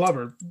Crispin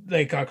Glover.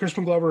 Like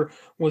Crispin Glover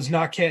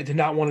did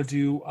not want to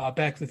do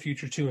Back to the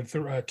Future 2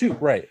 and 2.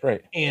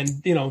 Right. And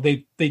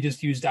they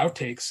just used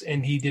outtakes,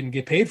 and he didn't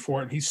get paid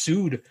for it. And he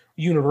sued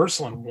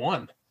Universal and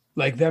won.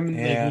 Like them,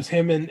 it was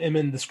him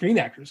and the Screen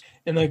Actors,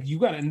 and like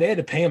and they had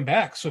to pay him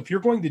back. So if you're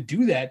going to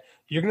do that,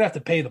 you're going to have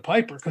to pay the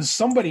piper, because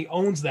somebody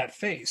owns that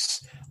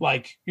face.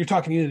 Like, you're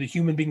talking either the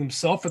human being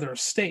himself or their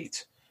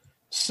estate.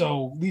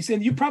 So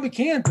and you probably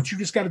can, but you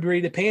just got to be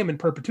ready to pay them in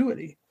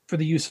perpetuity for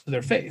the use of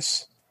their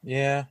face.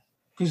 Yeah,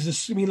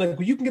 because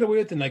you can get away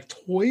with it. And like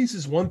toys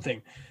is one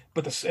thing,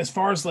 but as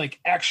far as like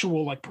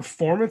actual like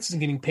performances and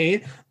getting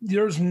paid,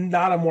 there's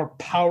not a more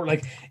power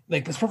like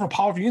as far for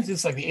powerful units.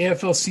 It's like the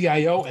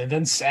AFL-CIO and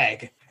then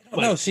SAG.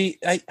 Like, no, see,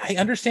 I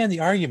understand the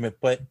argument,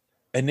 but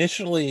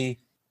initially,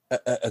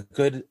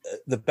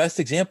 the best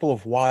example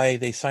of why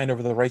they signed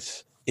over the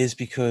rights is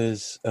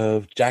because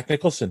of Jack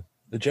Nicholson,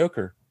 the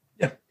Joker.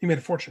 Yeah, he made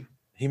a fortune.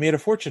 He made a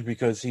fortune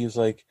because he's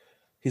like,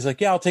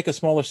 yeah, I'll take a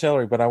smaller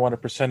salary, but I want a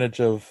percentage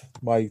of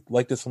my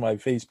likeness of my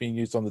face being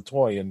used on the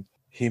toy, and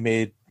he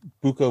made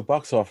buco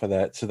bucks off of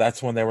that. So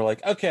that's when they were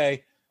like,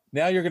 okay,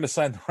 now you're going to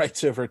sign the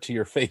rights over to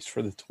your face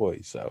for the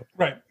toy. So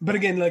right, but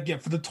again,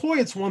 for the toy,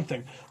 it's one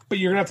thing, but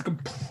you're going to have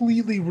to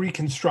completely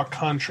reconstruct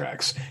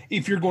contracts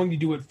if you're going to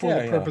do it for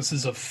the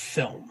purposes of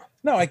film.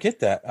 No, I get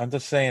that. I'm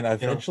just saying,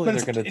 eventually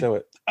they're going to do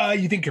it.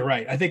 You think you're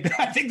right? I think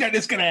that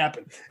is going to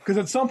happen, because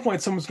at some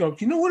point someone's going,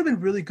 you know what would have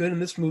been really good in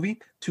this movie?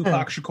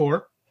 Tupac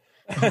Shakur.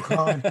 Oh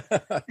God!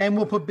 And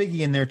we'll put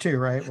Biggie in there too,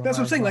 right? That's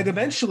what I'm saying. Like,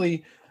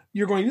 eventually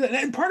you're going to do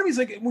that, and part of me is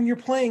like, when you're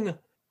playing.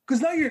 Because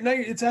now you're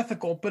it's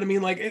ethical, but I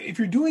mean, like, if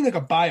you're doing like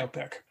a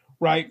biopic,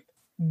 right?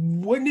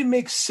 Wouldn't it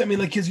make sense? I mean,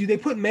 like, because they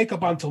put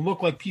makeup on to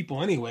look like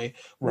people anyway.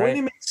 Right. Wouldn't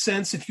it make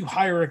sense if you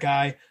hire a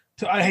guy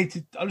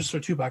I'll just throw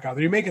Tupac out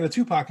there. You're making a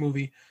Tupac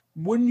movie.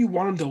 Wouldn't you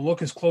want him to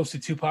look as close to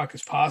Tupac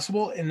as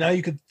possible? And now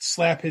you could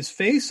slap his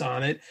face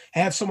on it,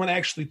 have someone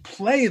actually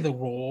play the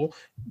role,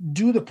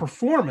 do the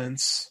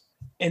performance,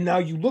 and now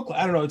you look like,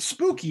 I don't know, it's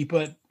spooky,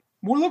 but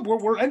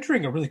we're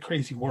entering a really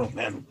crazy world,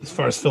 man, as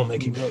far as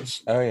filmmaking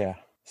goes. Oh yeah.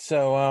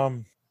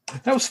 So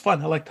that was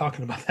fun. I like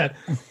talking about that.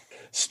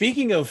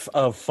 Speaking of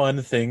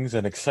fun things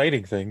and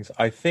exciting things,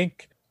 I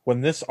think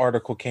when this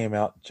article came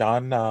out,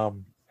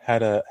 John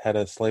had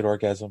a slight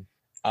orgasm.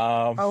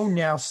 Oh,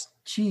 now,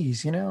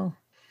 geez, you know.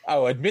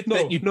 Oh, admit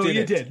that you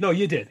did. No,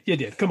 you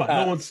did. Come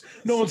on,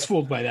 no one's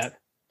fooled by that.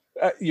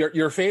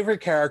 Your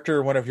favorite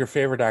character, one of your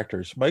favorite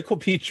actors, Michael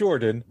B.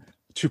 Jordan,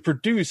 to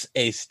produce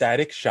a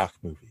Static Shock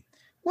movie.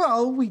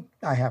 Well,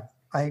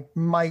 I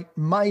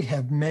might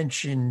have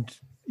mentioned,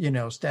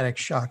 Static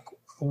Shock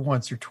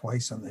once or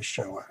twice on this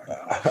show.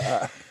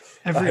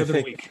 Every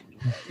other week.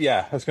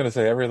 Yeah, I was going to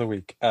say every other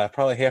week,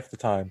 probably half the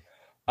time.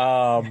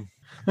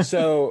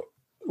 So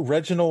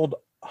Reginald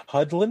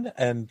Hudlin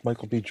and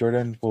Michael B.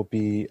 Jordan will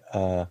be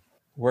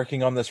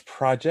working on this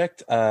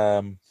project.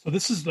 So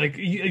this is like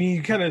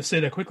you kind of say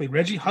that quickly.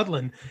 Reggie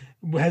Hudlin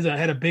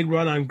had a big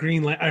run on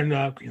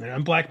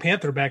on Black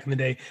Panther back in the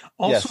day.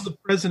 Also, the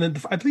president,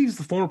 I believe, he's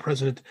the former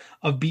president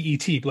of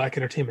BET, Black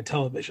Entertainment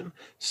Television.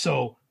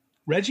 So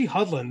Reggie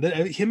Hudlin,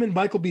 him and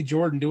Michael B.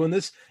 Jordan doing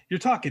this, you're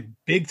talking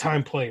big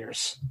time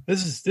players.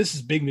 This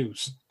is big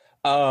news.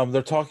 They're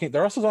also talking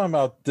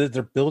about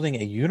they're building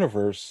a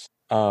universe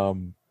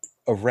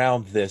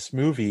around this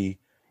movie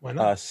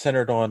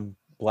centered on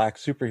Black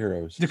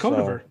superheroes.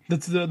 Dakotaverse.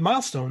 That's the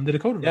Milestone, the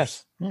Dakotaverse.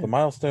 Yes, the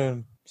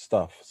Milestone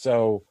stuff.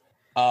 So,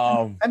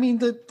 the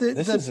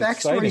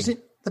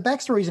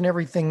backstories and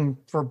everything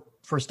for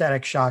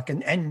Static Shock,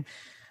 and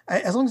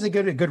as long as they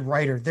get a good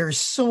writer, there's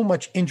so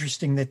much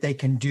interesting that they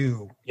can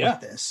do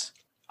with this.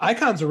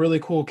 Icon's a really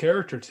cool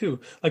character too.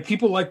 Like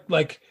people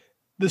like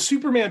the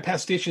Superman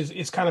pastiche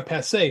is kind of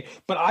passe,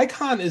 but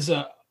Icon is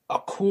a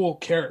cool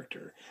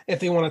character. If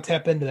they want to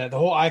tap into that, the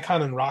whole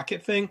Icon and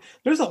Rocket thing,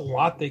 there's a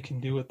lot they can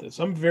do with this.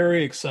 I'm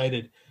very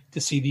excited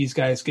to see these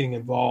guys getting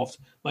involved.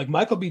 Like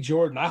Michael B.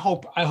 Jordan, I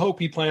hope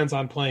he plans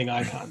on playing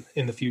Icon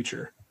in the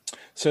future.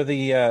 So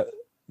the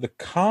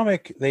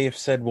comic they have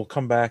said will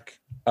come back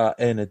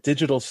in a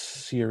digital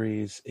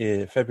series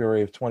in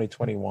February of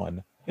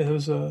 2021. It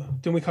was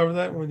didn't we cover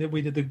that when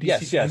we did the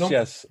DC?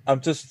 Yes.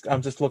 I'm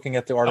just looking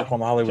at the article on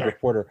the Hollywood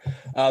Reporter.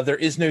 There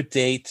is no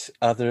date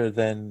other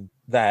than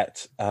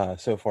that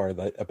so far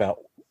about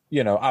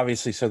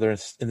obviously. So they're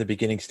in the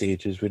beginning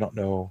stages. We don't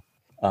know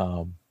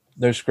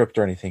no script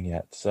or anything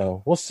yet.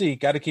 So we'll see.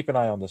 Got to keep an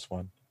eye on this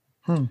one.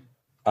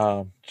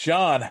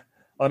 John,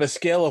 on a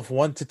scale of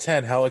 1 to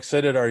 10, how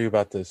excited are you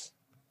about this?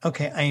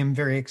 Okay, I am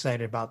very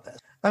excited about this.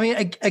 I mean,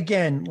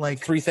 again, like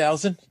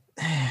 3,000.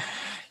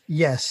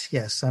 Yes,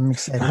 I'm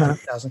excited.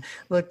 3,000.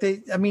 Look,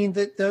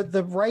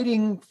 the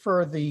writing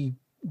for the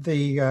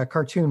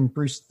cartoon,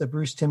 the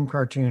Bruce Timm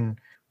cartoon,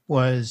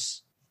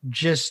 was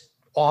just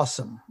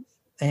awesome,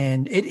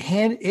 and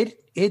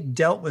it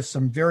dealt with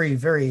some very,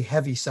 very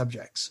heavy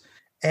subjects.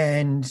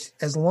 And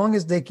as long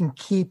as they can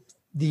keep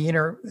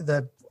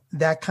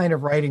that kind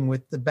of writing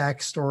with the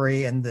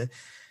backstory and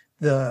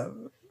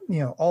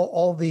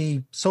all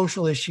the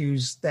social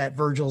issues that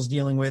Virgil's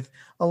dealing with,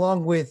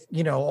 along with,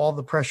 all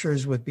the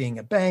pressures with being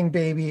a bang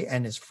baby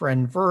and his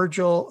friend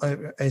Virgil,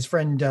 his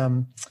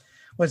friend,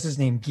 what's his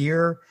name?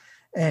 Gear,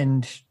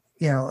 and,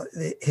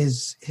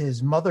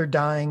 his mother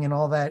dying and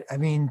all that. I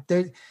mean,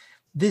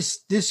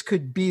 this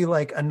could be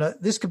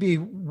this could be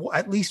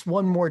at least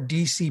one more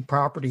DC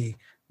property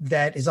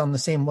that is on the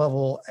same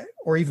level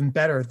or even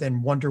better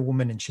than Wonder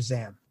Woman and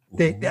Shazam.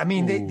 They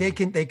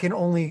can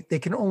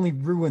only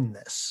ruin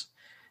this.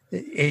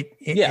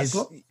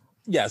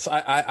 Yes,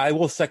 I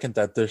will second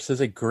that. This is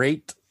a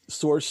great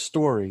source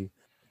story,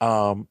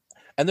 and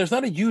there's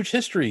not a huge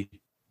history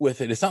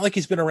with it. It's not like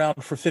he's been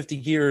around for 50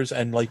 years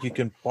and like you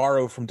can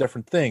borrow from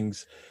different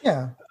things.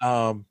 Yeah.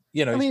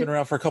 He's been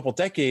around for a couple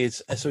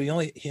decades, and so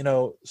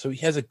he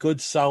has a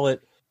good solid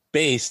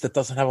base that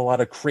doesn't have a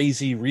lot of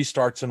crazy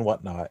restarts and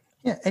whatnot.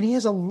 Yeah, and he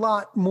has a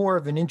lot more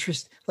of an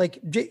interest, like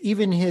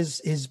even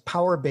his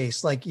power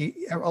base. Like a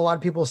lot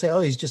of people say, "Oh,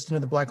 he's just into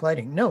the Black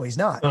Lightning." No, he's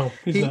not. No,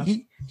 he's not.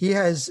 He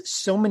has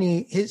so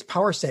many. His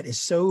power set is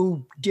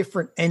so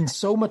different and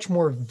so much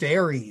more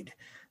varied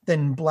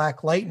than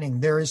Black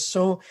Lightning. There is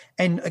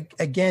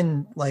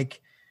again,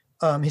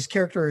 his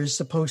character is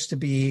supposed to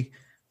be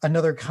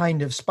another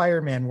kind of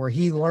Spider-Man, where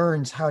he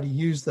learns how to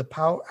use the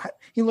power.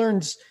 He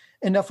learns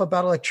enough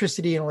about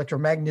electricity and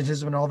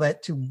electromagnetism and all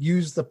that to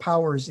use the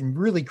powers in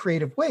really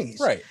creative ways.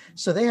 Right.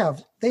 So they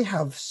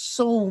have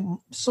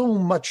so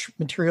much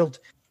material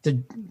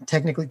to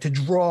technically to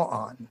draw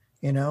on,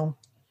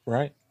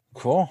 Right.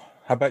 Cool.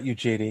 How about you,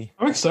 JD?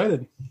 I'm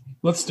excited.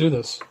 Let's do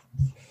this.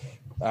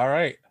 All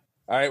right.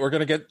 We're going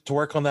to get to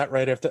work on that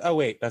right after. Oh,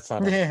 wait, that's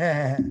not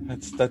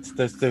it. That's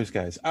those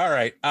guys. All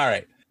right.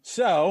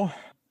 So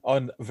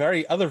on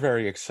very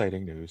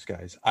exciting news,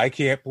 guys, I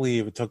can't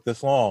believe it took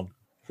this long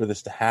for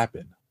this to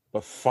happen,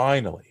 but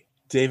finally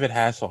David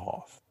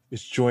Hasselhoff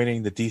is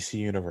joining the DC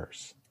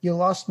universe. You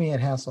lost me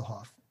at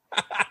Hasselhoff.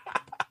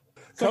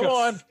 Come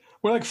on,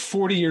 we're like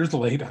 40 years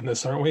late on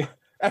this, aren't we?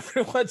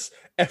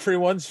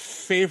 Everyone's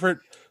favorite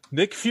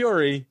Nick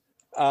Fury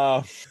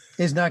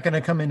is not going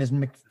to come in as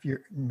Mick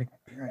Fury.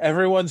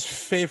 Everyone's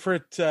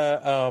favorite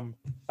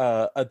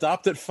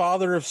adopted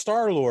father of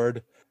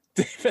Star-Lord,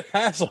 David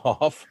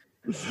Hasselhoff,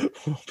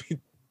 will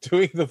be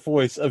doing the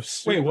voice of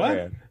Superman.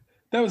 Wait, what?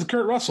 That was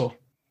Kurt Russell.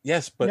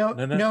 Yes, but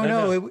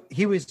no.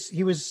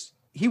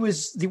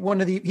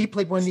 He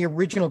played one of the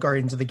original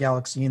Guardians of the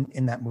Galaxy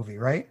in that movie,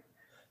 right?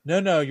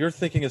 No, you're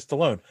thinking of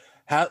Stallone.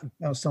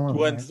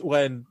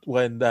 Stallone.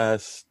 When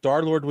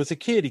Star-Lord was a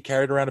kid, he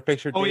carried around a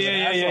picture of Oh, David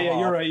yeah.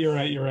 Hasselhoff.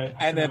 You're right.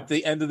 And at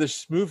the end of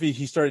this movie,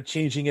 he started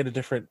changing into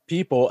different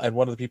people, and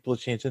one of the people he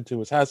changed into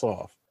was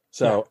Hasselhoff.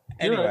 So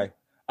anyway,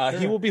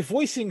 he will be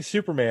voicing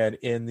Superman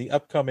in the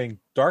upcoming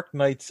Dark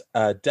Knight's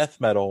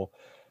Death Metal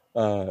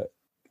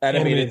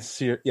animated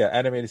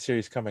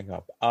series coming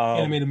up.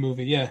 Animated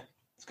movie, yeah.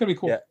 It's going to be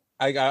cool. Yeah,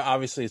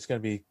 obviously it's going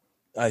to be,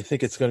 I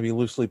think it's going to be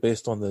loosely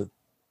based on the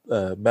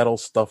metal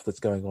stuff that's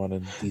going on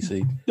in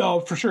DC.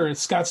 Oh, for sure.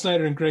 It's Scott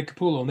Snyder and Greg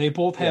Capullo, and they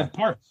both have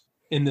parts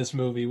in this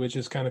movie, which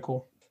is kind of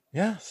cool.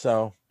 Yeah,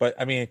 so, but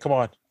I mean, come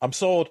on. I'm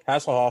sold.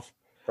 Hasselhoff,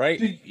 right?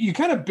 Dude, you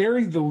kind of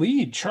buried the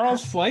lead.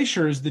 Charles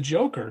Fleischer is the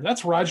Joker.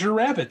 That's Roger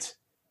Rabbit.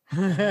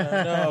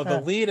 No,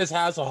 the lead is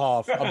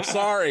Hasselhoff. I'm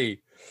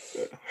sorry.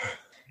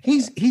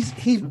 He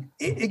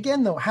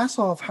again though,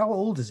 Hasselhoff, how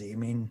old is he? I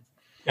mean,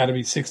 got to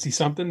be 60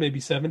 something, maybe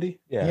 70.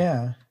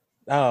 Yeah.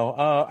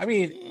 Oh, I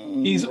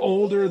mean, he's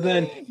older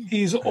than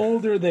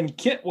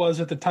Kit was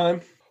at the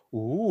time.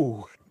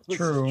 Ooh,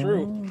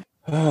 true.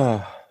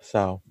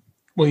 So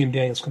William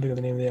Daniels, couldn't think of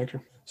the name of the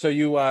actor. So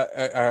you,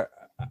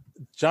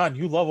 John,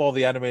 you love all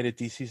the animated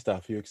DC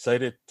stuff. You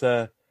excited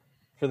for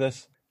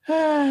this?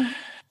 Yeah,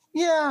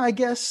 I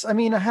guess. I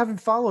mean, I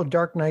haven't followed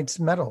Dark Knight's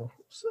metal,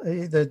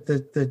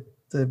 the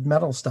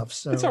metal stuff.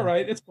 So it's all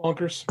right. It's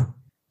bonkers.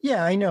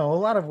 Yeah, I know. A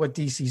lot of what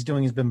DC's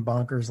doing has been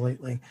bonkers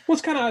lately. Well,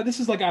 it's kind of, this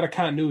is like out of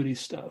continuity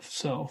stuff.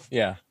 So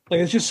yeah,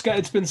 like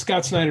it's been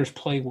Scott Snyder's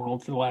play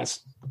world for the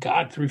last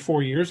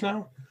 3-4 years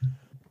now.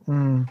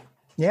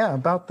 Yeah,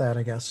 about that,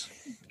 I guess.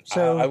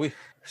 So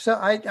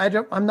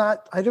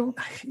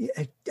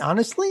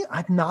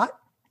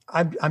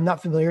I'm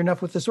not familiar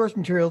enough with the source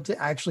material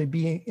to actually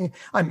be.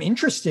 I'm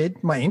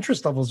interested. My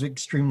interest level is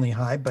extremely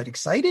high, but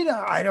excited,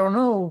 I don't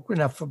know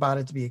enough about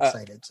it to be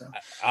excited. So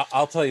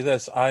I'll tell you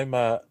this: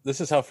 this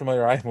is how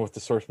familiar I am with the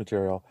source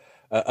material.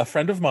 A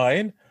friend of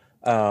mine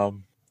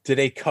did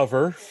a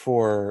cover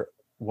for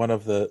one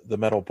of the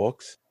metal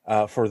books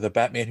for the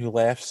Batman Who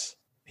Laughs.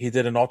 He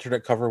did an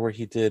alternate cover where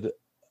he did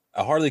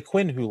a Harley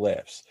Quinn Who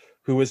Laughs,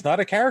 who is not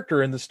a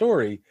character in the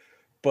story,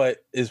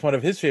 but is one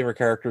of his favorite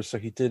characters. So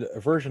he did a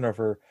version of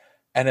her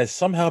and has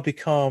somehow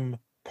become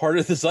part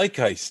of the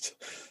zeitgeist.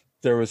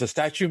 There was a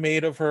statue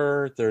made of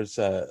her. There's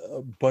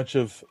a bunch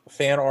of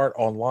fan art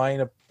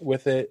online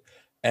with it.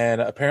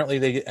 And apparently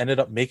they ended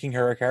up making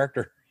her a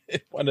character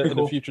in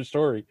a future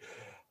story.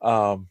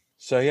 So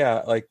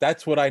yeah, like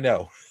that's what I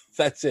know.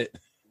 That's it.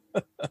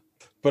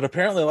 But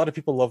apparently a lot of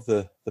people love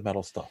the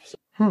metal stuff. So.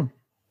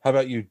 How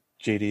about you,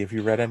 JD? Have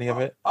you read any of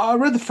it? I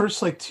read the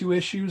first 2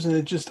 issues, and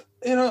it just,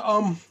 I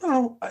don't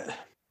know,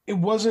 it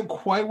wasn't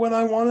quite what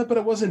I wanted, but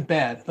it wasn't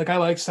bad. Like, I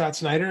like Scott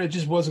Snyder. It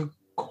just wasn't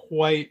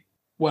quite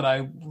what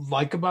I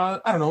like about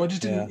it. I don't know. It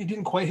just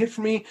didn't quite hit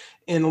for me.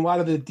 And a lot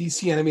of the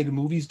DC animated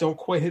movies don't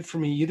quite hit for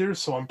me either.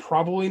 So I'm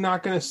probably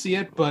not going to see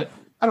it, but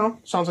I don't know.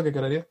 Sounds like a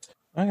good idea.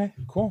 Okay,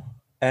 cool.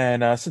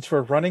 And since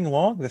we're running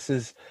long, this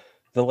is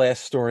the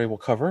last story we'll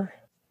cover.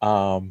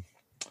 The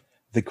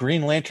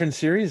Green Lantern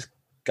series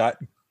got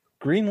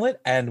greenlit,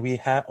 and we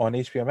have on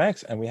HBO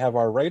Max, and we have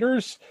our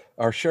writers,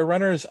 our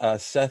showrunners,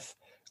 Seth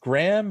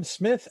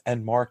Grahame-Smith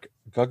and Mark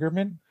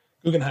Guggenheim.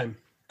 Okay. And,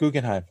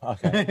 Guggenheim.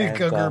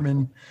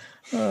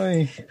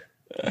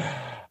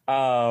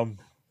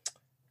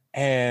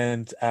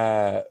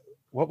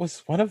 What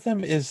was one of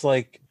them is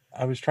like,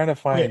 I was trying to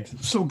find. Okay.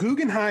 So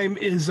Guggenheim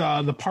is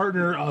the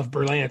partner of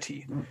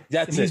Berlanti.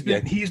 That's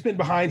it.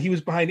 He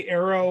was behind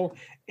Arrow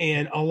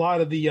and a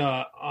lot of the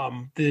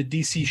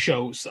DC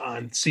shows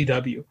on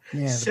CW.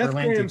 Yeah, Seth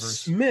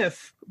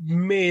Grahame-Smith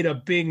made a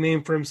big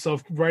name for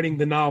himself writing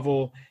the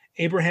novel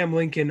Abraham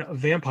Lincoln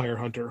Vampire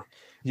Hunter.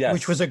 Yes.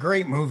 Which was a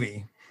great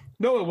movie.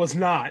 No, it was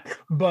not.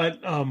 But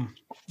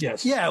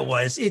yes. Yeah, it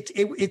was.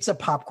 It's a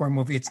popcorn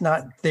movie. It's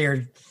not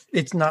there.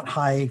 It's not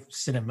high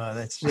cinema.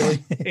 That's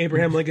really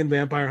Abraham Lincoln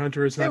Vampire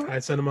Hunter is not high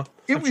cinema.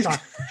 I'm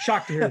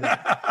shocked to hear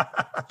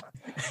that.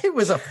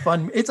 It's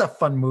a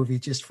fun movie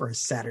just for a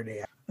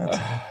Saturday. But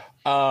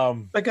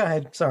go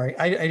ahead. Sorry,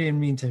 I didn't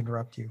mean to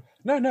interrupt you.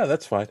 No,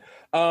 that's fine.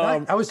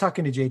 I was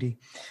talking to JD.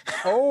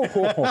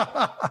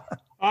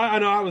 I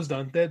know I was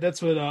done.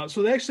 That's what.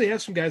 So they actually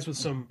have some guys with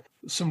some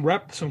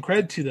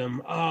cred to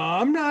them.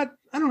 I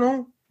don't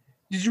know.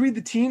 Did you read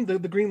the team? The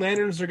Green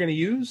Lanterns they're going to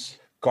use?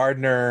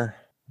 Gardner,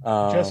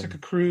 Jessica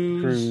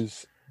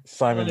Cruz,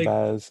 Simon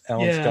Baz,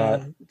 Alan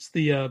Scott. It's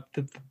the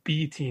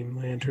B team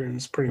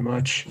Lanterns, pretty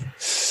much.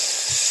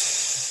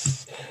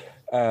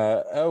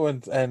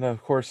 And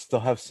of course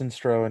they'll have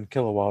Sinestro and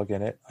Kilowog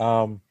in it.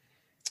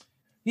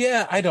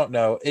 Yeah, I don't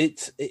know.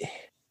 It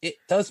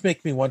does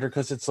make me wonder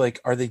because it's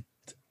like, are they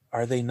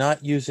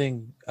not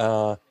using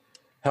Hal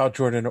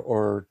Jordan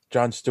or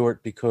Jon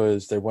Stewart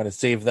because they want to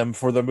save them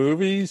for the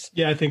movies?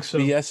 Yeah, I think so.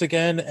 BS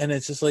again, and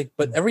it's just like,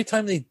 but every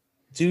time they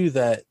do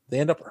that, they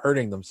end up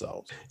hurting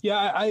themselves. Yeah,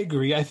 I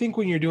agree. I think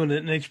when you're doing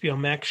an HBO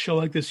Max show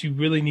like this, you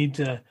really need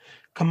to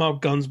come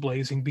out guns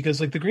blazing, because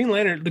like the Green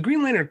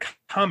Lantern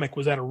comic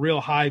was at a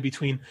real high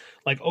between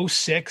like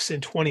 2006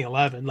 and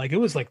 2011. Like it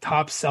was like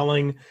top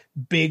selling,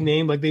 big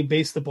name. Like they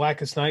based the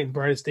Blackest Night and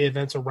Brightest Day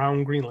events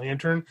around Green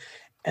Lantern.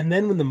 And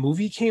then when the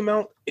movie came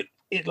out,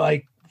 it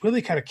like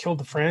really kind of killed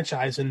the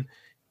franchise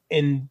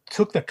and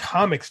took the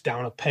comics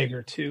down a peg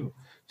or two,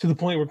 to the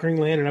point where Green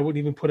Lantern, I wouldn't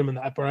even put him in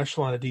the upper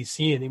echelon of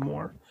DC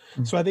anymore.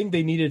 Mm-hmm. So I think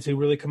they needed to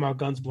really come out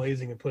guns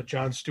blazing and put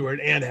Jon Stewart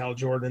and Hal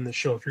Jordan in the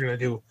show if you're going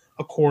to do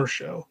a core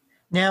show.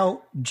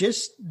 Now,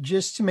 just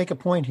to make a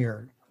point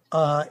here,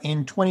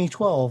 in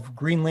 2012,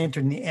 Green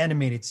Lantern, the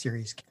animated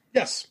series.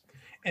 Yes.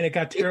 And it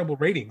got terrible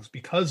ratings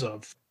because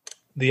of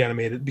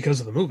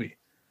the movie.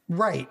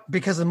 Right,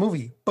 because of the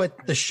movie.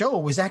 But the show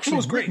was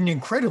actually written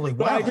incredibly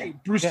well. I agree.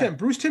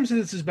 Bruce Timm said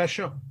it's his best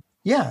show.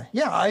 Yeah,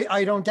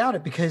 I don't doubt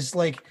it, because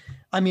like,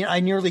 I mean, I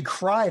nearly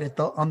cried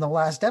on the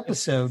last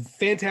episode.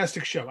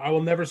 Fantastic show. I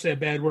will never say a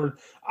bad word.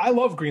 I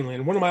love Green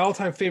Lantern. One of my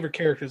all-time favorite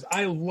characters.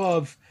 I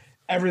love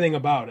everything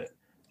about it.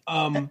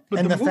 But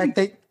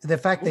the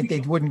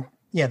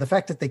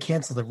fact that they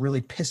canceled it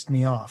really pissed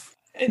me off.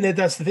 And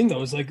that's the thing,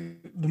 though, is like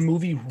the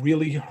movie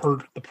really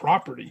hurt the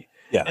property.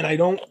 Yeah. And I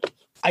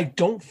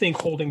don't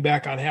think holding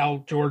back on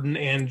Hal Jordan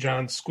and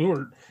Jon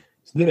Stewart,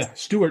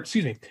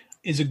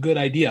 is a good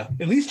idea.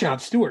 At least Jon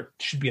Stewart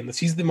should be in this.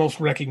 He's the most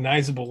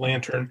recognizable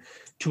Lantern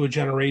to a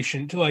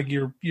generation, to like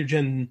your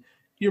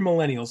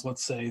millennials,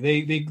 let's say.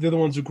 They're the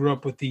ones who grew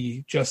up with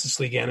the Justice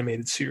League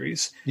animated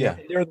series. Yeah.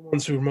 They're the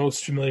ones who are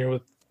most familiar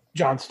with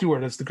Jon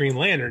Stewart as the Green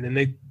Lantern, and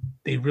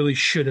they really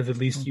should have at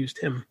least used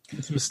him.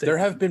 It's a mistake. There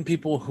have been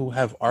people who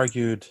have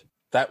argued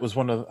that was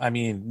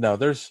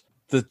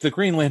the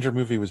Green Lantern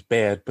movie was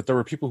bad, but there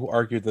were people who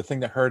argued the thing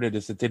that hurt it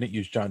is it didn't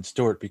use Jon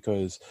Stewart,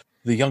 because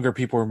the younger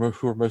people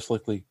who were most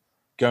likely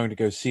going to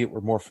go see it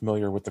were more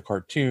familiar with the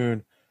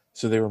cartoon,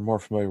 so they were more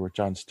familiar with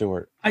Jon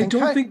Stewart. I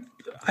don't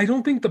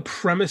think the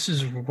premise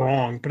is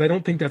wrong, but I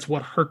don't think that's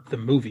what hurt the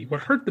movie.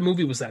 What hurt the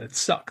movie was that it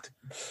sucked.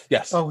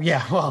 Yes. Oh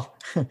yeah. Well,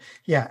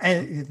 yeah,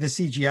 and the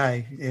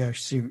CGI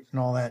suit and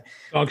all that.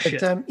 Oh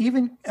shit.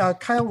 Even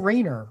Kyle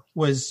Rayner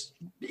was,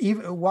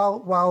 even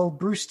while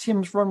Bruce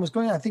Timm's run was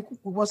going on, I think it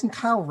wasn't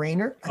Kyle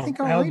Rayner.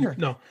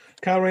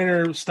 Kyle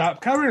Rayner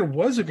stopped. Kyle Rayner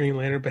was a Green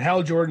Lantern, but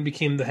Hal Jordan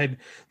became the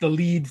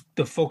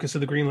focus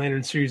of the Green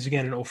Lantern series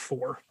again in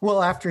 2004.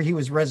 Well, after he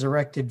was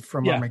resurrected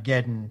from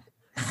Armageddon.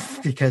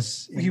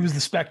 Because he was the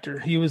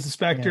Spectre.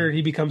 Yeah.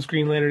 He becomes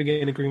Green Lantern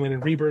again in Green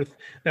Lantern Rebirth.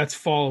 That's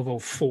fall of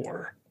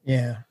 2004.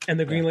 Yeah. And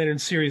the Green Lantern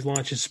series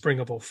launches spring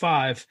of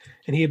 2005,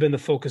 and he had been the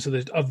focus of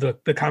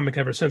the comic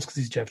ever since, because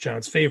he's Jeff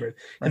Johns' favorite.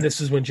 Right. And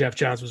this is when Jeff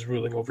Johns was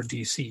ruling over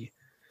DC.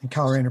 And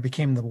Kyle Rayner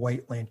became the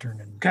White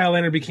Lantern. Kyle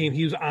Rayner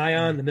he was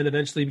Ion, and then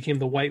eventually became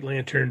the White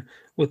Lantern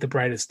with the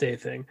Brightest Day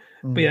thing.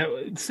 Mm. But yeah,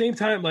 at the same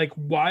time, like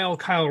while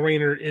Kyle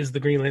Rayner is the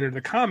Green Lantern in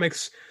the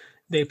comics,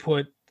 they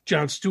put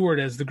Jon Stewart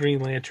as the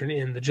Green Lantern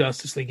in the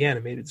Justice League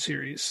animated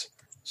series.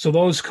 So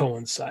those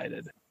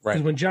coincided. Right.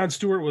 Because when Jon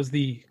Stewart was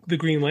the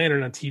Green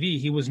Lantern on TV,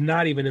 he was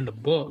not even in the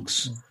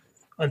books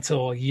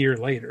until a year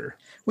later.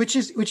 Which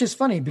is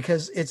funny,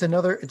 because it's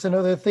another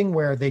thing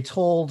where they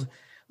told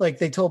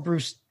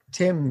Bruce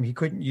Timm he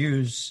couldn't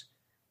use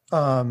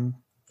Jordan.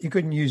 Right?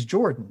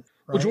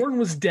 Well, Jordan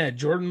was dead.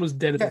 at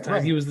the time.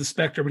 Right. He was the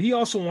Spectre, but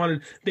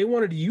they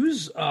wanted to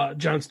use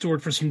Jon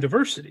Stewart for some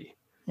diversity.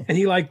 And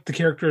he liked the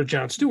character of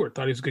Jon Stewart,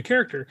 thought he was a good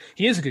character.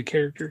 He is a good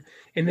character.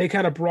 And they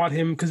kind of brought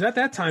him, because at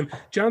that time,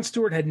 Jon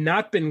Stewart had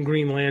not been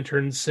Green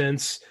Lantern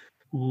since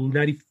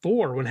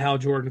 94, when Hal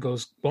Jordan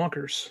goes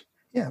bonkers.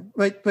 Yeah,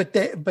 but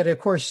of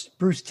course,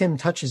 Bruce Timm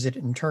touches it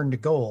and turned to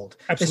gold.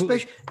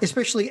 Absolutely.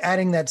 Especially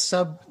adding the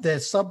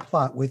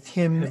subplot with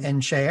him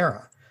and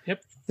Shiera.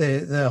 Yep.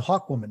 The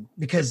Hawk Woman,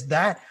 because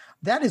that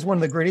is one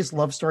of the greatest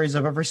love stories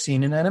I've ever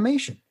seen in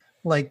animation.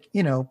 Like,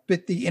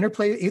 but the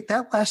interplay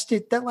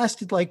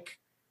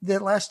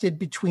that lasted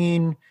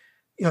between,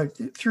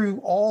 through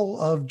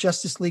all of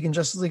Justice League and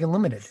Justice League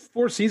Unlimited.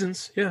 4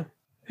 seasons, yeah.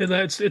 And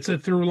it's a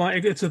through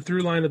line. It's a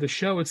through line of the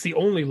show. It's the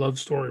only love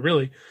story,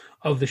 really,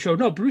 of the show.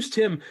 No, Bruce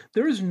Timm.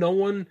 There is no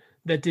one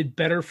that did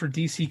better for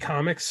DC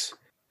Comics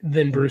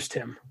than Bruce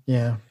Timm.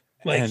 Yeah,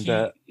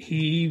 like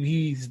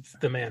he's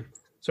the man.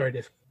 Sorry,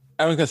 Dave.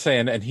 I was gonna say,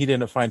 and he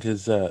didn't find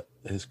his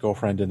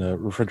girlfriend in a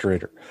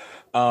refrigerator.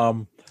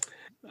 Cutting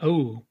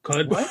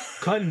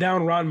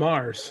down Ron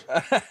Mars.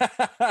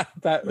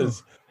 That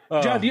was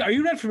John. Are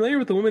you not familiar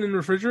with the woman in the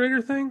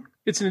refrigerator thing?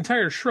 It's an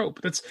entire trope.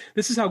 This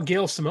is how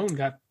Gail Simone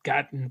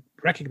got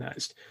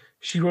recognized.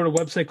 She wrote a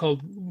website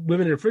called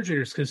Women in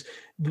Refrigerators, because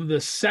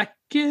the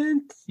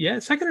second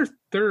or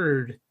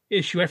third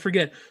issue, I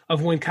forget,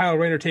 of when Kyle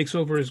Rayner takes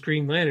over as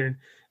Green Lantern,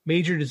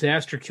 Major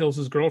Disaster kills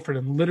his girlfriend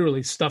and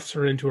literally stuffs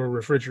her into a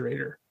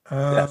refrigerator.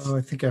 Oh, yes.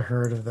 I think I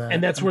heard of that.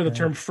 And that's where the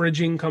term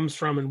fridging comes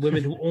from. And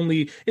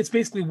it's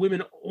basically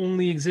women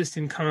only exist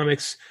in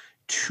comics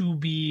to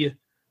be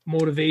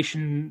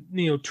motivation,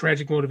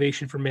 tragic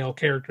motivation for male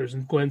characters.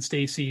 And Gwen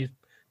Stacy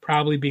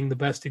probably being the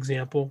best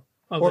example.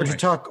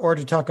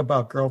 To talk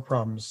about girl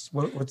problems.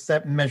 What's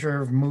that measure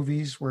of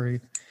movies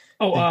where?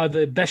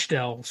 The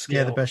Bechdel scale.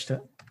 Yeah, the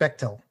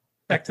Bechdel.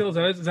 Bechdel,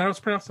 is that how it's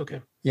pronounced?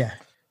 Okay. Yeah,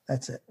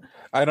 that's it.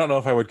 I don't know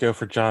if I would go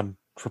for John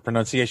for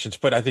pronunciations,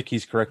 but I think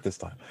he's correct this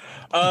time.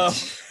 All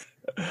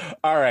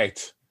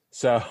right.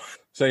 So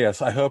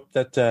yes, I hope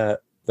that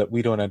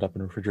we don't end up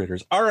in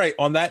refrigerators. All right.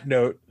 On that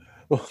note,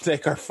 we'll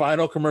take our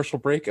final commercial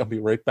break. I'll be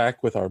right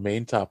back with our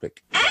main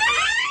topic.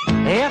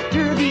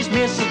 After these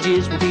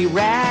messages, we'll be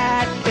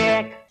right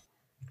back.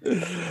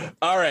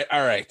 All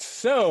right.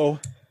 So,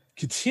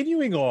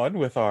 continuing on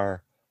with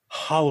our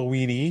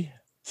Halloween-y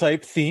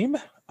type theme.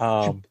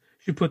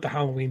 You put the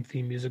Halloween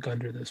theme music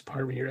under this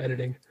part when you're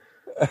editing.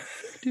 I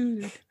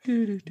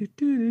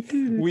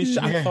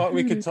thought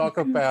we could talk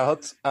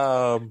about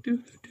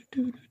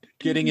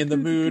getting in the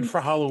mood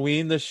for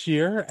Halloween this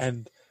year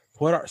and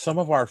what are some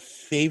of our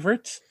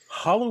favorite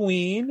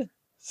Halloween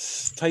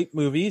type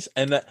movies.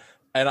 And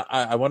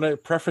I want to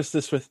preface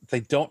this with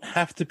they don't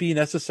have to be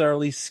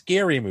necessarily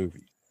scary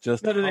movies.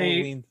 Just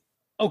Halloween.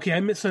 Okay, I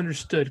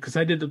misunderstood because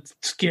I did the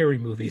scary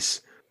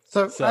movies.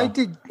 So I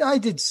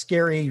did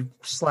scary /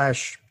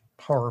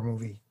 horror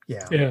movie.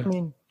 Yeah. I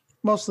mean,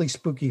 mostly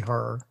spooky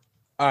horror.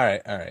 All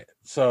right.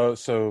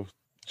 So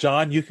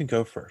John, you can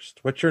go first.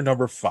 What's your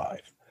number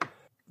 5?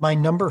 My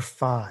number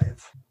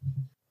 5.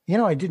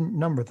 I didn't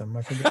number them.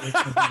 I forget which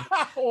one.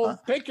 Well,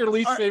 pick your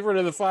least favorite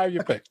of the 5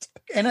 you picked.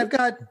 And I've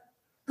got.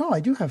 I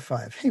do have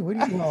 5. Hey, what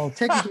do you know?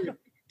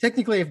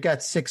 Technically, I've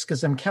got 6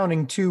 because I'm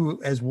counting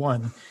 2 as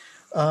 1.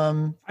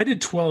 I did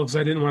 12 because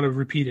I didn't want to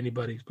repeat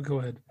anybody. But go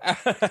ahead.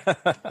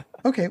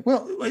 Okay,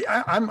 well,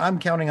 I'm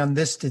counting on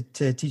this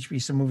to teach me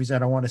some movies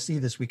that I want to see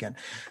this weekend.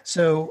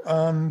 So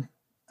I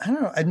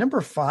don't know. At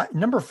number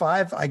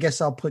 5, I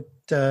guess I'll put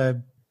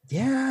I'll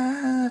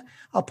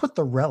put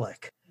The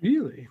Relic.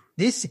 Really?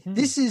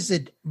 This is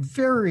a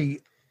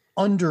very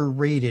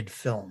underrated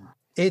film.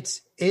 I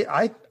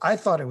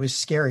thought it was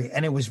scary,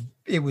 and it was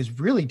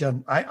really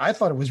done. I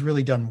thought it was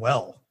really done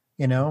well.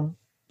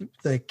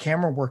 The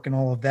camera work and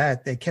all of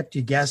that, they kept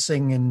you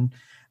guessing,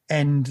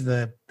 and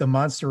the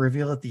monster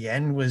reveal at the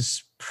end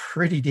was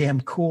pretty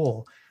damn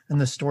cool, and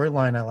the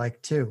storyline I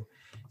liked too.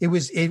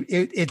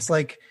 It's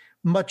like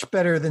much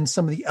better than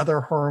some of the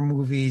other horror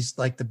movies,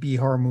 like the B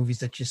horror movies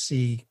that you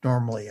see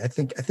normally. I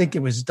think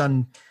it was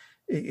done.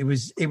 It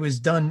was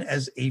done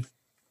as a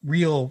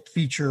real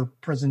feature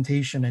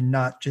presentation and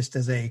not just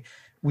as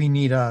we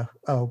need a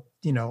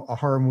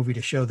horror movie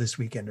to show this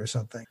weekend or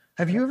something.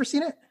 Have you ever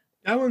seen it?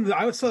 That one,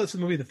 I saw this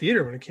movie at the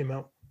theater when it came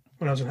out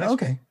when I was in high school.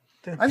 Okay.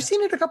 I've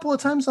seen it a couple of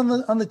times on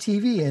the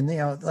TV, and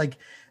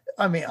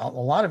a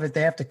lot of it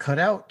they have to cut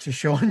out to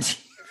show on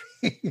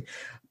TV.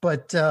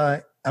 But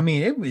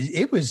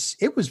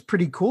it was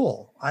pretty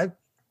cool. I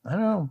don't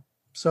know.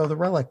 So The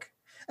Relic,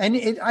 and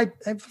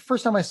the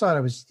first time I saw it,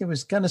 it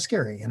was kind of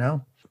scary,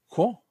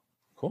 Cool.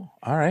 All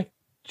right,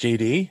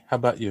 JD, how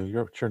about you?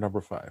 You're your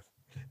number 5.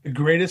 The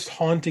greatest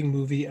haunting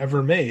movie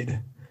ever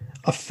made.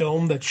 A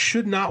film that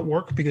should not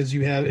work because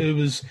it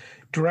was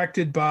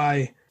directed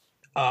by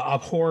a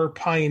horror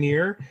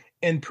pioneer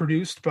and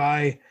produced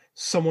by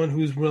someone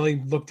who's really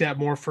looked at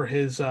more for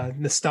his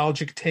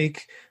nostalgic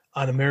take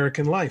on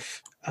American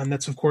life. And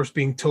that's, of course,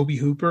 being Tobe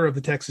Hooper of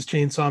the Texas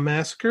Chainsaw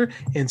Massacre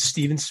and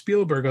Steven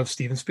Spielberg of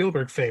Steven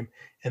Spielberg fame.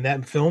 And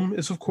that film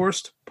is, of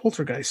course,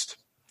 Poltergeist.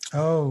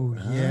 Oh,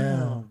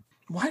 yeah.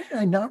 Why did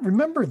I not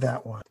remember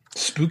that one?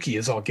 Spooky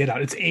as all get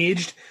out. It's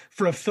aged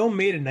for a film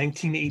made in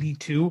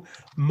 1982.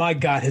 My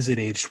God, has it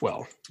aged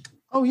well?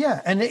 Oh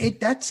yeah, and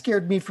that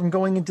scared me from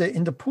going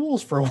into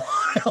pools for a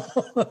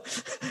while.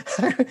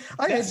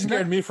 That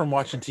scared me from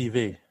watching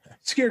TV.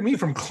 Scared me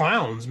from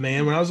clowns,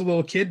 man. When I was a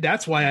little kid,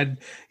 that's why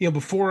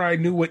before I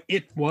knew what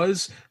it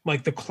was,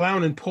 like the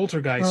clown in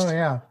Poltergeist,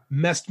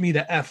 messed me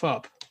the F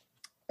up.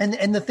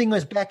 And the thing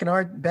was back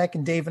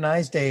in Dave and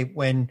I's day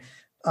when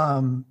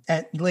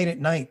at late at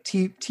night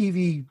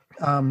TV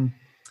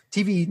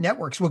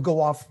networks would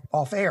go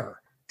off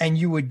air and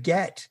you would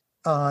get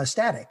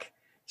static.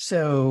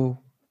 So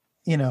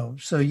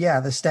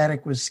the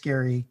static was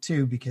scary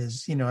too,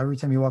 because, every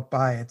time you walk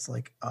by, it's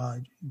like,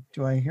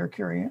 do I hear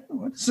Carrie Ann?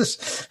 What is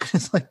this?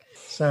 It's like,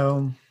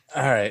 so.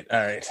 All right.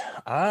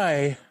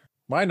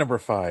 My number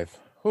 5.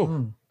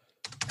 You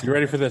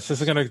ready for this?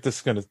 This is gonna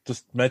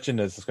just mention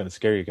this. It's gonna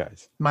scare you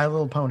guys. My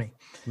Little Pony.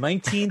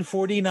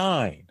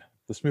 1949.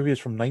 This movie is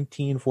from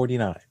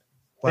 1949. Wow.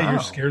 That year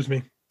scares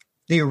me.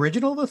 The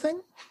original of the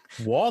thing?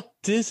 Walt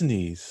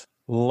Disney's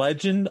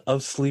Legend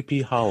of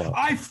Sleepy Hollow.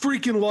 I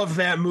freaking love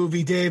that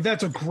movie, Dave.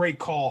 That's a great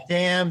call.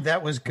 Damn,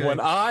 that was good.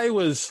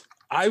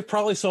 I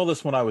probably saw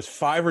this when I was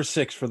 5 or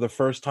 6 for the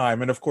first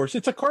time. And of course,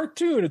 it's a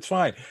cartoon. It's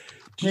fine.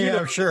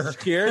 I'm sure.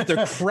 Scared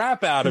the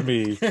crap out of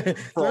me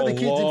for a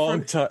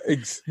long time.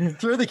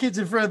 Throw the kids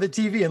in front of the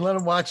TV and let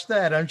them watch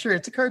that. I'm sure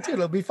it's a cartoon.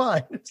 It'll be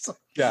fine.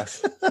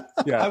 Yes.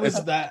 Yeah.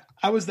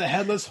 I was the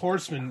Headless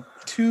Horseman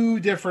 2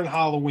 different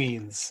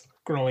Halloweens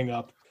growing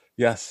up.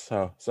 Yes.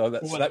 So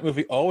that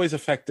movie always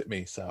affected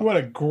me. So what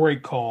a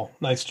great call.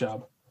 Nice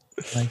job.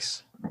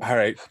 Thanks. All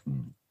right.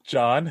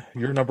 John,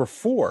 you're number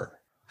 4.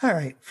 All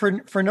right.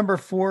 For number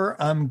 4,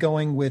 I'm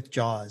going with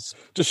Jaws.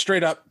 Just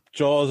straight up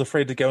Joel is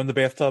afraid to go in the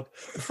bathtub.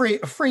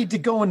 Afraid to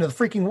go into the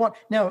freaking water.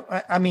 Now,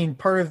 I mean,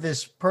 part of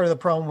the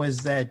problem was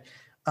that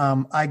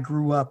I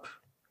grew up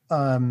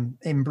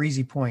in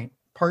Breezy Point.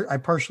 I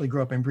partially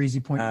grew up in Breezy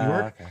Point, New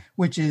York,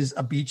 which is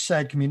a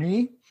beachside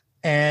community.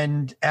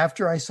 And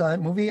after I saw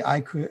that movie,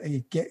 I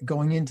could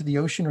going into the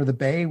ocean or the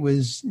bay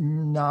was a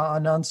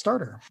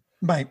non-starter.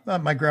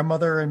 My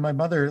grandmother and my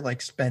mother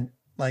spent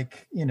a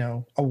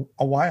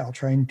while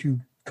trying to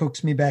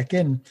coax me back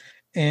in.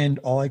 And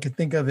all I could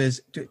think of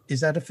is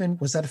that a fin?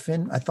 Was that a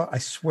fin? I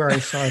swear I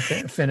saw a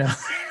fin out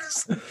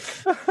there.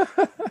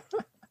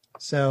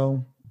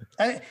 So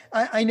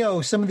I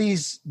know some of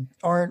these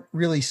aren't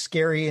really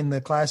scary in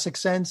the classic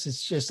sense.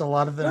 It's just a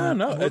lot of them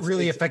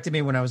really affected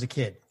me when I was a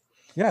kid.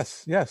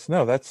 Yes.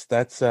 No,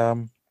 that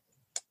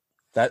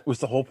was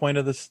the whole point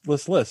of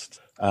this list.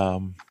 I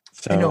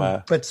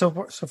know, but so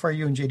far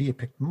you and JD have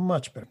picked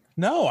much better.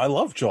 No, I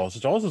love Jaws.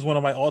 Jaws is one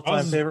of my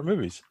all-time favorite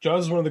movies.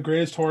 Jaws is one of the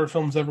greatest horror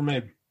films ever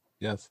made.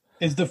 Yes.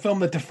 Is the film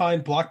that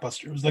defined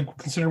Blockbuster. It was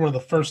considered one of the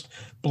first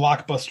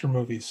blockbuster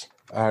movies.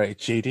 All right,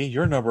 JD,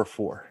 you're number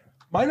 4.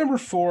 My number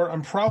 4,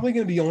 I'm probably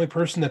going to be the only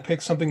person that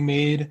picked something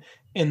made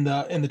in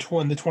the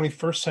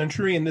 21st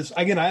century. And this,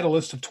 again, I had a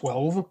list of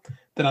 12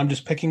 that I'm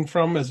just picking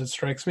from as it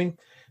strikes me.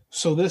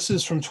 So this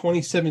is from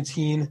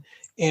 2017.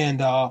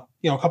 And, a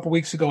couple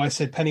weeks ago, I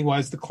said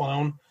Pennywise the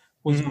Clown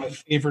was one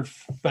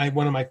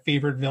of my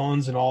favorite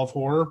villains in all of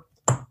horror.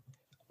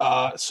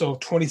 So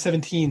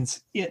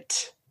 2017's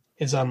It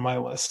is on my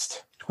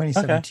list.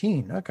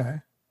 2017. Okay.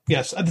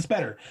 Yes, it's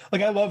better.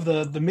 I love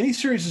the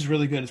miniseries is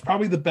really good. It's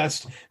probably the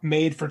best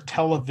made for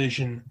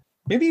television,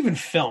 maybe even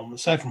film,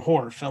 aside from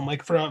horror film.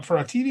 For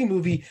a TV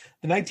movie,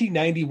 the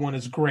 1990 one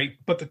is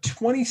great, but the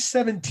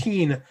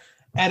 2017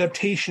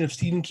 adaptation of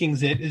Stephen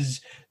King's It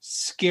is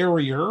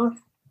scarier.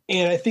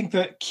 And I think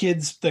that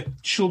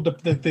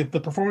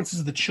the performances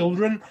of the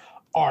children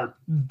are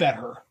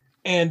better.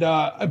 And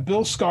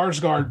Bill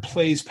Skarsgård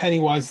plays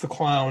Pennywise the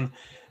Clown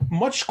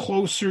much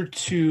closer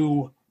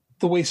to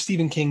the way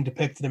Stephen King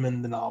depicted him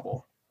in the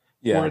novel.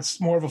 Yeah. Where it's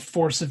more of a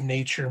force of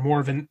nature, more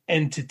of an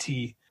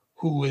entity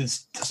who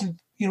doesn't,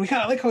 we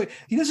kind of like how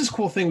he does this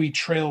cool thing where he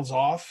trails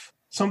off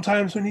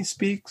sometimes when he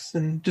speaks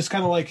and just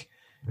kind of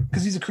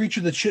because he's a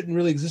creature that shouldn't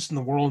really exist in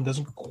the world and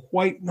doesn't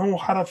quite know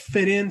how to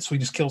fit in, so he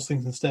just kills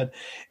things instead.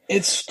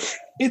 It's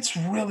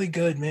really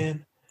good,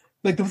 man.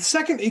 The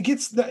second it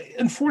gets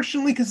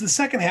unfortunately, because the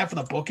second half of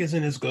the book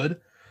isn't as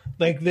good.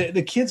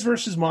 The kids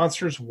versus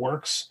monsters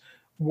works,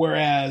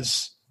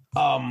 whereas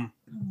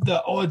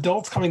the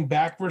adults coming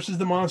back versus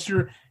the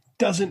monster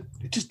doesn't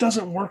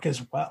work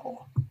as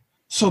well.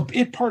 So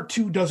It Part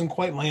 2 doesn't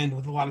quite land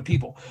with a lot of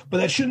people, but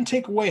that shouldn't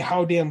take away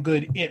how damn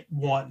good It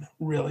 1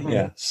 really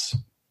is.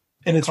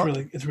 And it's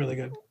really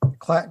good.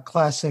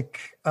 Classic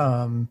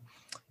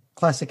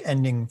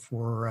ending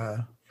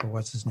for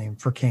what's his name,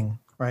 for King,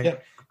 right?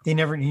 Yep. He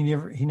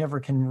never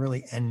can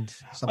really end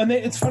something.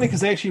 And it's funny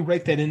because they actually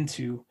write that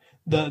into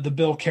the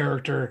Bill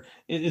character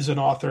is an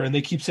author, and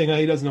they keep saying,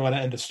 he doesn't know how to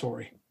end a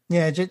story.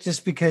 Yeah,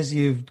 just because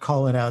you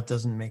call it out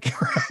doesn't make it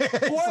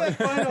right. Well,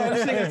 I'm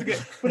saying it's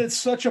good, but it's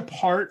such a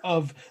part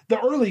of the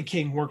early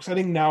King works. I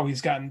think now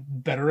he's gotten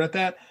better at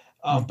that.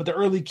 But the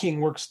early King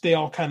works, they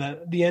all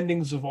the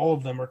endings of all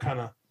of them are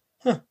kind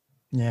of,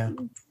 Yeah.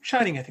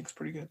 Shining, I think, is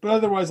pretty good. But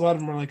otherwise, a lot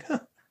of them are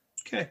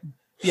okay.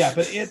 Yeah,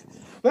 but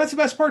that's the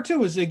best part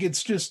too, is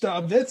it's just,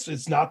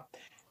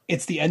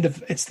 it's the end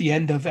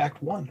of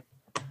Act 1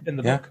 in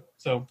the book.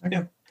 So,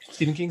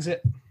 Stephen King's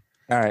It.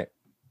 All right.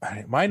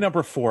 My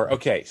number 4.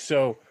 Okay.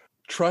 So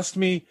trust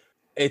me,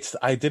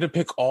 I didn't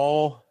pick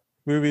all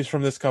movies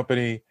from this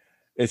company.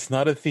 It's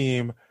not a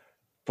theme,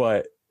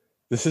 but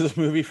this is a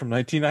movie from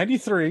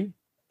 1993.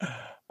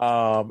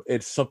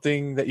 It's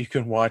something that you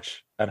can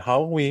watch at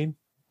Halloween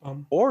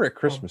or at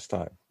Christmas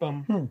time.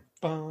 And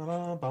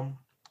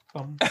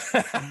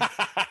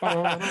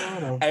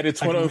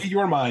it's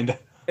your mind.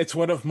 It's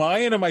one of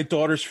mine and my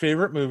daughter's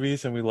favorite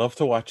movies, and we love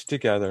to watch it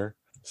together.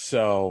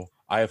 So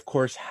I, of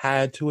course,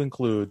 had to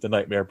include The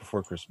Nightmare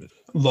Before Christmas.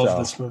 Love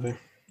this movie.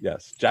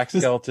 Yes. Jack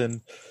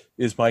Skellington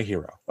is my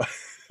hero.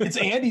 It's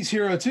Andy's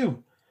hero,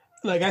 too.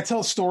 I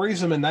tell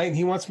stories of him at night, and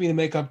he wants me to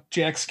make up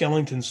Jack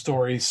Skellington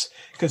stories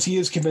because he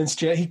is convinced.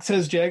 He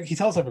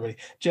tells everybody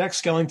Jack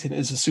Skellington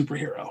is a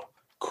superhero.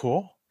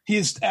 Cool. He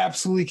is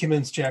absolutely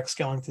convinced Jack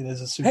Skellington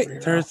is a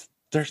superhero. Hey,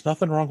 there's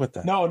nothing wrong with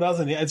that. No,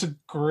 nothing. It's a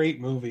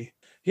great movie.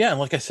 Yeah, and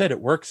like I said,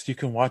 it works. You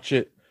can watch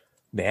it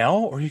now,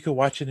 or you can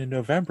watch it in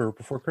November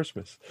before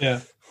Christmas. Yeah.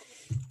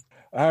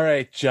 All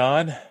right,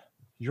 John,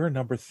 you're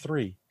number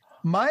 3.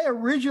 My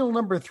original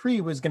number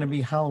 3 was going to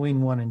be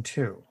Halloween 1 and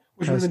 2.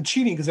 Which would have been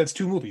cheating because that's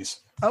 2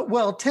 movies.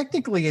 Well,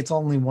 technically, it's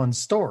only one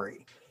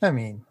story. I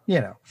mean,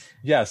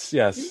 Yes.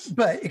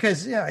 But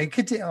because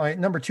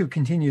number 2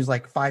 continues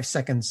 5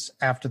 seconds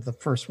after the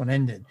first one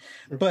ended.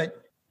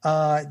 But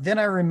then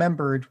I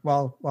remembered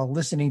while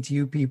listening to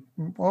you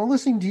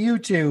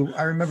two,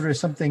 I remembered there's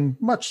something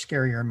much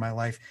scarier in my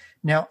life.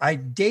 Now,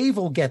 Dave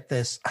will get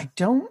this. I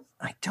don't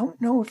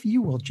know if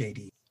you will,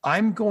 JD.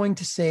 I'm going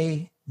to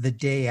say The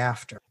Day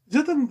After. Is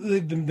that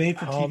the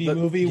made-for-TV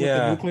movie with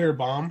the nuclear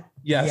bomb?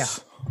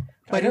 Yes. Yeah.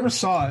 But I never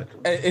saw it.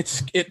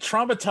 It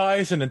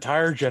traumatized an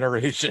entire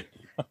generation.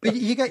 But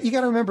you got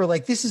to remember,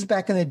 like, this is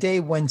back in the day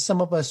when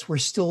some of us were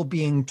still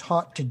being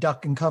taught to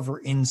duck and cover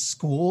in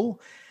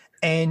school.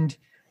 And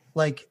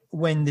like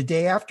when The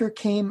Day After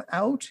came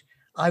out,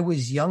 I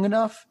was young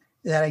enough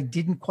that I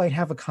didn't quite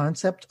have a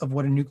concept of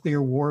what a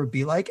nuclear war would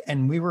be like.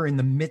 And we were in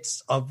the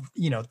midst of,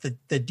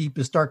 the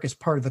deepest, darkest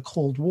part of the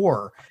Cold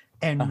War.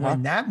 And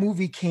when that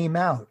movie came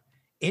out,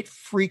 it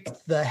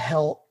freaked the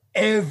hell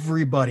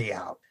everybody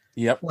out.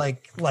 Yep.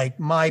 Like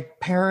my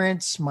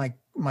parents, my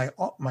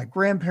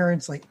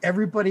grandparents, like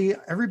everybody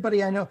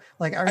I know.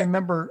 Like I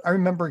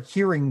remember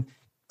hearing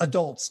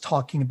adults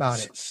talking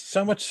about it.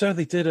 So much so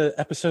they did an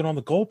episode on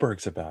the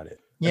Goldbergs about it.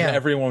 Yeah. And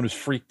everyone was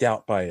freaked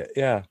out by it.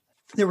 Yeah.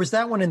 There was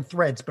that one in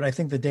Threads, but I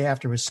think The Day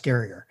After was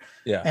scarier.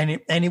 Yeah.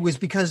 And it was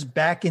because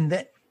back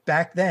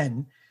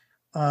then,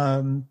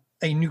 a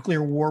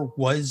nuclear war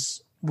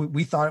was,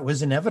 we thought it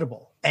was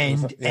inevitable.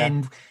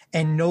 And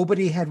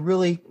nobody had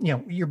really,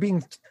 you're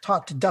being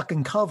taught to duck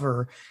and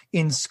cover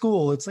in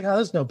school. It's like, oh,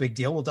 that's no big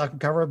deal. We'll duck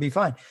and cover. It'll be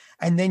fine.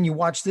 And then you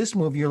watch this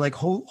movie, you're like,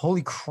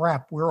 holy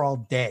crap, we're all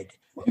dead.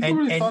 And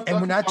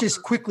we're not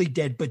just quickly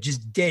dead, but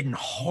just dead in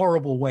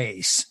horrible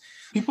ways.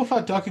 People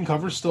thought duck and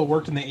cover still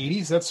worked in the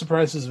 80s. That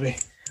surprises me.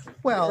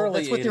 Well,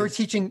 that's what they were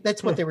teaching.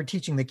 That's what they were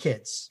teaching the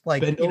kids.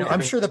 Like, I'm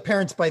sure the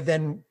parents by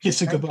then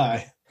kiss it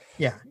goodbye.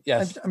 Yeah.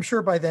 Yes. I'm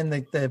sure by then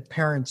the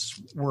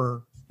parents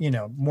were,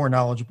 more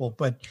knowledgeable,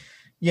 but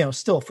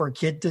still for a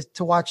kid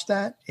to watch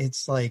that,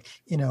 it's like,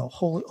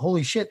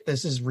 holy shit,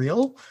 this is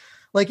real.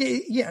 Like,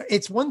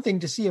 it's one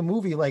thing to see a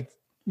movie like,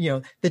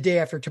 The Day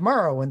After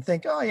Tomorrow and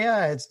think, oh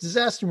yeah, it's a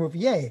disaster movie.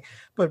 Yay.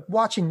 But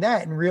watching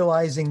that and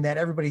realizing that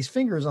everybody's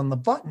finger is on the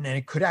button and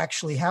it could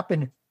actually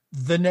happen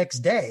the next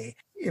day,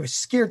 it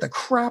scared the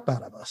crap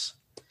out of us.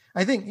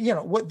 I think,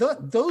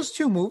 those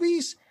two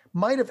movies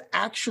might have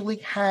actually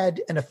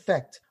had an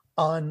effect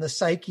on the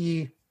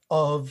psyche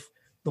of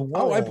the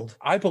world.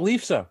 I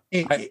believe so.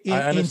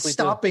 In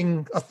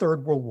stopping a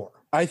third world war.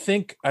 I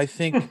think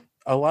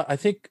a lot. I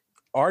think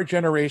our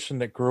generation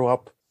that grew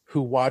up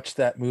who watched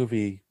that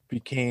movie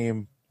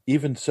became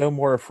even so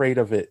more afraid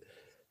of it.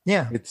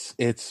 Yeah.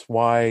 It's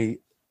why,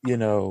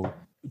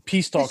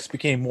 peace talks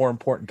became more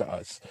important to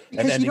us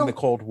and ending the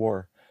Cold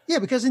War. Yeah,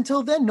 because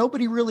until then,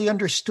 nobody really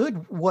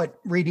understood what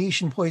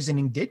radiation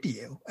poisoning did to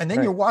you. And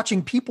then you're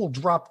watching people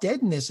drop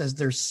dead in this as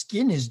their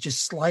skin is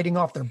just sliding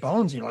off their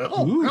bones. And you're like,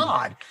 oh,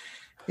 God.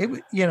 All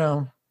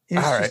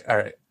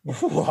right.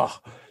 Whoa.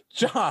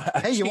 John.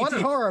 Hey, you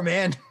wanted horror,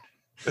 man.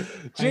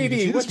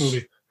 JD,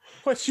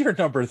 what's your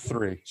number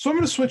 3? So I'm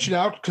going to switch it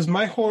out because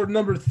my horror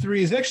number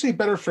 3 is actually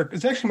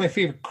it's actually my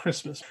favorite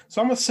Christmas.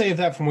 So I'm going to save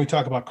that for when we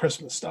talk about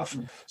Christmas stuff.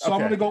 So I'm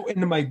going to go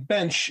into my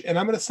bench and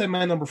I'm going to say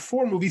my number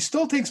 4 movie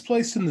still takes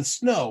place in the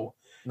snow.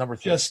 Number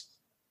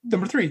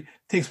 3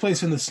 takes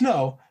place in the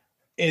snow.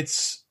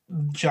 It's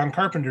John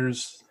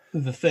Carpenter's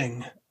The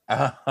Thing.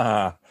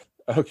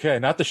 Okay,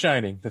 not The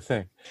Shining, The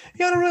Thing.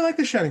 Yeah, I don't really like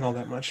The Shining all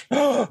that much.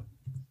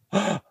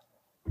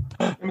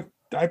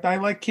 I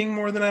like King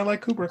more than I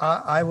like Kubrick.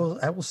 I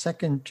will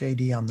second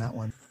JD on that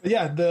one.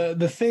 Yeah,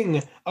 the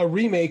Thing, a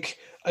remake,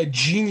 a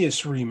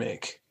genius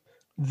remake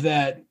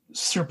that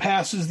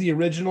surpasses the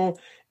original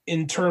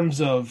in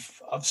terms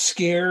of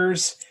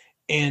scares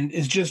and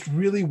is just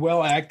really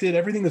well acted.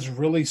 Everything is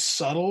really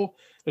subtle.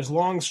 There's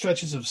long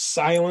stretches of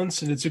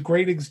silence, and it's a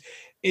great.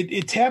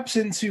 It taps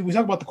into. We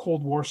talk about the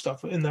Cold War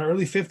stuff in the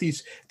early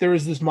 50s. There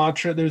was this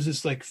mantra. There's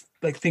this like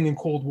thing in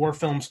Cold War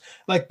films,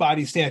 like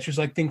Body Snatchers,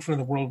 like Think from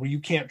the World, where you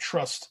can't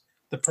trust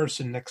the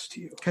person next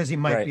to you because he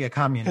might be a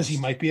communist.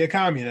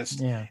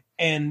 Yeah,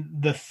 and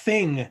The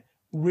Thing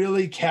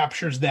really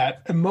captures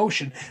that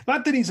emotion.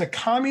 Not that he's a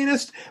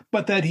communist,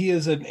 but that he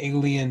is an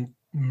alien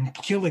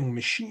killing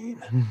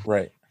machine.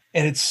 Right.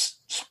 And it's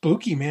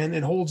spooky, man.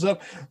 It holds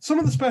up. Some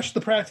of the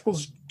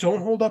practicals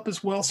don't hold up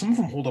as well. Some of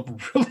them hold up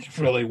really,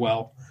 really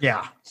well.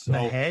 Yeah. So, the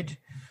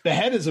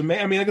head is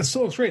amazing. I mean, it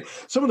still looks great.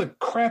 Some of the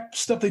crap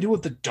stuff they do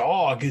with the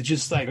dog is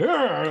just like,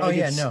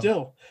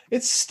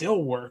 it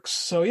still works.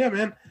 So yeah,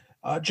 man.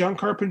 John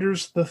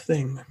Carpenter's The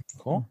Thing.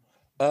 Cool.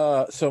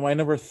 So my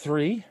number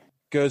 3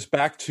 goes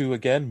back to,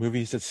 again,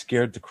 movies that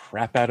scared the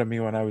crap out of me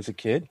when I was a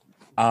kid.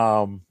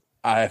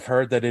 I've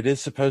heard that it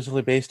is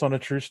supposedly based on a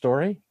true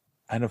story.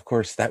 And of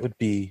course, that would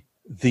be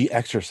The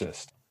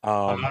Exorcist.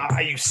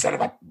 You son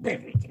of a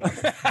baby.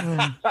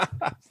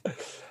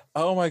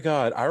 Oh my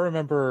God. I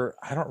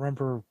don't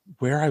remember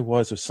where I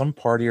was. It was some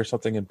party or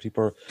something. And it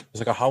was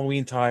like a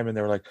Halloween time. And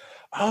they were like,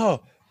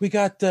 oh, we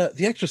got The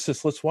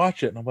Exorcist. Let's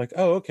watch it. And I'm like,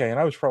 oh, okay. And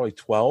I was probably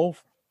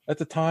 12 at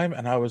the time.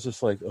 And I was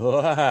just like,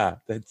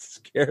 that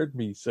scared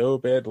me so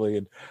badly.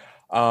 And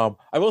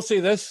I will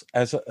say this,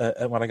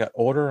 when I got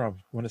older, I'm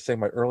going to say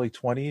my early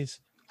 20s,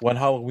 one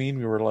Halloween,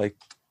 we were like,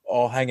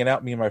 all hanging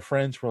out, me and my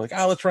friends were like,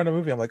 let's run a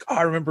movie. I'm like,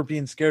 I remember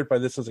being scared by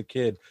this as a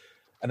kid.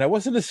 And I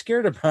wasn't as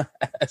scared about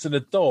it as an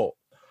adult.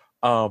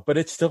 But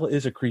it still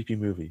is a creepy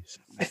movie.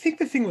 I think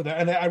the thing with that,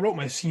 and I wrote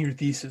my senior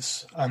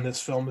thesis on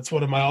this film. It's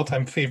one of my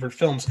all-time favorite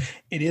films.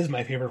 It is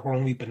my favorite horror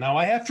movie, but now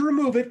I have to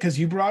remove it because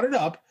you brought it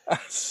up.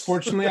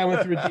 Fortunately, I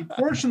went through a deep.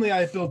 Fortunately,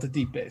 I built a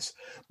deep base.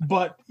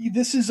 But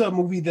this is a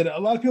movie that a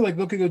lot of people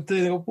look at it.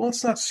 They go, "Well,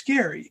 it's not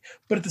scary,"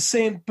 but at the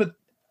same, but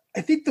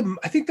I think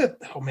that.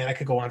 Oh man, I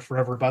could go on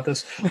forever about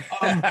this.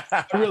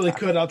 I really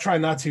could. I'll try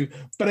not to.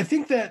 But I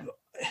think that.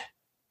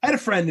 I had a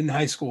friend in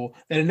high school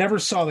that never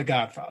saw The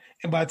Godfather.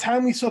 And by the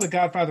time we saw The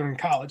Godfather in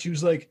college, he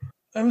was like,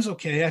 "That was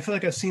okay. I feel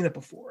like I've seen it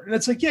before." And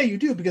it's like, yeah, you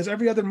do, because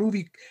every other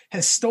movie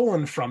has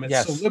stolen from it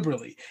so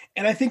liberally.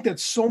 And I think that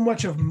so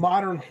much of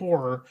modern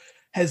horror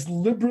has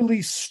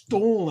liberally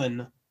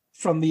stolen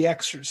from The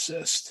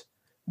Exorcist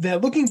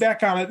that looking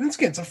back on it, and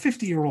again, it's a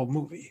 50-year-old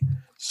movie.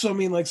 So, I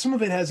mean, like, some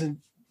of it hasn't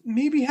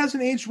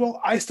aged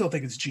well. I still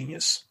think it's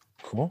genius.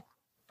 Cool.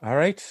 All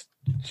right,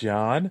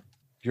 John,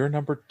 you're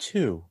number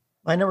 2.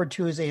 My number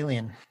 2 is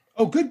Alien.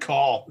 Oh, good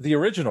call. The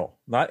original,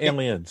 not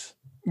Aliens.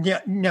 Yeah,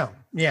 no.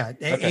 Yeah,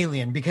 okay.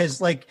 Alien,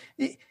 because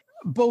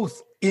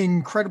both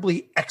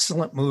incredibly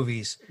excellent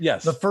movies.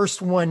 Yes. The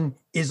first one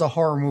is a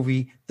horror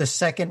movie. The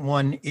second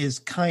one is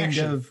kind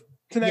of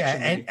it's an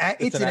action movie.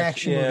 It's an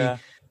action movie.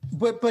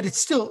 But it's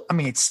still, I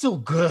mean, it's still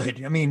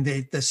good. I mean,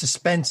 the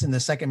suspense in the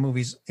second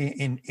movies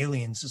in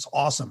Aliens is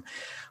awesome.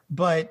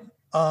 But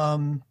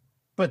Alien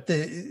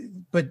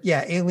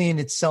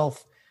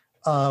itself,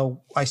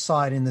 I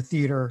saw it in the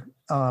theater,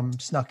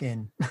 snuck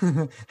in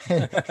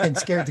and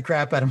scared the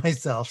crap out of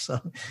myself.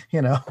 So,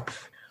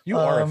 you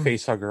are a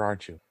face hugger,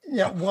 aren't you?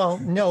 Yeah. Well,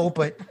 no,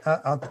 but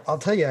I'll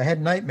tell you, I had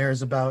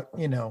nightmares about,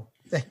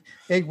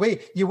 hey,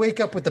 wait, you wake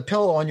up with the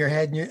pillow on your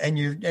head and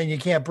you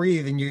can't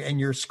breathe and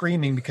you're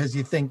screaming because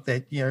you think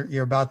that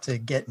you're about to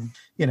get,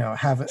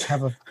 have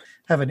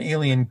an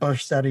alien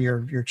burst out of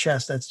your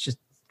chest. That's just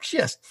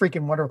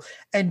freaking wonderful.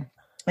 And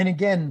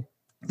again,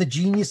 the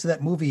genius of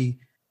that movie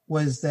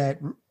was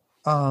that,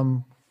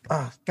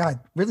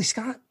 Ridley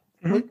Scott,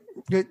 the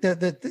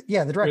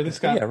director, Ridley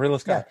Scott. Yeah, Ridley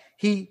Scott.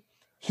 Yeah,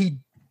 he.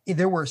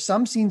 There were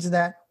some scenes in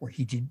that where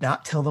he did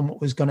not tell them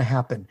what was going to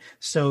happen.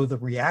 So the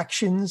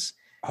reactions,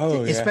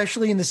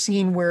 especially in the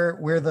scene where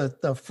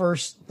the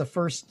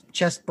first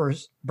chest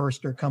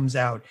burster comes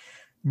out,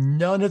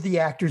 none of the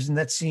actors in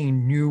that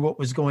scene knew what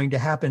was going to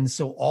happen.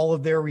 So all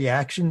of their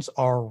reactions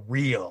are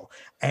real,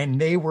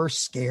 and they were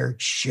scared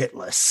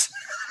shitless.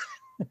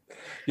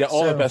 Yeah,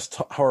 all the best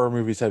horror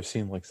movies I've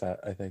seen like that,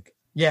 I think.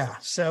 Yeah.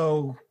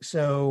 So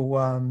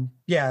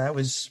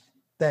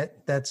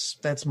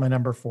that's my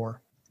number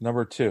 4.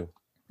 Number 2.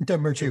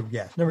 Number 2,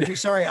 yeah. Number 2.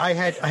 Sorry, I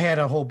had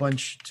a whole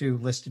bunch too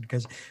listed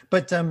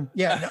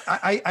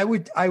I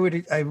would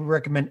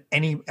recommend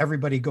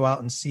everybody go out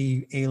and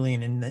see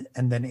Alien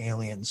and then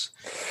Aliens.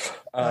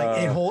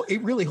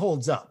 It really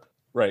holds up.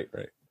 Right.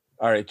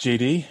 All right,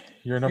 JD,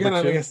 you're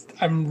number 2.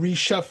 I'm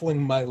reshuffling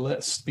my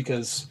list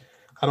because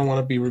I don't want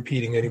to be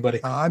repeating anybody.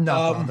 I'm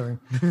not bothering.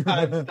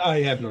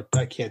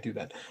 I can't do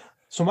that.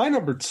 So my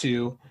number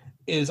 2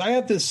 is I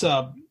have this.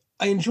 I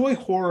enjoy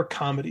horror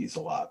comedies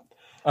a lot.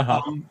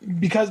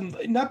 Because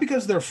not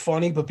because they're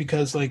funny, but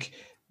because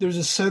there's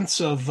a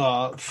sense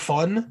of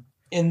fun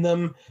in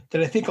them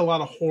that I think a lot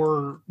of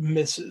horror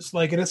misses.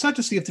 And it's not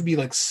just you have to be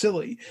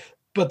silly,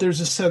 but there's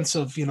a sense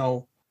of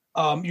you're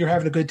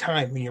having a good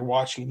time when you're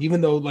watching it,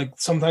 even though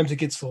sometimes it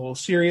gets a little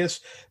serious,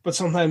 but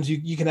sometimes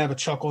you can have a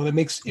chuckle, and it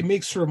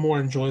makes for a more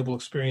enjoyable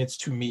experience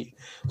to me.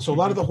 So a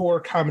lot of the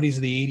horror comedies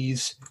of the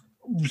 80s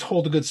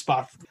hold a good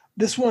spot.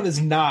 This one is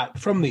not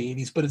from the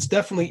 80s, but it's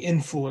definitely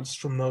influenced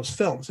from those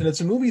films. And it's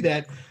a movie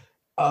that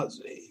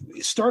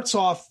starts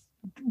off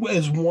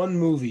as one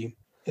movie.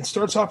 It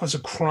starts off as a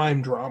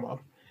crime drama.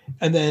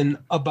 And then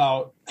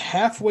about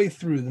halfway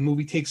through, the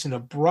movie takes an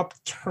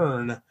abrupt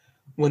turn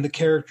when the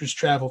characters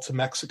travel to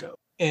Mexico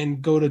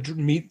and go to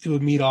do a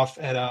meet off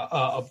at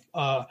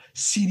a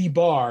seedy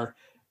bar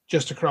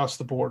just across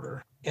the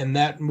border. And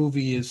that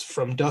movie is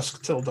From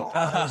Dusk Till Dawn.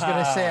 I was going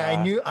to say,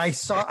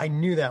 I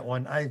knew that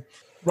one.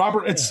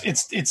 Robert,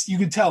 it's you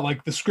can tell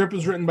the script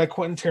was written by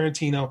Quentin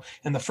Tarantino,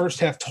 and the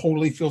first half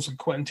totally feels like a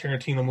Quentin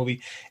Tarantino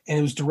movie, and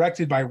it was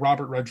directed by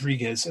Robert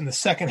Rodriguez, and the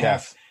second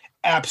half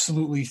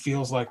absolutely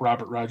feels like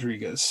Robert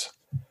Rodriguez.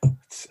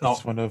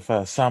 It's one of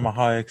Salma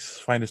Hayek's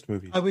finest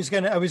movies. I was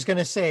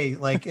gonna say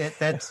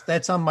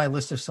that's on my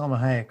list of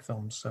Salma Hayek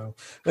films. So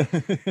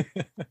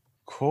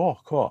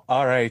cool.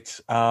 All right,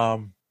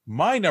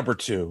 my number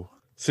 2,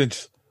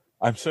 since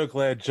I'm so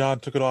glad John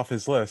took it off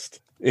his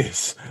list,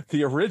 is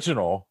the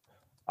original.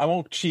 I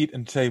won't cheat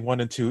and say 1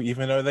 and 2,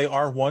 even though they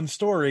are one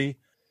story.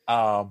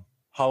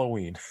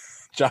 Halloween,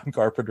 John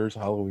Carpenter's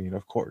Halloween,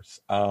 of course.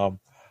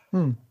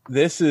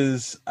 This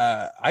is,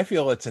 I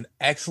feel it's an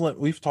excellent.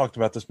 We've talked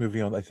about this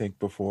movie I think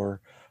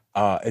before.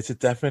 It's a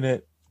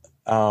definite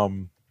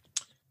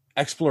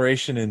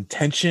exploration in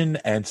tension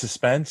and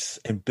suspense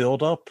and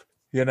build up.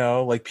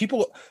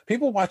 People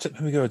watch it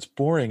and we go, it's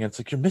boring. And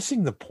it's you're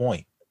missing the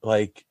point.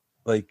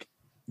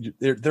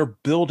 They're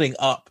building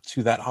up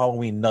to that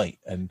Halloween night,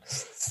 and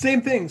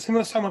same thing I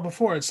was talking about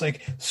before. It's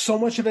so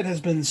much of it has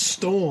been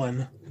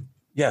stolen.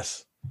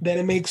 Yes. then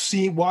it makes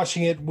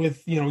watching it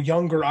with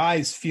younger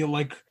eyes feel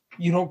like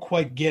you don't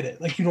quite get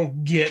it. Like you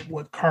don't get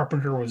what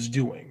Carpenter was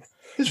doing.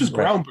 This was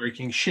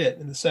groundbreaking shit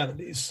in the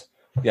 70s.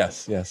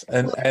 Yes,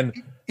 and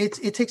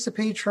it takes a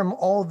page from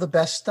all the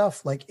best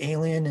stuff like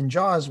Alien and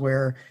Jaws,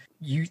 where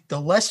the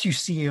less you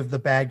see of the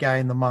bad guy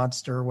and the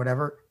monster or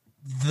whatever,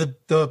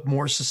 the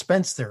more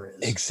suspense there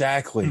is.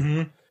 Exactly.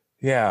 Mm-hmm.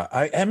 Yeah,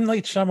 M.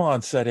 Night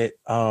Shyamalan said it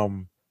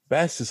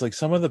best. Is like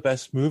some of the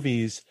best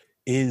movies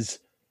is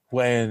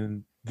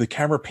when the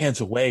camera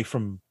pans away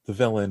from the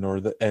villain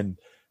and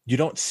you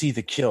don't see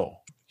the kill.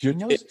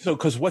 So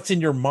because what's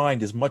in your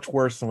mind is much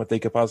worse than what they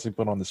could possibly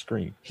put on the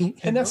screen. He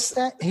knows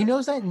that,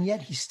 and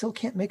yet he still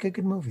can't make a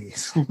good movie.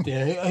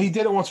 Yeah, he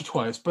did it once or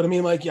twice, but I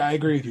mean, like, yeah, I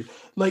agree with you.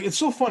 Like, it's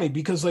so funny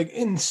because, like,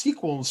 in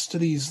sequels to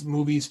these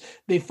movies,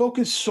 they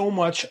focus so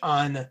much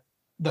on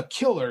the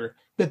killer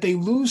that they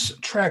lose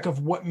track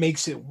of what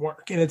makes it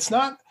work, and it's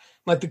not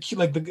like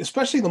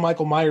especially the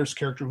Michael Myers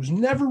character, who's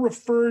never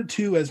referred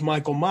to as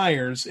Michael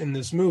Myers in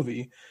this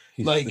movie.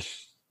 He's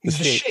the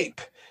shape.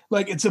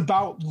 Like, it's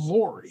about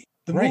Laurie.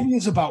 The movie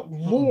is about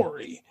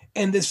Laurie,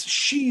 and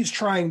she's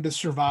trying to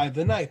survive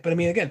the night. But I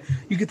mean, again,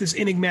 you get this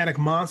enigmatic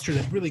monster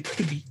that really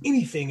could be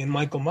anything in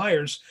Michael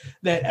Myers,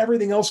 that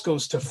everything else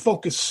goes to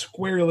focus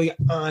squarely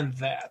on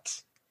that.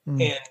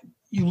 And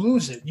you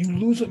lose it. You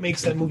lose what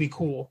makes that movie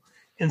cool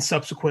in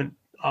subsequent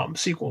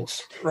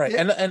sequels. Right.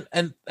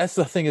 And that's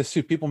the thing is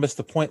too, people miss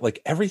the point. Like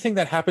everything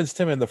that happens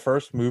to him in the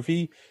first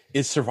movie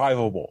is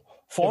survivable.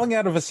 Falling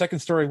out of a second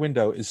story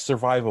window is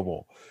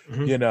survivable.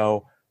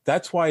 Mm-hmm.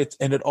 That's why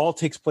it all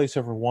takes place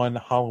over one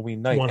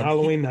Halloween night.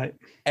 Halloween night.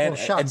 And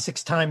shot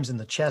 6 times in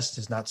the chest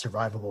is not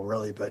survivable,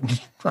 really, but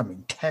I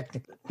mean,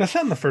 technically. That's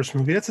not in the first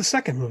movie. That's the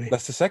second movie.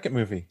 That's the second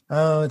movie.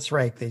 Oh, that's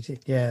right.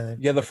 Yeah,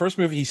 the first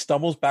movie, he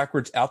stumbles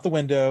backwards out the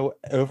window,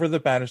 over the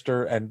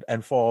banister,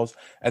 and falls.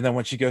 And then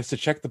when she goes to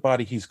check the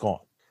body, he's gone.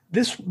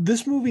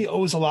 This movie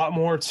owes a lot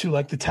more to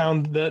like the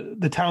town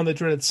that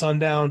dreaded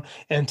sundown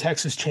and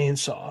Texas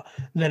Chainsaw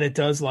than it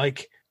does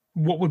like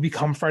what would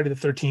become Friday the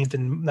 13th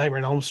and Nightmare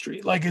on Elm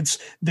Street. Like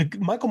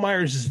Michael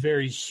Myers is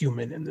very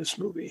human in this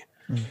movie.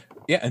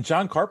 Yeah, and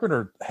John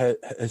Carpenter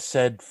has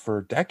said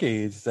for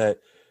decades that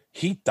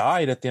he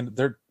died at the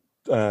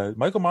end.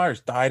 Michael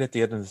Myers died at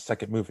the end of the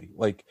second movie.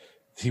 Like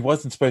he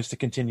wasn't supposed to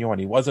continue on.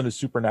 He wasn't a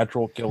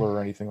supernatural killer or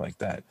anything like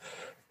that.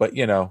 But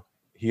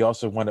he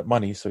also wanted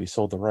money, so he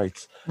sold the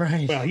rights.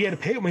 Right. Well, he had to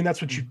pay. I mean,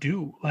 that's what you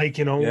do. Like,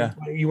 you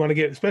want to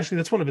get, especially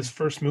that's one of his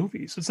first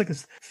movies. It's like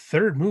his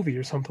third movie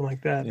or something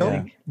like that.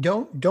 Yeah.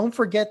 Don't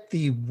forget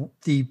the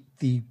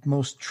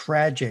most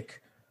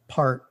tragic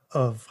part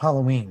of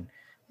Halloween,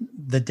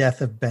 the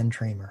death of Ben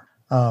Tramer.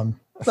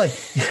 Like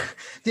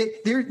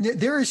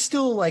there is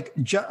still like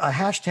a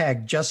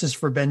hashtag justice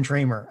for Ben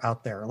Tramer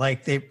out there.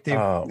 Like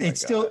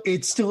it's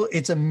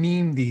a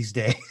meme these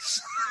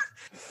days.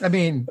 I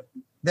mean.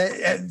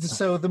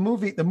 So the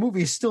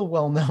movie is still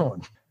well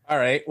known. All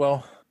right.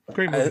 Well,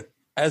 great movie.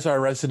 As our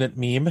resident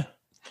meme,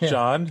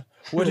 John,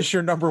 what is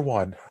your number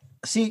one?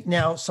 See,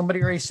 now somebody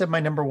already said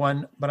my number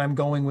one, but I'm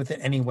going with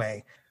it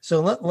anyway.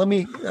 So let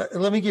me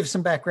give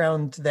some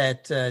background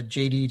that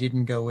JD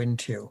didn't go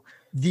into.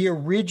 The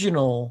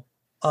original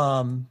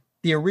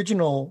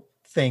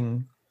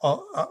thing,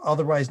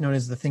 otherwise known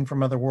as The Thing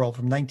from Otherworld,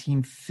 from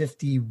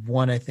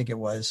 1951, I think it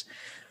was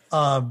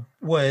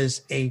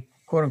a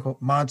quote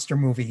unquote monster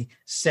movie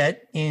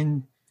set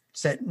in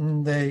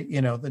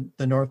the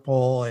the North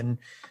Pole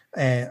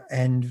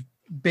and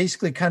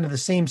basically kind of the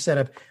same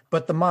setup,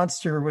 but the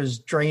monster was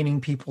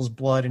draining people's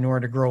blood in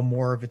order to grow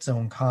more of its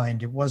own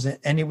kind. It was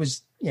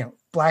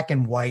black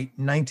and white,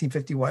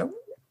 1951.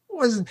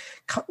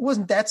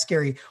 Wasn't that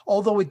scary,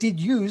 although it did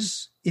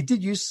use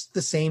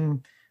the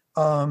same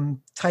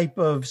type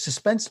of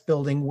suspense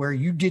building where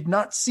you did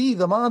not see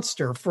the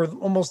monster for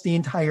almost the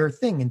entire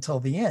thing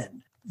until the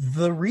end.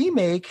 The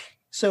remake.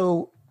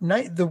 So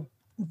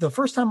the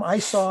first time I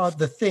saw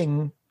The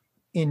Thing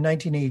in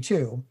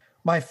 1982,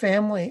 my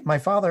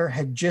father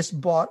had just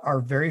bought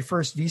our very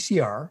first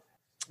VCR,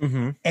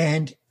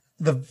 and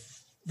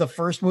the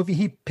first movie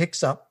he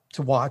picks up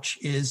to watch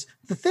is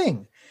The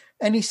Thing,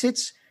 and he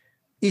sits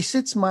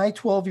my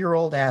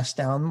 12-year-old ass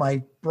down,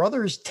 my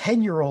brother's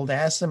 10-year-old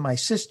ass, and my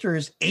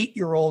sister's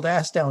 8-year-old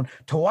ass down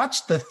to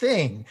watch The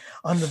Thing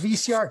on the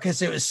VCR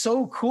because it was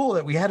so cool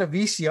that we had a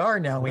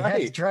VCR now. We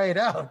had to try it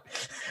out.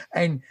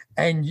 And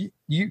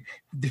you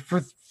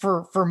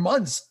for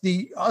months,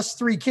 us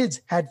 3 kids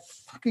had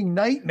fucking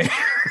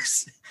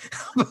nightmares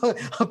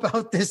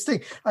about this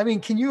thing. I mean,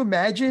 can you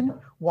imagine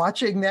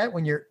watching that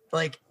when you're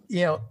like,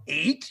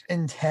 8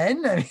 and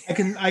 10? I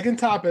mean, I can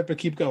top it, but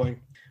keep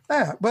going.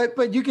 Yeah,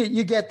 but you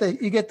get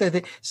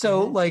the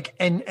so like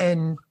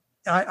and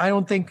I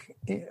don't think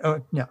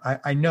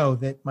I know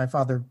that my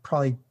father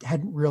probably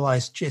hadn't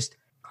realized just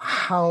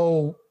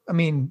how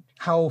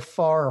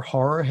far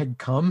horror had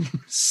come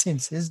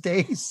since his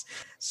days.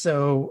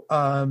 So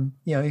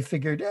he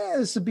figured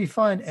this would be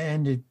fun,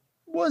 and it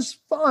was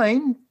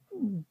fine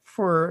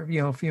for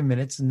a few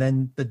minutes, and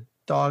then the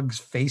dog's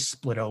face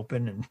split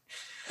open,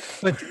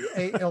 but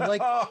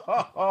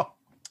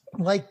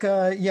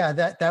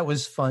that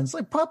was fun. It's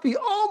like puppy.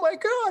 Oh my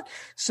God.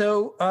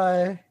 So,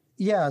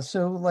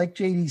 so like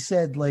JD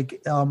said,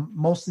 like,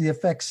 most of the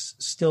effects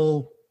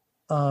still,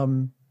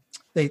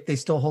 they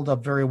still hold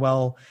up very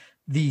well.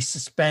 The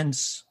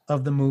suspense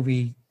of the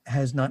movie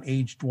has not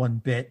aged one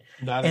bit.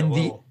 Not at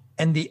all.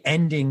 And the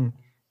ending,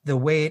 the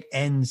way it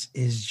ends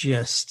is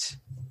just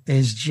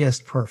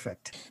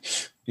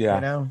perfect. Yeah.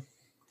 You know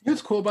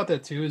what's cool about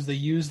that too is they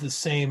use the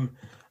same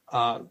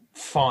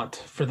font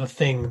for the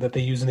thing that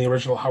they use in the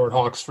original Howard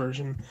Hawks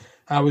version.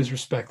 I always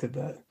respected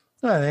that.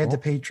 No, they had to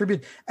pay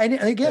tribute, and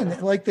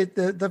again, like they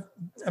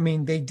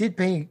did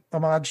pay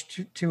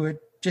homage to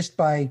it just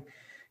by,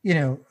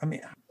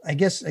 I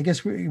guess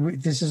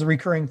this is a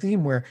recurring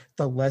theme where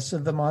the less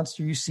of the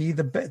monster you see,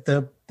 the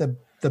better the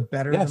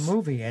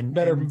movie, and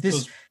better. And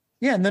this,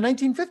 and the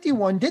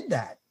 1951 did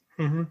that.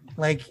 Mm-hmm.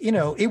 Like,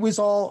 it was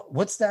all,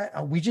 what's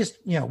that? We just,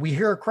 we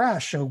hear a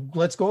crash, so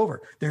let's go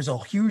over. There's a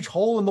huge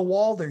hole in the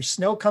wall. There's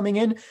snow coming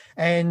in,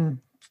 and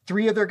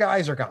 3 of their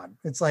guys are gone.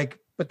 It's like,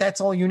 but that's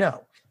all you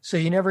know. So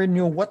you never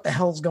knew what the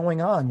hell's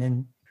going on.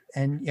 And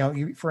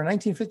for a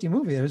 1950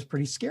 movie, it was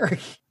pretty scary.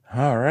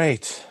 All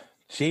right.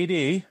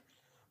 JD.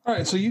 All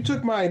right. So you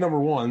took my number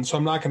one, so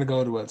I'm not going to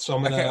go to it. So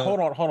I'm going to. Okay,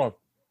 hold on.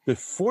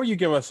 Before you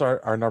give us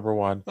our number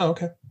one. Oh,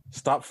 okay.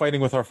 Stop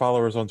fighting with our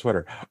followers on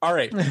Twitter. All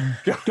right.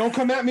 Don't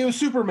come at me with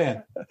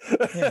Superman.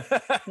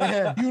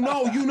 Yeah. You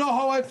know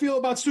how I feel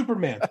about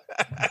Superman.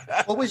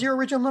 What was your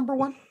original number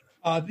one?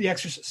 The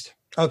Exorcist.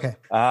 Okay.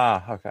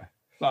 Okay.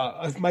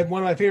 One of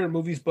my favorite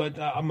movies, but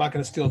I'm not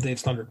going to steal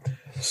Dave's thunder.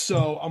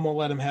 So I'm going to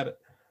let him have it.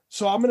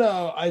 So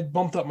I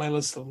bumped up my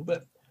list a little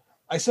bit.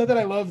 I said that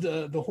I loved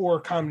the horror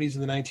comedies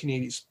in the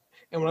 1980s.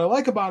 And what I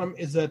like about them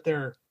is that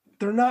they're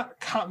not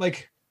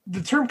like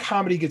the term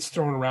comedy gets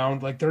thrown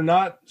around. Like they're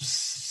not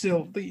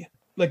silly,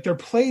 like they're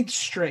played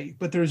straight,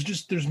 but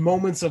there's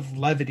moments of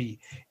levity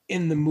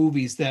in the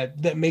movies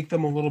that make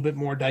them a little bit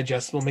more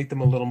digestible, make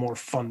them a little more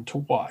fun to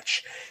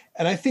watch.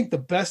 And I think the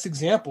best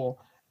example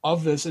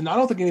of this, and I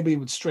don't think anybody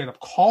would straight up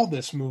call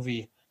this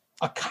movie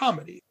a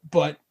comedy,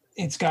 but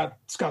it's got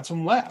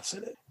some laughs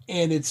in it,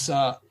 and it's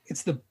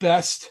the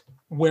best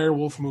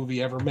werewolf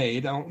movie ever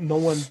made.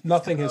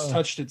 Nothing has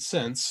touched it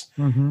since,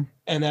 and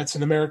that's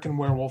An American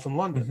Werewolf in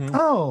London. Mm-hmm.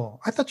 Oh,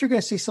 I thought you were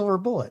going to say Silver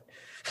Bullet.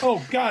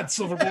 Oh God,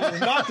 Silver Bullet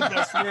is not the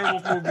best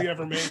werewolf movie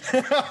ever made.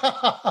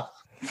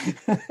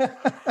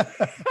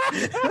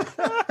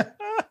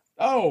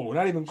 Oh,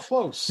 not even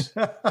close.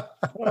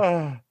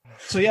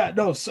 So yeah,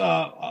 no.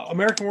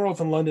 American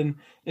Werewolf in London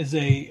is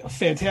a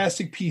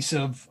fantastic piece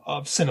of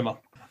cinema.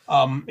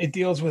 It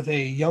deals with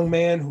a young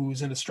man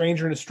who's a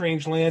stranger in a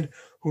strange land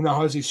who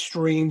now has a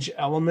strange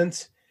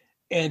element,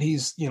 and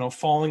he's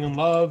falling in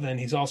love, and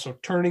he's also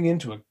turning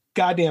into a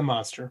goddamn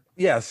monster.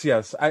 Yes.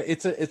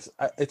 It's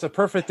a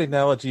perfect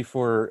analogy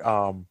for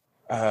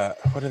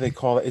what do they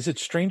call it? Is it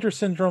stranger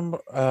syndrome?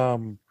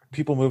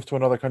 People move to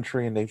another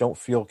country and they don't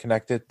feel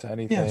connected to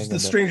anything. Yeah, it's the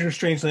stranger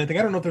strange land thing.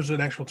 I don't know if there's an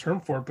actual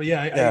term for it, but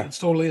it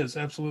totally is.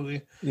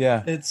 Absolutely.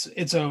 Yeah. It's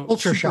a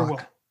culture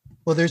shock.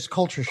 Well, there's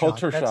culture shock.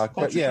 Culture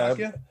shock.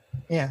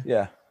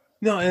 Yeah.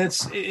 No, and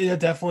that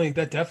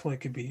definitely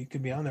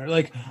could be on there.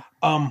 Like,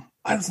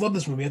 I just love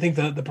this movie. I think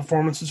the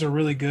performances are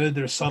really good.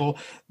 They're subtle.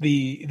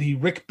 The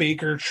Rick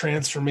Baker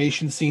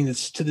transformation scene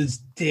is to this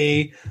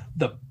day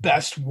the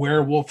best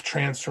werewolf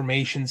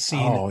transformation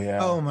scene. Oh yeah.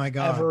 Oh my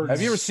God. Ever.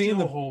 Have you ever seen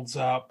the holds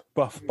up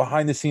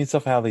behind the scenes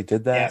stuff? How they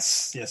did that?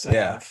 Yes, I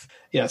have.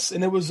 Yes,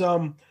 and it was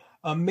a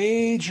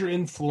major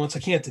influence.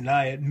 I can't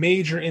deny it.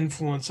 Major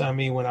influence on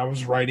me when I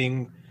was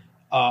writing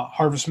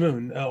Harvest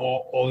Moon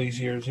all these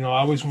years. I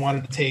always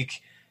wanted to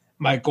take.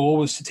 My goal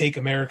was to take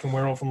American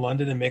Werewolf in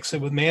London and mix it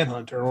with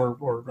Manhunter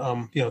or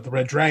the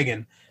Red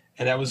Dragon,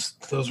 and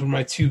those were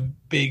my two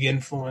big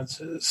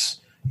influences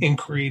in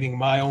creating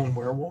my own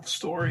werewolf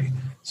story.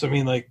 So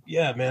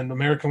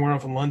American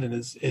Werewolf in London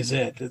is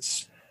it.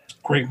 It's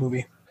a great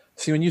movie.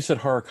 See, when you said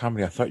horror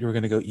comedy, I thought you were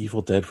going to go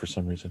Evil Dead for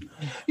some reason.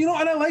 And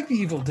I like the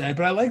Evil Dead,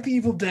 but I like the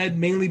Evil Dead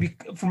mainly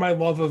for my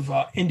love of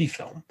indie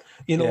film.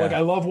 Like I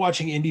love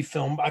watching indie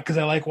film because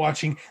I like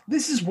watching,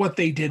 this is what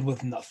they did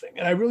with nothing.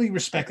 And I really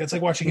respect that. It's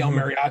like watching El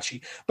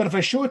Mariachi. But if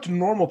I show it to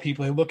normal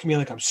people, they look at me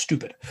like I'm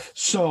stupid.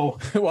 So,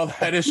 well,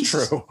 that is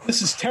true.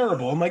 This is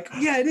terrible. I'm like,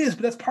 yeah, it is,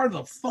 but that's part of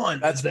the fun.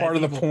 That's part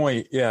of the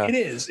point. Yeah, it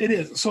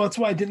is. So that's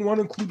why I didn't want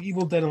to include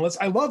Evil Dead unless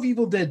I love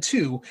Evil Dead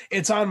 2.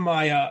 It's on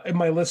my in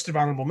my list of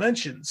honorable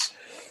mentions.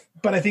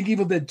 But I think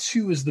Evil Dead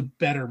 2 is the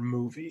better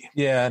movie.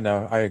 Yeah,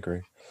 no, I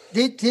agree.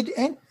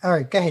 All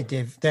right, go ahead,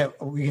 Dave.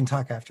 That we can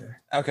talk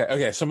after.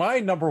 Okay. So my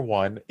number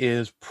one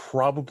is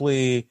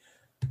probably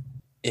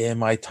in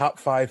my top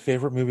 5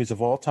 favorite movies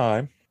of all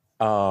time.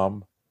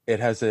 It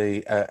has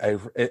a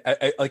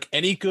like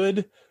any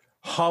good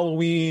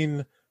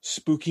Halloween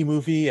spooky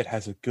movie. It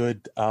has a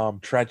good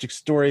tragic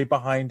story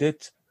behind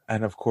it,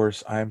 and of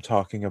course, I'm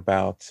talking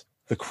about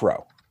The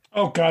Crow.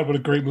 Oh God, what a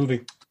great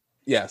movie!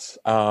 Yes,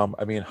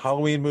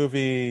 Halloween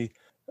movie,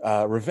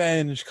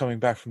 revenge, coming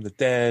back from the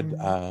dead.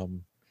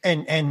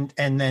 And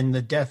then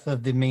the death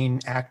of the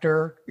main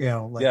actor,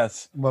 like,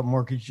 yes. What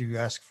more could you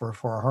ask for a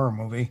horror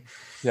movie?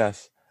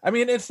 Yes. I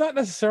mean, it's not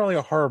necessarily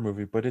a horror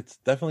movie, but it's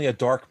definitely a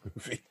dark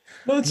movie.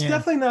 No, it's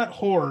definitely not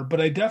horror,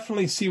 but I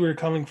definitely see where you're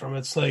coming from.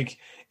 It's like,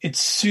 it's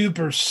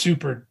super,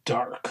 super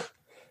dark.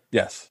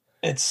 Yes.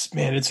 It's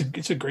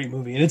a great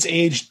movie, and it's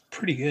aged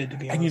pretty good, to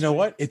be honest. And you know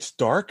what? It's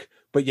dark,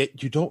 but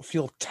yet you don't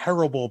feel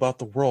terrible about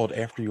the world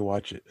after you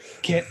watch it.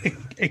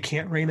 It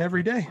can't rain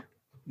every day.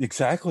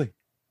 Exactly.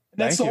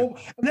 That's the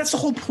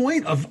whole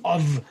point of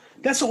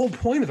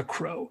The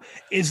Crow,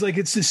 is like,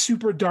 it's this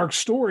super dark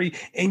story,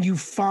 and you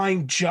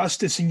find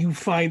justice and you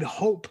find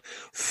hope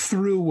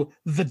through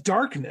the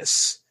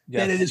darkness.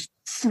 Yes. That it is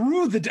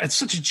it's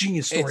such a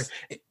genius story.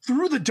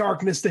 Through the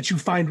darkness that you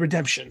find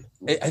redemption.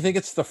 I think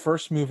it's the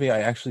first movie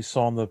I actually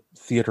saw in the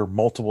theater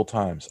multiple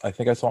times. I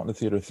think I saw it in the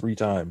theater 3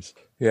 times.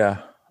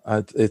 Yeah.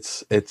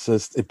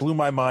 It blew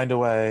my mind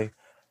away.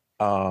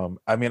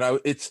 I mean,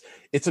 it's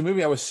a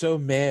movie I was so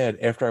mad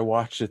after I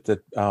watched it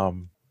that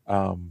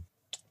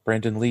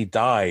Brandon Lee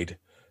died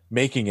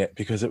making it,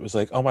 because it was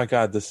like, oh my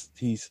God,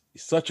 he's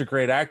such a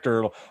great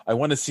actor. I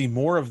want to see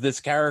more of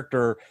this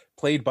character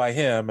played by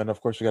him. And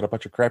of course, we got a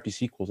bunch of crappy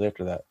sequels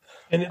after that.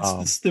 And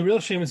it's the real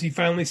shame is he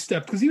finally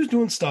stepped, because he was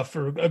doing stuff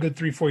for a good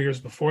 3-4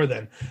 years before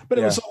then, but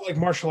it was all like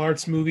martial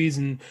arts movies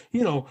and,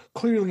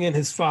 clearly in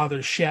his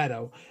father's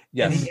shadow.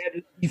 Yes.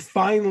 And he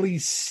finally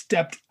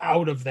stepped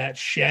out of that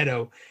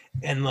shadow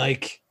and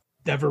like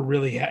never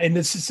really had. And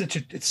this is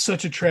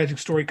such a tragic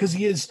story, because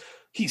he's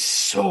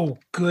so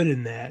good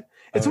in that.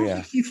 It's almost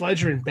like Heath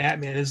Ledger in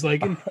Batman is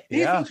like, and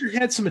Heath Ledger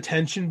had some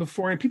attention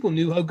before, and people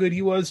knew how good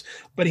he was,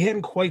 but he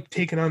hadn't quite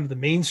taken on to the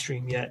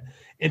mainstream yet.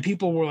 And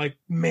people were like,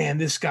 man,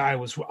 this guy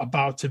was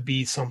about to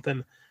be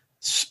something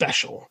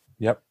special.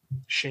 Yep.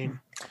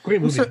 Shame.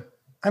 Great movie.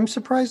 I'm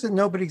surprised that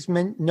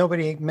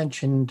nobody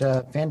mentioned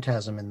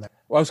Phantasm in there.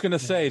 Well, I was going to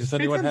say, does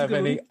anyone have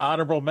any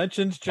honorable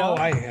mentions, John?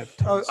 Oh, I have.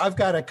 I've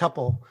got a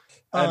couple.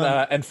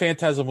 And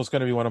Phantasm was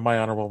going to be one of my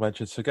honorable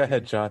mentions. So go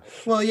ahead, John.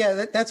 Well,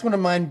 yeah, that's one of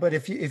mine. But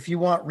if you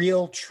want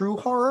real true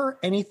horror,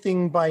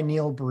 anything by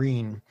Neil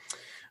Breen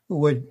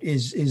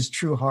is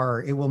true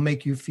horror. It will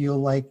make you feel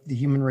like the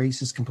human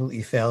race has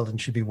completely failed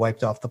and should be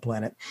wiped off the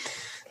planet.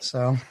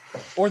 So,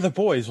 or The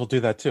Boys will do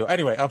that too.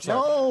 Anyway, I'm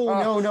sorry.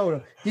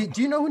 No.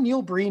 Do you know who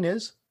Neil Breen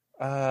is?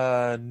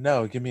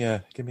 No. Give me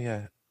a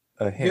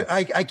hint.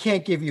 I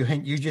can't give you a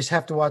hint. You just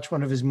have to watch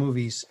one of his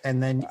movies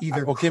and then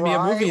either cry give me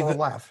a movie or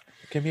laugh.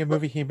 Give me a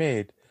movie he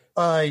made.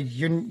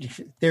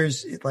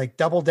 There's like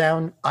Double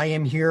Down, I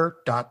Am Here, ...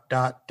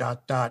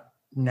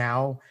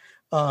 Now,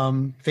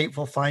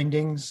 Fateful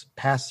Findings,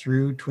 Pass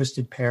Through,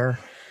 Twisted Pair.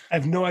 I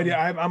have no idea.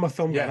 I'm a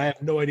film guy. I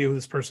have no idea who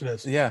this person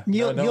is. Yeah,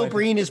 Neil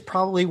Breen is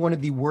probably one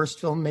of the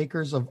worst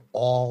filmmakers of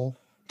all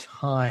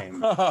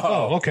time.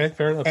 Oh, okay,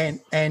 fair enough.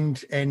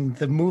 And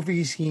the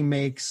movies he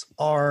makes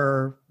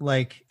are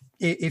like,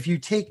 if you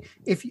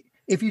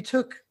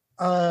took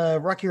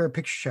Rocky Horror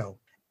Picture Show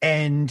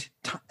and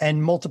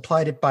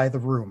multiplied it by The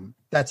Room,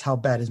 that's how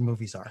bad his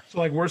movies are. So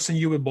like worse than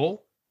Uwe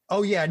Boll?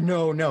 Oh yeah,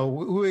 no.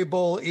 Uwe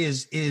Boll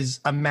is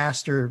a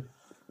master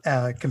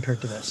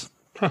compared to this.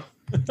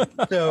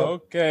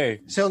 So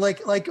okay. So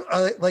like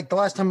the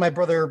last time my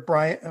brother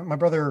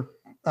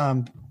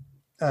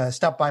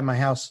stopped by my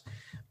house,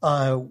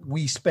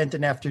 we spent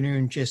an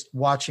afternoon just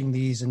watching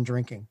these and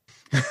drinking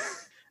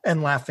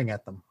and laughing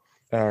at them.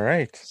 All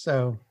right.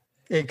 So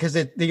because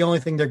the only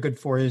thing they're good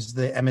for is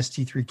the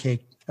MST3K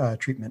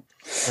treatment.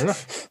 Fair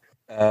enough.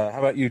 How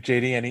about you,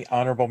 JD? Any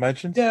honorable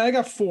mentions? Yeah, I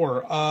got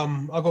 4.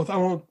 I'll go. I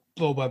won't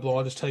blow by blow.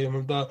 I'll just tell you.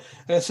 Like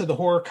I said, the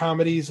horror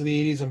comedies of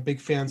the 80s I'm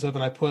big fans of,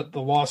 and I put The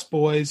Lost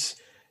Boys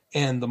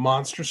and The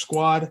Monster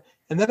Squad.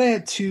 And then I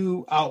had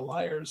 2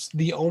 outliers.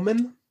 The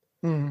Omen.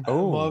 I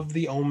love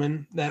The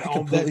Omen. I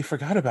completely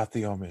forgot about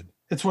The Omen.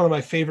 It's one of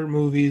my favorite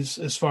movies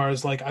as far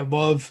as like I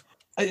love.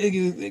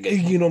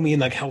 You know me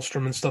and like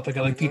Hellstrom and stuff like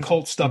that. Like the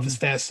occult stuff is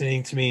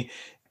fascinating to me.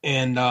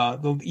 And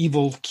the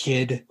evil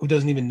kid who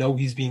doesn't even know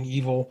he's being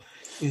evil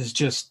is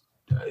just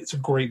it's a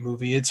great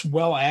movie. It's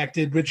well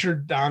acted.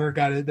 Richard Donner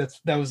got it.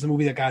 That was the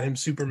movie that got him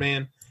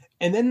Superman.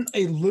 And then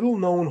a little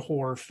known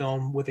horror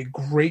film with a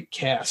great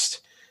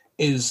cast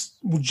is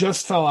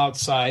Just Fell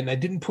Outside, and I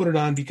didn't put it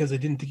on because I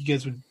didn't think you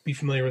guys would be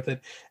familiar with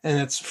it. And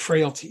that's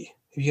Frailty.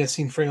 Have you guys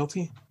seen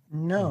Frailty?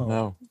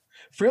 No.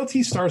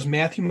 Frailty stars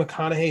Matthew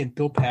McConaughey and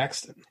Bill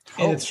Paxton,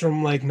 and it's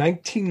from like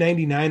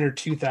 1999 or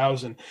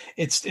 2000.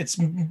 It's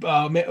Matthew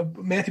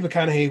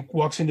McConaughey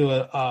walks into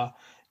a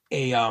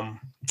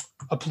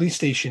police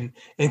station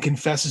and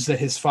confesses that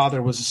his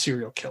father was a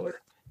serial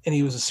killer, and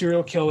he was a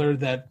serial killer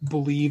that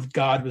believed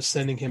God was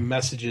sending him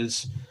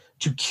messages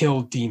to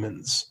kill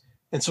demons.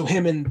 And so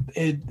him and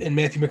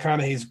Matthew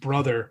McConaughey's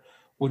brother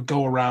would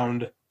go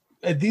around.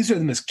 These are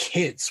them as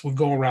kids would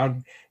go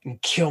around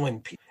and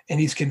killing people, and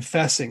he's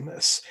confessing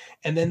this.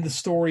 And then the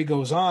story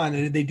goes on,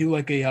 and they do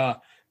like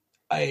a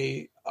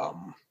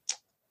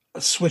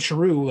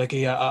switcheroo, like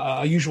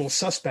a Usual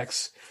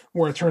Suspects,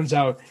 where it turns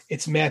out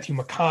it's Matthew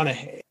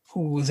McConaughey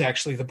who was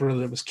actually the brother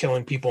that was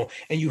killing people,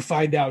 and you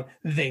find out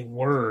they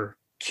were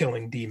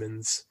killing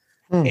demons.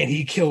 And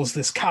he kills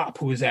this cop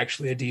who is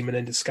actually a demon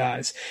in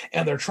disguise,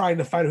 and they're trying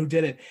to find who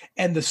did it.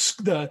 And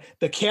the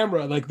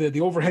camera, like the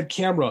overhead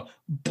camera,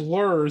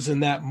 blurs in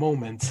that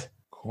moment.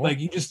 Cool. Like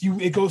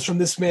it goes from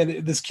this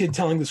kid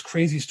telling this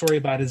crazy story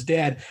about his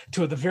dad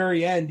to at the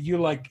very end, you're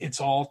like,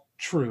 it's all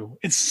true.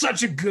 It's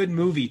such a good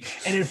movie,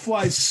 and it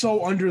flies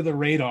so under the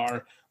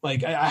radar.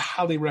 Like I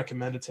highly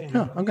recommend it to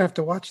anyone. I'm gonna have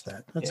to watch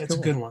that. That's it's a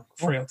good one.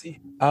 Frailty.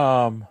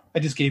 I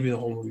just gave you the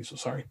whole movie, so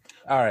sorry.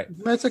 All right,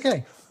 that's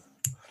okay.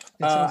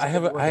 I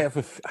have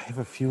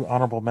a few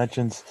honorable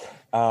mentions.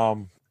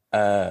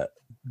 The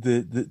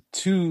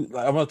two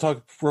I'm going to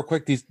talk real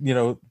quick. These,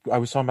 I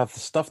was talking about the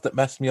stuff that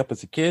messed me up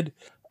as a kid.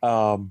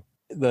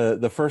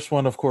 The first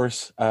one, of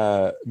course,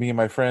 me and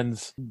my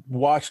friends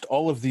watched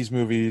all of these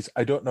movies.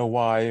 I don't know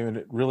why, and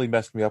it really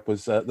messed me up.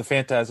 Was the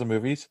Phantasm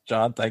movies?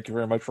 John, thank you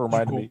very much for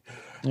reminding me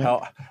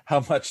how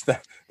much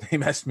that they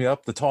messed me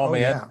up. The Tall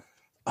Man. Yeah.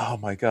 Oh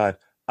my God.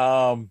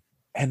 And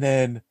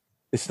then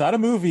it's not a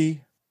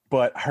movie.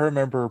 But I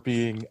remember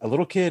being a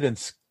little kid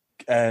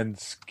and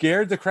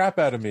scared the crap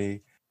out of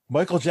me.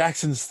 Michael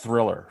Jackson's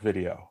Thriller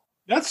video.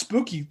 That's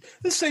spooky.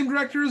 The same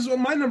director as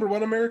my number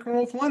one, American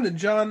Wolf London,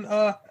 John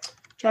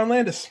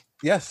Landis.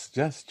 Yes,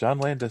 John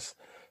Landis.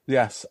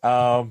 Yes.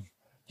 That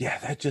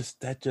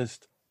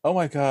just. Oh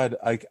my God!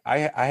 I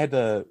had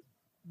to.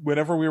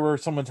 Whenever we were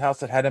at someone's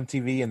house that had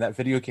MTV and that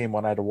video came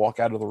on, I had to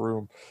walk out of the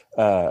room.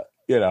 I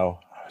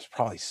was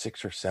probably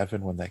 6 or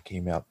 7 when that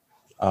came out.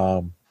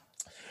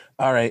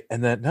 All right,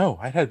 and then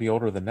I had to be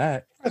older than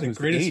that. It was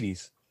the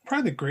 80s.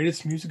 Probably the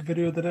greatest music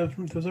video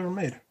that was ever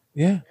made.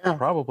 Yeah,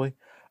 probably.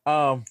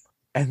 And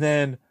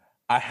then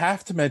I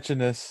have to mention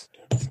this.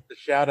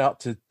 Shout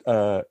out to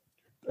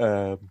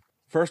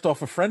first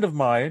off, a friend of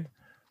mine,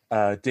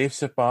 Dave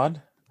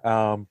Sipon.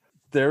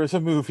 There was a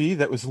movie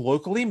that was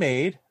locally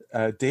made.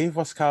 Dave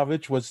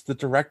Wascovich was the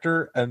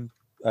director and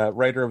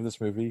writer of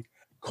this movie,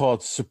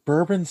 called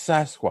Suburban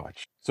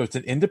Sasquatch. So it's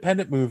an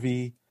independent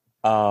movie.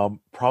 Probably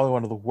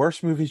one of the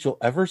worst movies you'll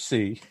ever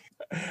see.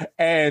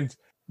 And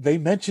they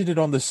mentioned it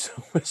on the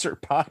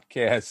Wizard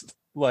podcast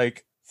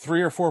like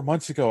 3 or 4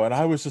 months ago. And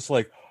I was just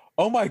like,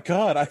 oh my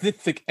God, I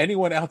didn't think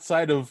anyone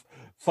outside of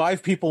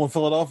 5 people in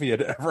Philadelphia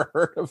had ever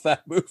heard of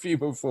that movie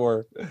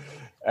before.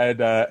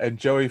 And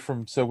Joey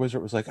from So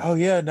Wizard was like, oh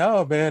yeah,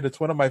 no, man, it's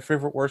one of my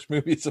favorite worst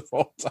movies of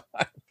all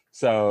time.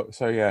 So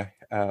yeah,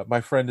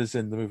 my friend is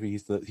in the movie.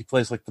 He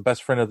plays like the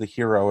best friend of the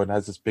hero and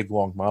has this big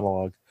long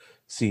monologue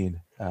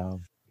scene.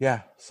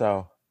 Yeah,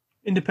 so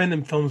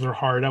independent films are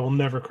hard. I will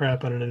never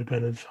crap on an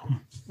independent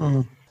film.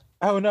 Mm.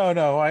 Oh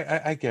no,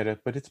 I get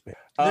it, but it's bad.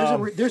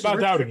 There's not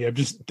doubting it.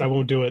 I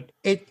won't do it.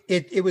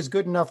 It was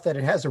good enough that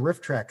it has a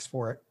riff tracks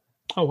for it.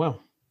 Oh wow.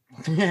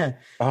 Yeah.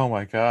 Oh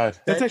my God.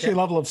 That's actually a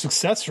level of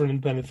success for an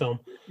independent film.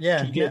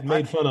 Yeah. To get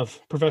made fun of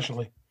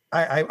professionally.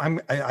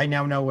 I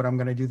now know what I'm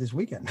going to do this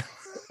weekend.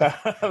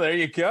 There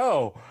you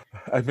go.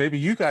 Maybe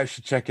you guys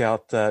should check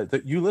out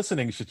that you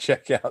listening should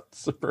check out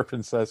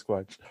Suburban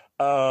Sasquatch.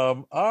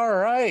 All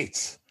right.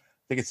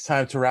 I think it's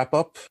time to wrap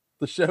up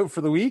the show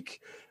for the week.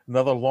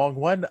 Another long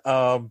one.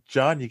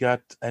 John, you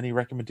got any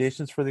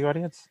recommendations for the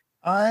audience?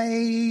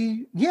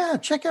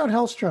 Check out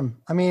Hellstrom.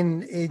 I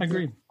mean, it's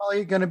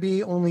probably going to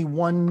be only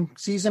one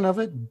season of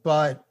it,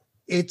 but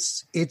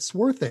it's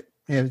worth it.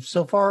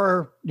 So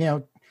far,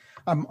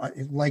 I'm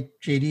like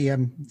JD.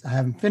 I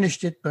haven't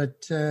finished it,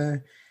 but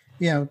 2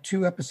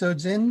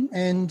 episodes in,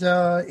 and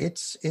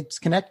it's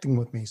connecting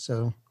with me.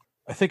 So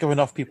I think if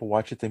enough people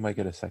watch it, they might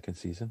get a second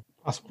season.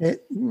 Possible. I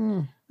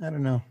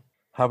don't know.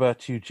 How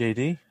about you,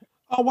 JD?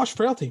 I'll watch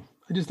Frailty.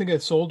 I just think I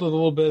sold it a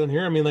little bit on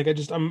here. I mean, like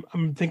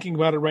I'm thinking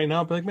about it right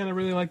now, but like, man, I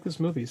really like this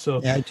movie.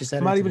 So yeah, I just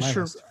I'm not even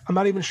sure. I'm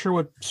not even sure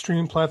what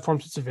streaming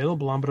platforms it's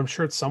available on, but I'm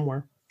sure it's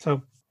somewhere.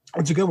 So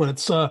it's a good one.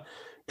 It's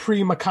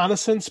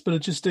pre-McConaissance, but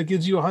it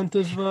gives you a hint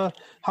of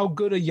how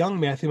good a young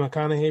Matthew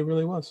McConaughey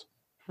really was.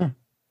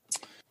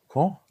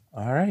 Cool.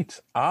 All right.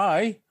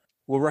 I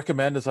will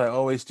recommend, as I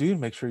always do,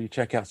 make sure you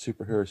check out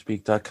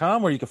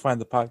superheroespeak.com, where you can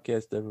find the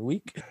podcast every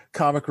week.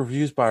 Comic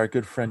reviews by our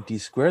good friend D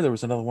Square. There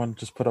was another one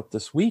just put up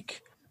this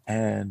week.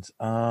 And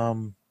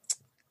and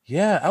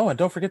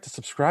don't forget to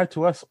subscribe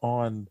to us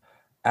on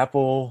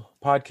Apple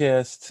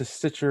Podcasts,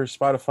 Stitcher,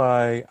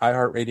 Spotify,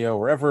 iHeartRadio,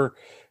 wherever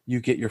you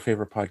get your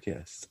favorite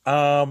podcasts.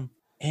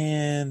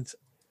 And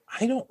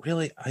I don't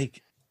really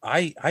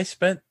I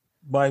spent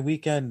my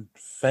weekend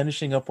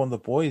finishing up on The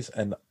Boys,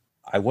 and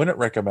I wouldn't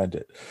recommend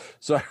it.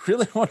 So I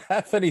really don't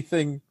have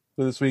anything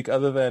for this week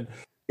other than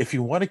if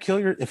you want to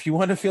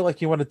feel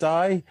like you want to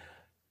die,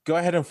 go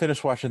ahead and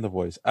finish watching The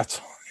Boys. That's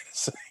all I'm gonna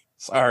say.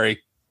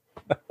 Sorry.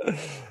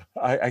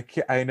 I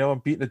can't, I know I'm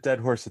beating a dead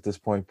horse at this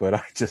point, but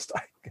I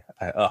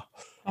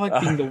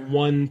like being the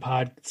one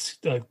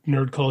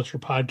nerd culture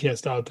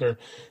podcast out there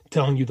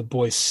telling you The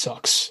Boys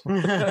sucks.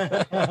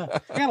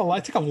 I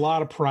take a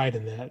lot of pride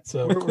in that.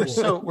 So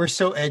we're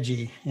so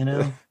edgy,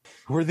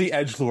 We're the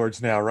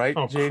edgelords now, right?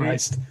 Oh, JD?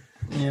 Christ.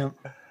 Yeah.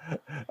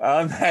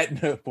 On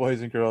that note,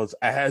 boys and girls,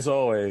 as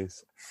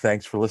always,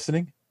 thanks for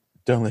listening.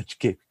 Don't let your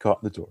cake be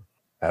caught in the door.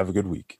 Have a good week.